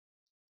just.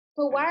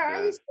 But why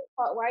are you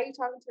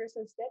talking to her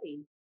so steady?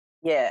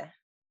 Yeah.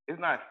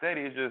 It's not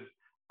steady. It's just.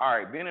 All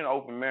right, being in an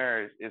open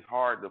marriage, it's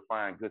hard to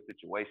find good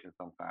situations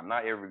sometimes.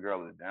 Not every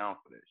girl is down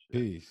for that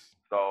shit. Peace.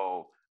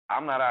 So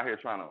I'm not out here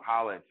trying to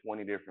holler at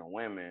 20 different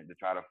women to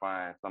try to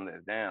find something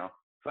that's down.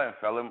 Something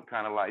fella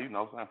kind of like,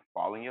 something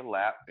fall in your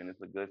lap and it's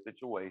a good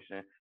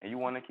situation and you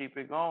want to keep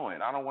it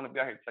going. I don't want to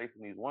be out here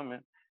chasing these women.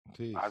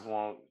 Peace. I just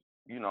want,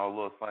 a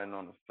little something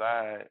on the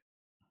side.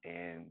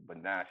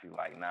 But now she's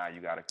like, nah, you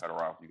gotta cut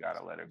her off. You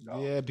gotta let her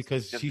go. Yeah,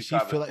 because she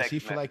feel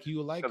like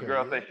you like her. The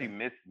girl said she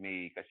missed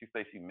me because she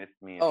said she missed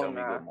me and tell me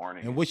good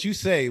morning. And what you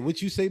say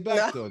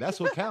back though?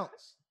 That's what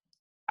counts.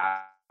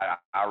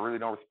 I really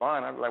don't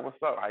respond. I'm like, what's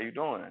up? How you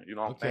doing? You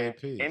know what I'm saying?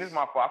 Peace. And it's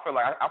my fault. I feel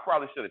like I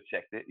probably should have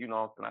checked it. And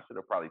I should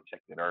have probably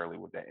checked it early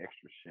with that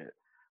extra shit.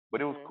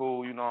 But it was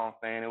cool. You know what I'm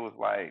saying? It was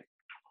like,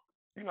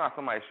 how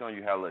somebody's showing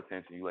you hella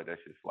attention, you let that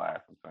shit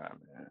slide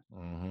sometimes, man.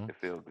 Mm-hmm. It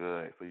feels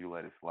good, so you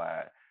let it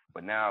slide.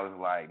 But now it's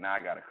like, now I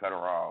got to cut her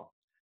off.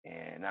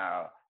 And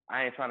now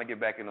I ain't trying to get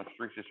back in the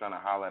streets just trying to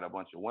holler at a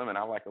bunch of women.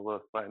 I like a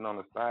little something on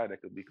the side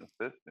that could be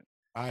consistent.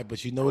 All right, but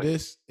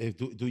this?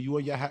 Do you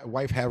and your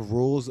wife have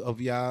rules of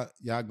y'all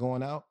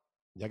going out?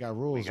 Y'all got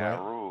rules, right? We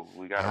got rules.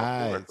 We got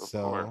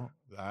all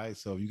right,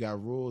 so if you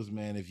got rules,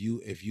 man, if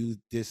you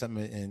did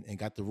something and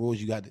got the rules,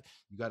 you got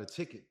a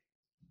ticket.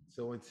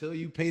 So until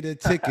you pay the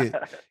ticket,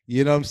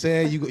 you know what I'm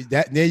saying?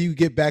 Then you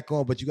get back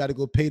on, but you got to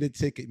go pay the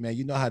ticket, man.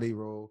 You know how they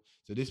roll.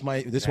 So this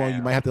one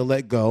you might have to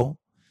let go.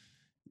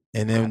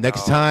 And then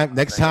next time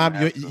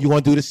you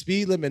want to do the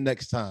speed limit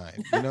next time.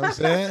 You know what I'm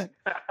saying?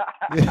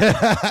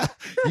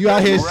 You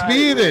out here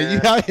speeding.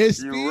 Man. You out here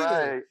speeding. You're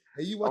right.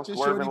 And you want I'm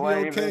your shorty to be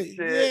lanes and okay?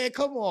 shit. Yeah,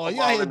 come on. I'm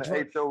You out all here in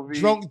the HOV.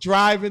 drunk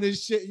driving and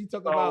shit. You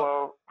talking about?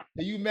 Solo.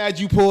 Are you mad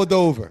you pulled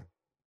over?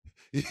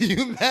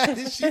 You mad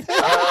that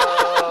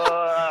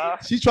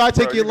she tried to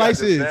take your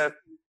license?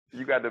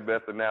 You got the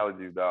best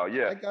analogies, dog.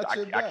 Yeah,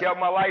 I I kept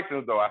my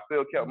license though. I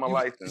still kept my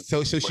license.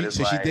 So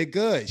she did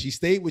good. She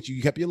stayed with you.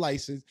 You kept your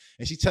license,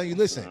 and she telling you,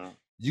 listen,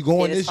 you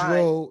go on this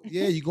road.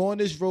 Yeah, you go on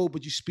this road,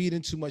 but you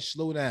speeding too much.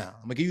 Slow down.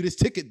 I'm gonna give you this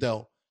ticket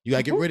though. You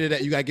gotta get rid of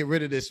that. You gotta get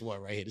rid of this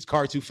one right here. This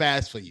car too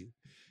fast for you.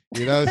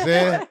 You know what I'm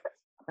saying?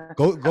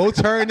 Go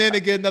turn in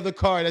and get another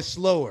car that's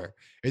slower,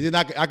 and then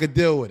I could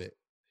deal with it.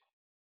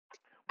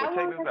 But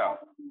check this out.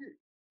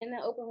 In an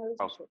open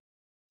relationship.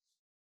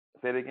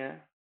 Say it again.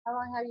 How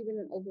long have you been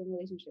in an open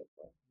relationship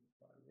for?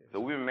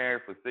 So we've been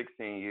married for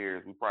 16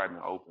 years. We've probably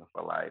been open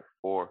for like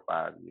 4 or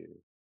 5 years.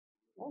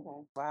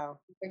 Okay. Wow.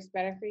 Works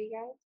better for you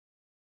guys?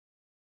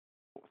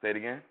 Say it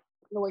again.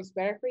 It works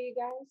better for you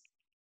guys?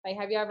 Like,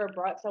 have you ever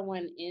brought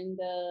someone in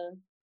the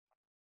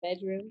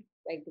bedroom,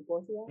 like the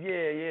both of you?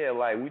 Yeah.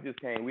 Like we just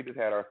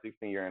had our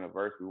 16-year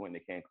anniversary. We went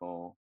to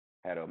Cancun,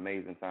 had an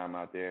amazing time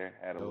out there,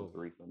 had a little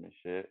threesome and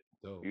shit.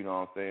 Dope. You know what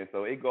I'm saying?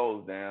 So it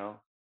goes down.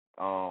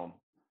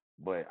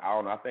 But I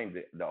don't know. I think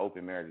the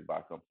open marriage is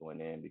about to come to an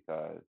end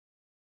because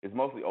it's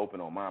mostly open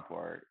on my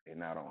part and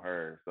not on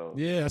her. So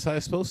yeah, that's how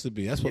it's supposed to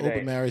be. That's what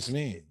open marriage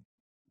means.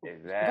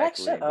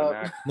 Exactly.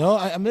 No,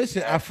 I'm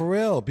listening. For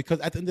real, because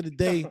at the end of the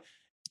day,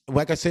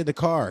 like I said, the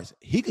cars,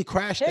 he could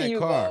crash that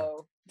car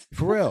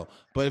for real.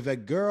 But if a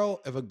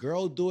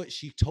girl do it,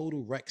 she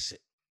total wrecks it.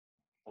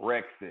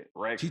 Wrecks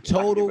she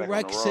total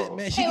wrecks it,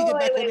 man. She can get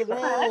back on the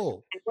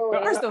road.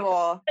 First of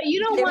all, you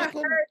don't want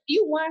her.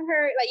 You want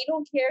her like you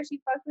don't care if she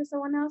fucks with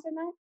someone else or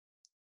not.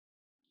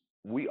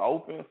 We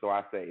open, so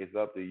I say it's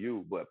up to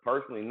you. But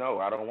personally, no,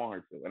 I don't want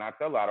her to, and I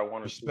tell her I don't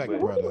want her respect, to.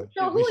 Brother.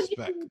 So who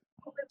respect. Is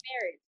open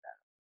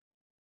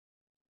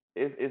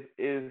marriage though?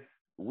 Is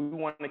we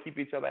want to keep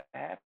each other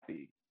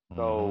happy.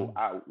 So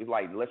it's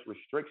like less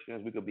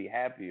restrictions. We could be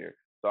happier.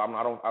 So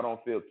I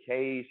don't feel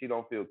caged. She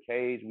don't feel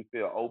caged. We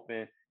feel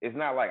open. It's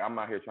not like I'm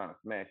out here trying to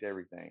smash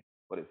everything.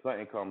 But if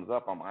something comes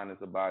up, I'm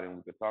honest about it and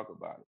we could talk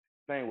about it.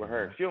 Same with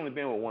her. She only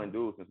been with one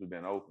dude since we've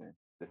been open.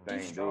 The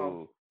same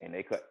dude. And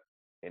they cut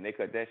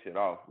that shit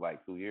off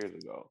like 2 years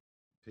ago.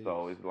 Peace.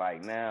 So it's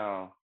like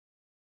now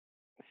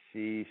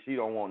she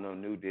don't want no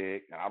new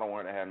dick. I don't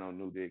want her to have no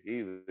new dick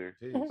either.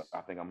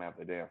 I think I'm gonna have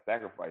to damn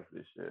sacrifice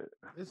this shit.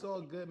 It's all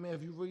good, man.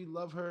 If you really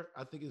love her,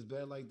 I think it's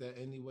better like that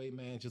anyway,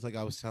 man. Just like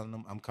I was telling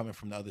them, I'm coming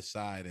from the other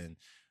side and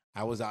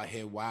I was out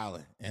here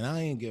wilding and I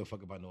ain't give a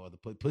fuck about no other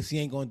pussy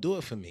ain't gonna do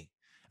it for me.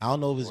 I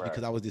don't know if it's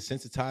because I was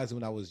desensitized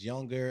when I was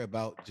younger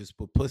about just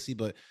pussy,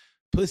 but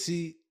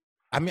pussy,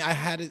 I mean, I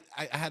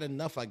had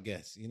enough, I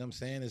guess. You know what I'm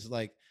saying? It's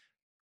like,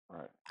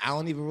 I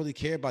don't even really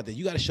care about that.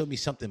 You got to show me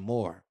something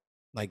more.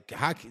 Like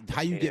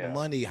how you get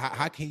money?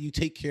 How can you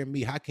take care of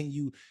me? How can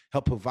you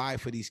help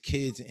provide for these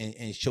kids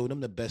and show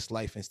them the best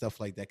life and stuff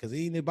like that? Because it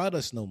ain't about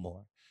us no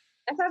more.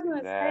 That's what I was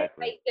gonna say.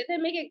 Like, does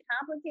it make it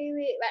complicated?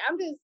 Like, I'm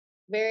just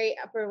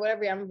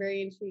I'm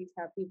very intrigued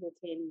how people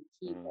can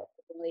keep a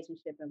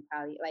relationship and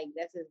poly. Like,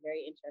 that's just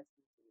very interesting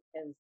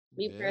because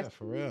me personally,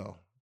 for real.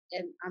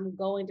 And I'm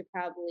going to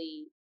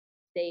probably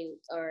stay,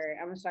 or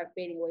I'm gonna start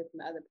fading away from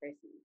the other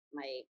person.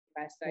 Like,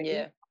 if I start,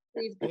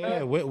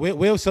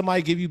 Will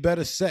somebody give you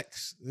better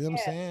sex? You know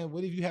what I'm saying?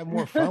 What if you have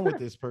more fun with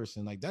this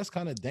person? Like, that's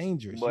kind of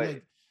dangerous.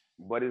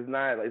 But it's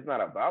not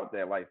about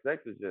that. Like,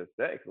 sex is just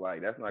sex.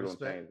 Like, that's not gonna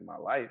change my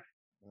life.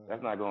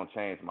 That's not gonna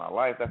change my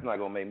life. That's not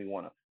gonna make me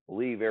want to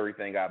leave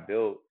everything I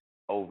built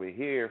over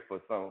here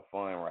for some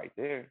fun right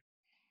there.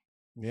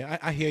 Yeah,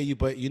 I hear you,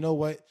 but you know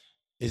what?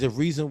 There's a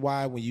reason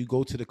why when you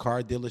go to the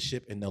car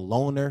dealership and the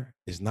loaner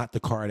is not the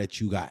car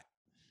that you got.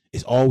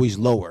 It's always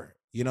lower.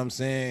 You know what I'm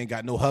saying?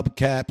 Got no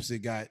hubcaps. It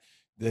got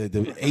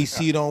the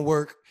AC don't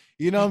work.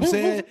 You know what I'm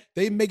saying?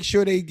 They make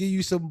sure they give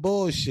you some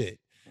bullshit.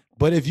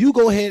 But if you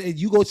go ahead and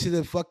you go to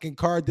the fucking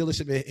car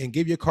dealership and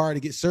give your car to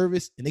get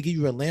serviced and they give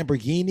you a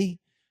Lamborghini,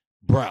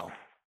 bro,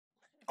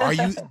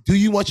 do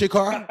you want your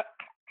car?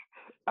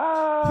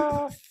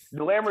 The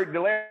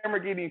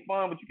Lamborghini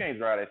fun, but you can't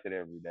drive that shit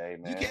every day,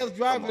 man. You can't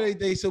drive it every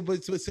day. So,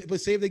 but say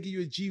if they give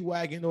you a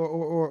G-Wagon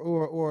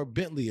or a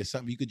Bentley or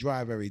something, you could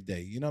drive every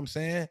day. You know what I'm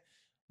saying?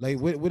 Like,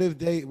 what if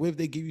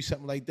they give you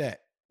something like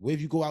that? What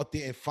if you go out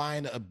there and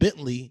find a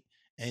Bentley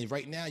and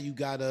right now you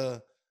got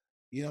a,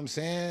 you know what I'm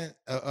saying,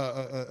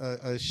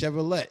 a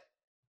Chevrolet,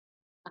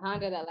 a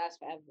Honda that lasts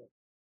forever.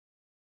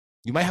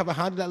 You might have a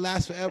Honda that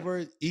lasts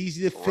forever,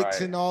 easy to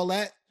fix and all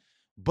that,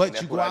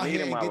 but you go out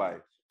here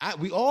and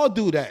we all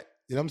do that.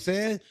 You know what I'm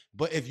saying?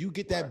 But if you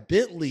get that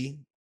Bentley,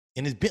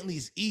 and this Bentley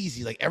is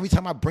easy. Like, every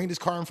time I bring this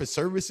car in for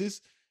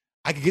services,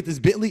 I can get this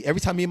Bentley. Every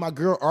time me and my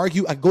girl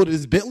argue, I go to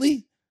this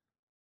Bentley.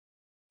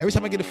 Every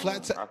time I get a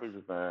flat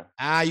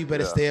tire, you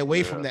better stay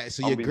away from that.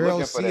 So your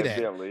girls see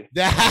that.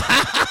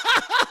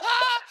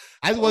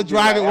 I just want to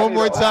drive it one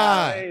more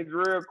time.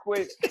 Real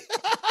quick.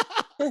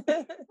 You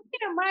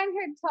didn't mind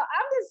her talk.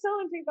 I'm just so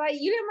intrigued. Like,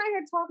 you didn't mind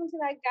her talking to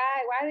that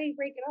guy. Why did he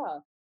break it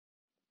off?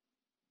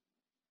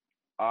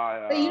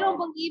 So you don't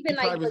believe in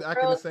he probably like was the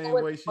acting the girls same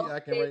way she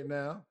acting right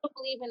now. You don't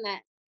believe in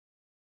that.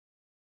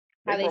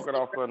 They broke it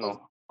off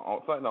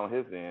something on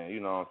his end,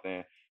 you know what I'm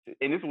saying?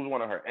 And this was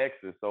one of her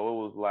exes, so it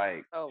was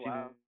like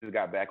she just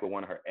got back with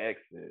one of her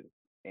exes.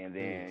 And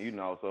then, you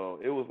know, so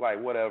it was like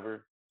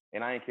whatever.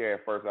 And I didn't care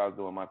at first. I was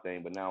doing my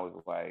thing, but now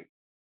it's like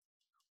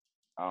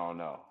I don't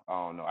know.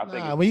 I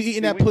think when you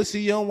eating that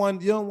pussy, you don't want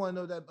to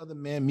know that other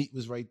man meat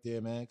was right there,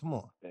 man. Come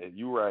on.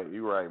 You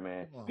right,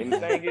 man. And the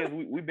thing is,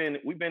 we've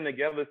been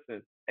together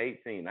since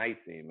 18,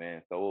 19,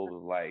 man. So it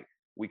was like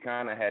we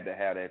kind of had to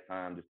have that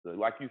time just to,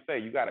 like you say,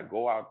 you got to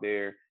go out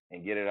there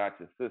and get it out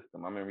your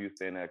system. I remember you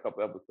saying that a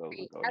couple episodes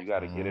ago. You got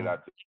to get it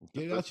out.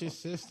 Your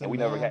system. And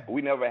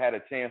we never had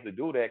a chance to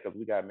do that because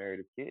we got married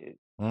as kids.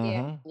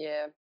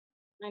 Yeah.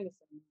 I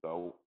understand.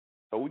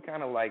 So we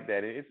kind of like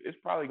that. It's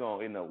probably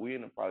gonna end up. We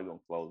end up probably gonna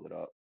close it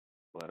up.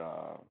 But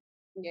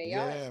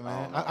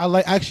man.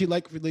 I actually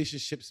like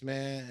relationships,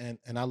 man,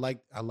 and I like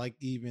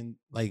even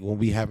like when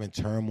we having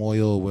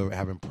turmoil, we're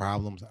having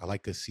problems. I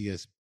like to see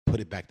us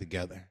put it back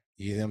together.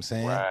 You know what I'm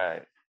saying?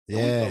 Right.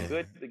 Yeah. We so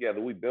good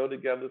together. We built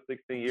together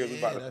 16 years. We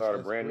about to start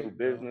a brand new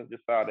business.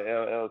 Just started the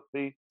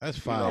LLC. That's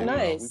fine.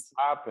 Nice. We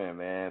popping,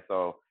 man.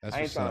 So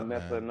I ain't trying to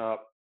mess nothing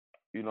up.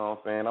 You know what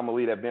I'm saying? I'm gonna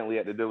leave that Bentley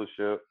at the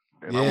dealership.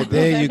 Yeah,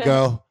 there you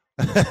go.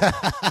 I'm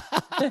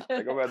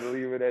about to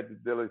leave it at the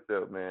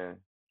dealership, man.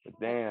 But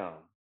damn.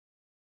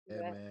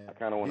 Yeah, man. I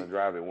kind of want to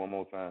drive it one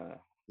more time.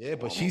 Yeah,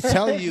 but she's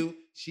telling you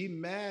she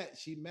mad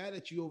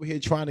at you over here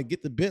trying to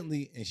get the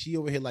Bentley, and she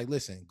over here like,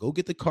 listen, go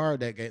get the car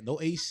that got no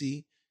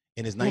AC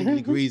and it's 90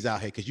 degrees out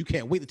here because you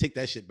can't wait to take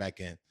that shit back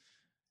in.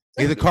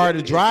 Get the car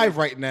to drive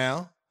right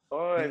now.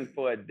 Fun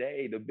for a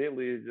day. The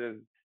Bentley is just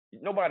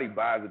nobody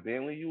buys a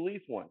Bentley. You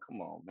lease one.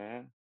 Come on,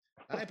 man.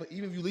 All right, but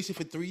even if you lease it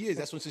for 3 years,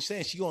 that's what she's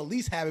saying. She gonna at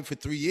least have it for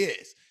 3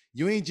 years.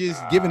 You ain't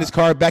just giving this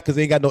car back because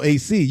they ain't got no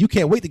AC. You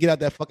can't wait to get out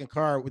that fucking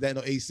car without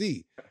no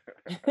AC.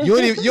 You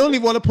don't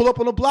even want to pull up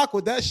on the block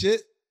with that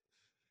shit.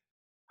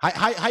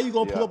 How you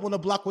gonna pull up on the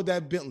block with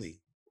that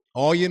Bentley?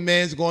 All your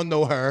man's gonna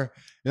know her.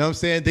 You know what I'm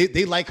saying?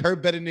 They like her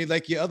better than they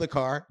like your other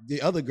car,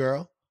 the other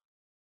girl.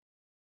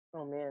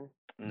 Oh man.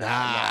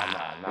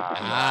 Nah,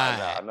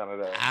 none of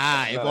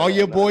that. If all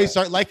your boys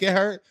start liking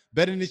her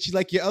better than she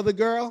like your other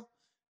girl,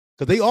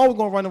 because they always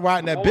gonna run around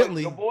in that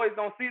Bentley. The boys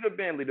don't see the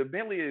Bentley. The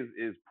Bentley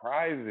is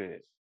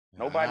private.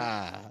 Nobody.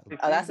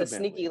 That's a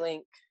sneaky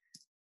link.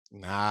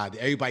 Nah,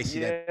 everybody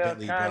see that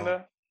Bentley,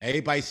 bro.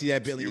 Everybody see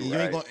that Bentley. You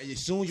ain't gonna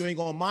soon. You ain't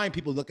gonna mind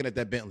people looking at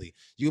that Bentley.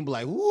 You can be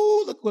like,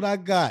 "Ooh, look what I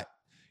got!"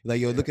 Like,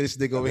 yo, look at this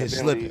nigga over here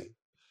slipping.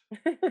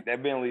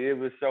 That Bentley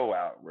is a show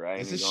out, bro.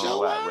 It's a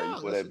show out, bro.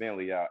 You put that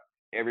Bentley out.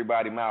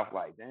 Everybody mouth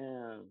like,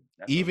 damn.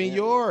 Even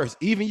yours,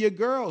 even your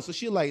girl. So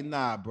she like,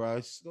 nah,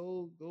 bro.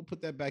 Go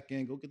put that back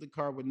in. Go get the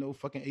car with no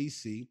fucking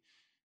AC.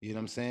 You know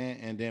what I'm saying?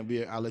 And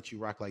then I'll let you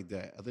rock like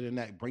that. Other than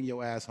that, bring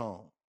your ass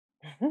home.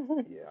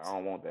 Yeah, I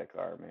don't want that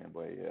car, man.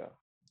 But yeah,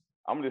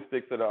 I'm gonna just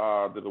stick to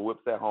the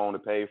whips at home. To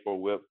pay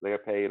for whips, they're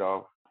paid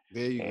off.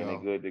 There you go. And they're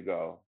good to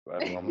go. So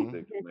that's what I'm gonna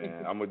stick to,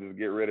 man. I'm gonna just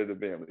get rid of the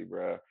Bentley,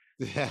 bro.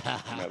 I'm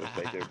gonna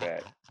take it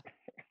back.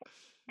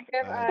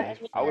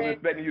 I was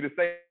expecting you to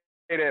say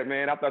that,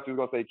 man. I thought you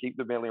was gonna say keep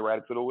the Bentley right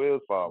until the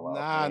wheels fall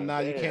off. Nah,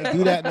 you can't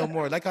do that no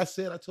more. Like I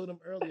said, I told him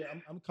earlier,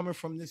 I'm coming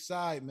from this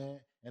side, man,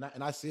 and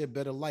I see a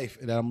better life,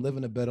 and I'm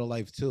living a better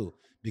life too.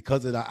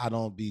 Because of that, I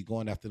don't be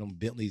going after them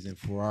Bentleys and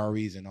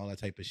Ferraris and all that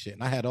type of shit.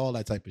 And I had all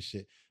that type of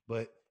shit,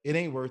 but it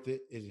ain't worth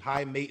it. It's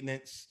high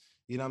maintenance.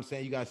 You know what I'm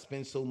saying? You got to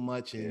spend so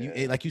much, and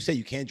you, like you said,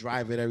 you can't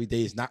drive it every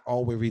day. It's not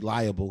always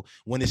reliable.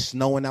 When it's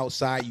snowing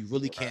outside, you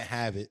really can't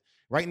have it.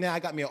 Right now, I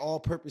got me an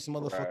all-purpose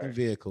motherfucking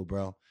vehicle,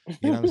 bro. You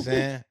know what I'm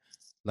saying?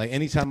 Like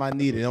anytime I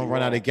need it, don't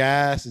run out of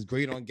gas. It's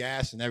great on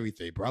gas and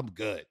everything, bro. I'm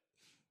good.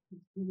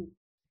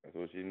 That's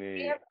what you need.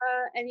 Do you have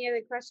any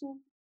other questions,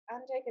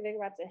 Andre? Because they're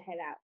about to head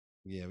out.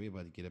 Yeah, we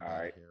about to get up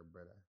out of here,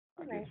 brother.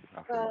 Okay.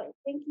 Well,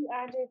 thank you,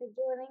 Andre, for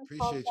joining.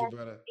 Appreciate you,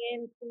 brother.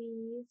 And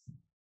please.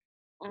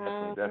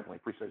 Definitely.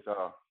 Appreciate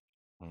y'all.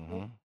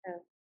 Mm-hmm.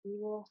 We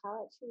will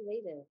holler at you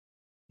later.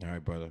 All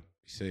right, brother.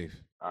 Be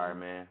safe. All right,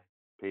 man.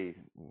 Peace.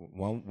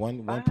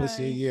 One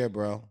pussy a year,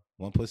 bro.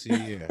 One pussy a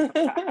year.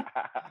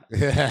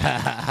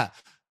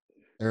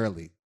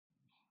 Early.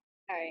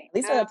 All right. At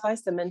least that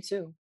applies to men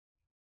too.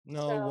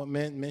 No,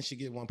 men should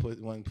get one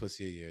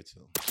pussy a year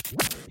too.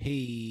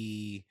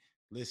 Hey,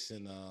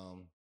 listen,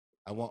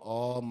 I want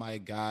all my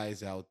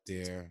guys out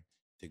there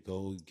to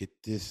go get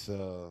this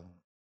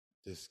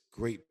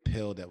great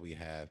pill that we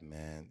have,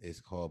 man.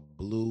 It's called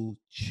Blue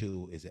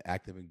Chew. It's an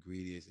active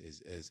ingredient.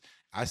 Is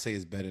I say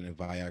it's better than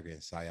Viagra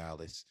and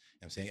Cialis.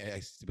 I'm saying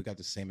we got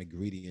the same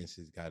ingredients.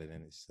 It's got it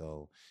in it.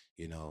 So,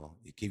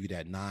 it give you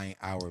that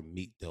 9-hour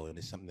meet though, and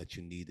it's something that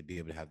you need to be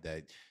able to have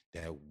that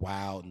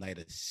wild night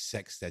of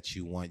sex that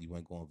you want. You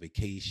want to go on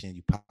vacation,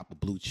 you pop a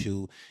blue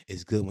chew.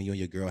 It's good when you and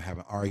your girl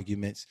having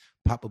arguments.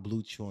 Pop a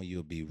blue chew and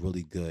you'll be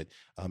really good.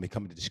 It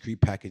comes in a discreet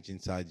package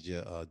inside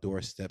your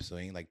doorstep, so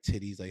it ain't like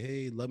titties. Like,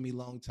 hey, love me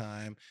long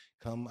time.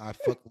 Come, I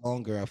fuck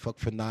longer. I fuck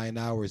for 9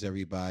 hours.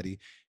 Everybody, you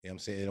know what I'm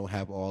saying? They don't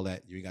have all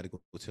that. You got to go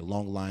to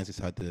long lines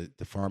inside the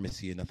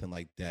pharmacy or nothing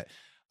like that.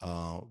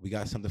 We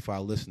got something for our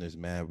listeners,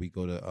 man. We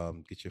go to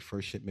get your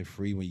first shipment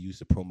free when you use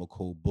the promo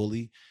code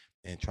BULLY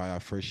and try our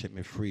first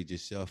shipment free.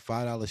 Just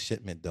 $5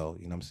 shipment though.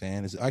 You know what I'm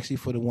saying? It's actually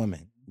for the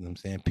women. You know what I'm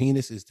saying?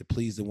 Penis is to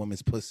please the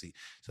woman's pussy.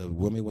 So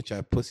women with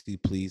your pussy,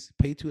 please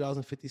pay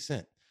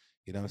 $2.50.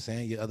 You know what I'm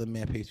saying? Your other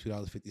man pays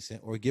 $2.50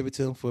 or give it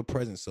to him for a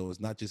present. So it's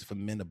not just for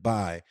men to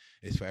buy,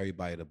 it's for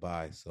everybody to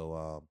buy.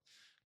 So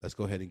let's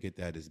go ahead and get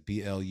that. It's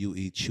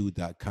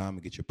BLUEchew.com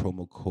and get your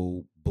promo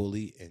code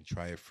BULLY and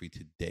try it free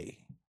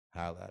today.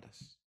 Holla at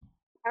us.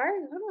 All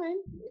right, hold on.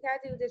 We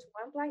gotta do this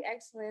one Black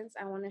excellence.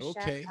 I want to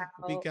shout out.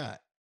 What we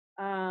got?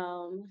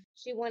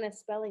 She won a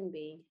spelling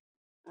bee.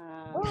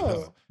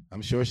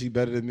 I'm sure she's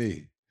better than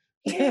me.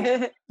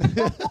 And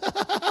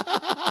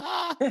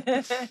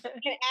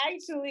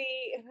actually,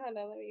 hold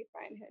on, let me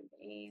find her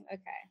name.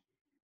 Okay.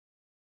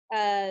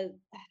 I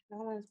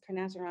don't want to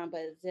pronounce it wrong,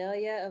 but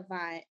Zelia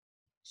Avant.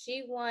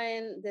 She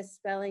won the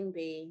spelling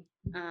bee.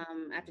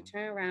 After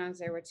 10 rounds,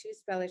 there were 2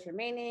 spellers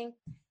remaining.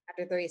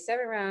 After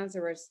 37 rounds,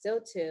 there were still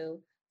 2.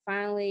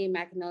 Finally,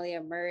 Magnolia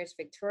emerged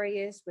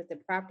victorious with the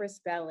proper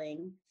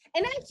spelling.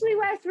 And actually,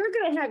 Wax, we're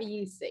going to have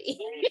you say.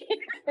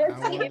 I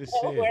wanted to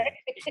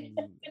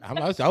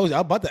say I was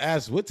about to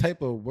ask, what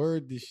type of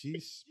word did she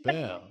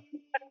spell?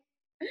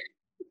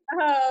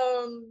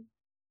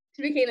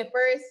 She became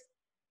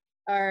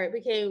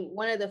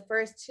one of the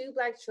first 2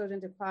 Black children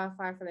to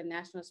qualify for the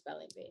National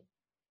Spelling Bee,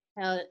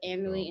 held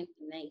annually in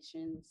the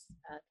nation's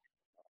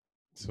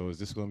So is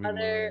this going to be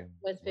mother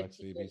was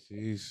 15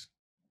 ABCs?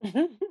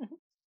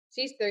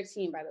 She's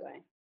 13, by the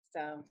way.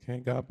 So okay,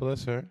 God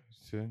bless her.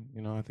 She,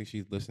 I think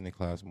she's listening to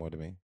class more than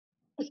me.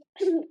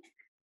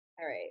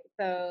 All right.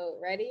 So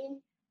ready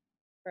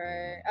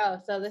for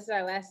so this is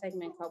our last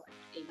segment called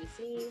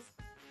ABCs,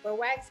 where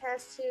Wax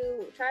has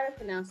to try to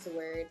pronounce the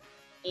word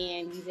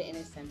and use it in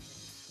a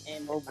sentence.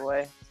 And oh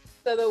boy.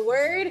 So the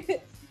word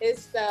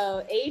is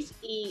spelled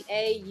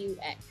Heaux.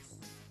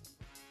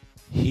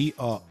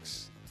 Heaux.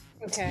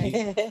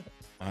 Okay.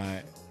 All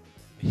right.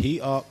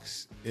 Heaux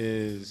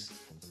is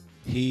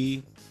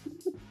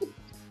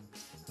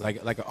like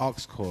an aux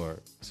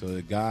cord. So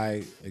a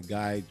guy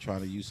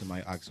trying to use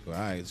somebody's aux cord.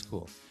 All right, it's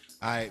cool.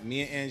 All right,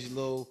 me and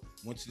Angelo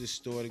went to the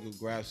store to go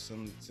grab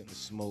something to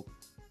smoke,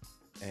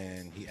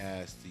 and he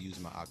asked to use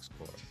my aux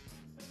cord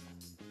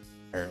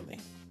early.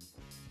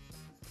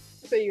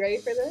 So you ready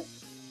for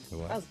this?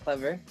 What? That was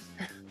clever.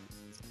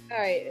 All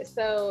right,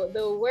 so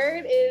the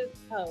word is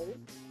hoe.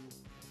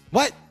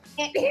 What?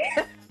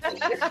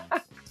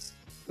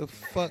 The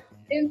fuck?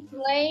 In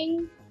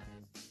slang,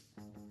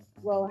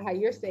 well, how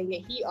you're saying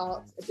it,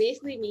 Heaux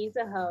basically means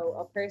a hoe,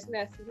 a person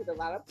that sleeps with a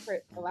lot of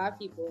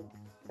people.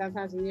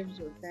 Sometimes you have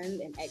to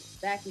send an ex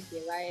back into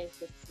your life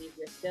just to see if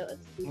you're still a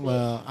student.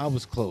 Well, I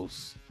was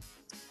close.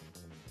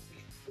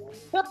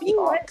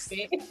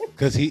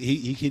 Because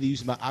he could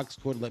use my aux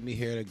cord to let me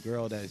hear the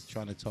girl that's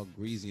trying to talk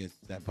greasy and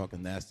that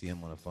talking nasty to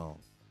him on the phone.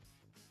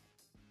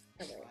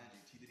 Okay.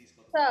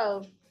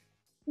 So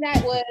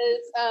that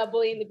was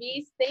Bully and the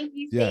Beast. Thank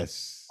you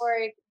for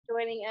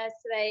joining us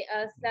today.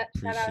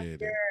 Shout out your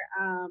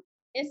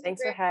Instagram.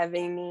 Thanks for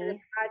having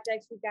me.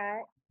 Projects you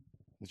got.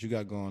 What you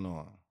got going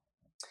on?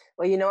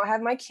 Well, I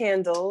have my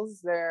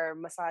candles. They're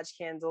massage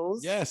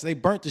candles. Yes, they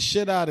burnt the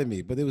shit out of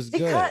me, but it was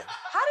good. How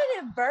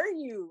did it burn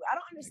you? I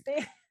don't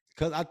understand.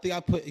 Because I think I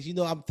put,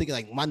 I'm thinking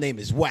like my name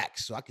is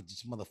Wax, so I could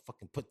just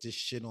motherfucking put this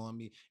shit on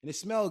me. And it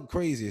smelled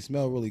crazy. It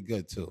smelled really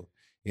good too. You know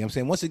what I'm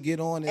saying? Once it get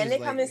on, and they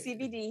come in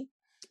CBD.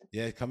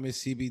 Yeah, it come in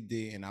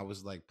CBD, and I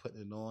was like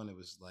putting it on. It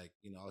was like,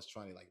 I was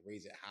trying to like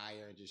raise it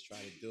higher and just try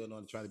to do it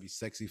on, try to be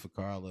sexy for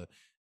Carla,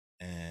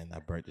 and I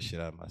burnt the shit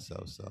out of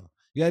myself. So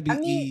you gotta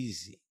be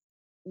easy.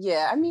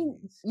 Yeah,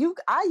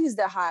 I used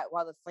that hot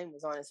while the flame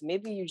was on it. So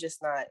maybe you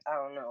just not, I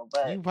don't know,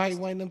 but you probably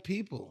one of them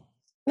people.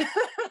 They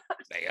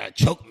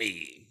choke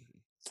me,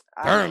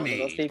 burn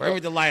me, burn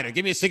with the lighter.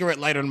 Give me a cigarette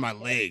lighter on my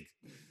leg.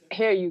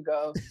 Here you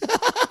go.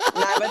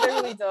 Nah, but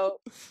they're really dope.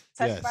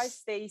 Touched by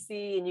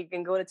Stacie, and you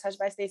can go to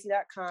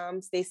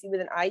touchedbystacie.com. Stacie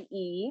with an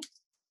IE.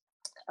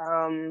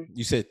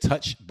 You said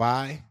touched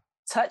by?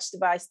 Touched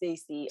by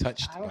Stacie.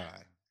 Touched by.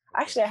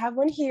 Actually, I have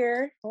one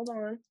here. Hold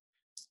on.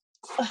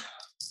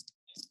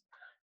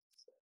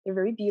 They're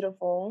very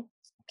beautiful.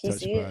 Can you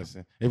see it?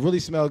 It really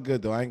smelled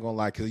good though. I ain't gonna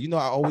lie, because I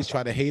always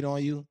try to hate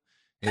on you.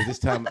 And this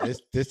time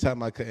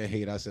I couldn't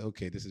hate. I said,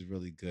 okay, this is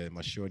really good.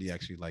 My shorty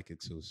actually like it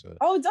too. So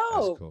dope.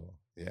 That's cool.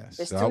 Yeah.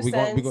 So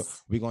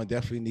we're going to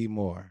definitely need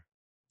more.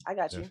 I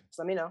got you.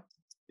 So let me know.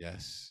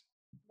 Yes.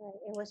 Right.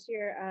 And what's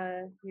your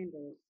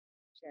handle?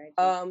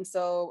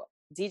 So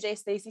DJ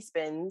Stacie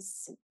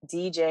Spins,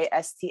 DJ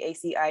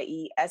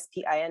STACIE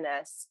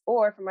SPINS,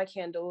 or for my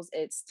candles,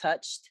 it's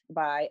Touched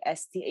by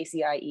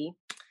STACIE,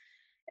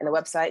 and the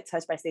website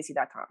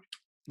touchedbystacie.com.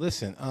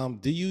 Listen,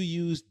 do you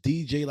use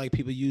DJ like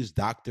people use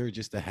doctor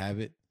just to have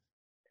it?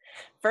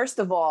 First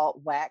of all,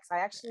 Wax, I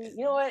actually,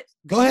 you know what?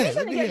 Go ahead.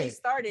 Let me hear it.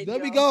 Started, Let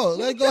yo. me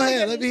go. Go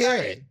ahead. Let me hear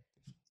it.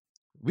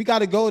 We got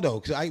to go, though,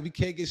 because we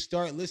can't get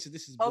started. Listen,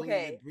 this is Bully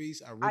and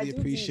Breeze. I really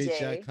appreciate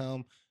y'all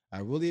come. I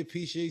really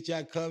appreciate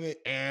y'all coming.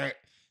 I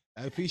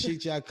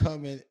appreciate y'all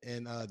coming,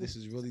 and this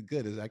is really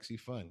good. It's actually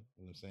fun.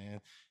 You know what I'm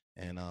saying?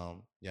 And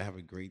y'all have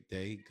a great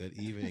day, good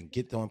evening, and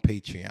get on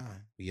Patreon.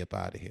 We up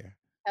out of here.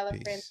 Tell a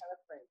friend.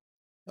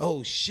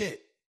 Oh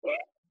shit.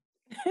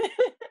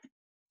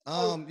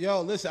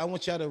 Yo, listen, I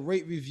want y'all to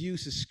rate, review,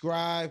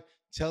 subscribe,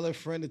 tell a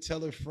friend to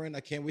tell a friend.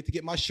 I can't wait to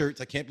get my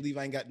shirts. I can't believe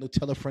I ain't got no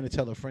tell a friend to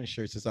tell a friend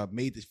shirts since I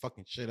made this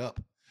fucking shit up.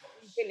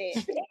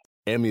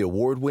 Emmy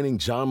award-winning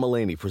John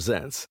Mulaney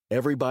presents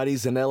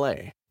Everybody's in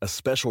L.A., a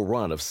special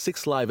run of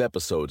 6 live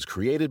episodes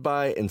created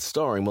by and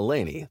starring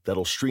Mulaney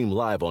that'll stream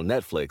live on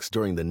Netflix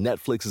during the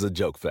Netflix is a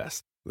Joke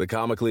Fest. The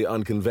comically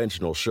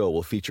unconventional show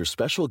will feature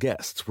special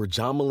guests where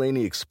John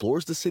Mulaney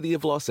explores the city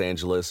of Los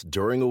Angeles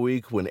during a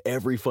week when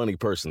every funny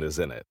person is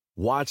in it.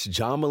 Watch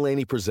John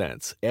Mulaney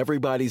Presents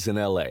Everybody's in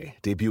L.A.,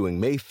 debuting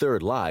May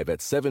 3rd live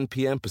at 7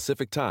 p.m.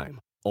 Pacific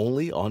Time,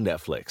 only on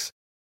Netflix.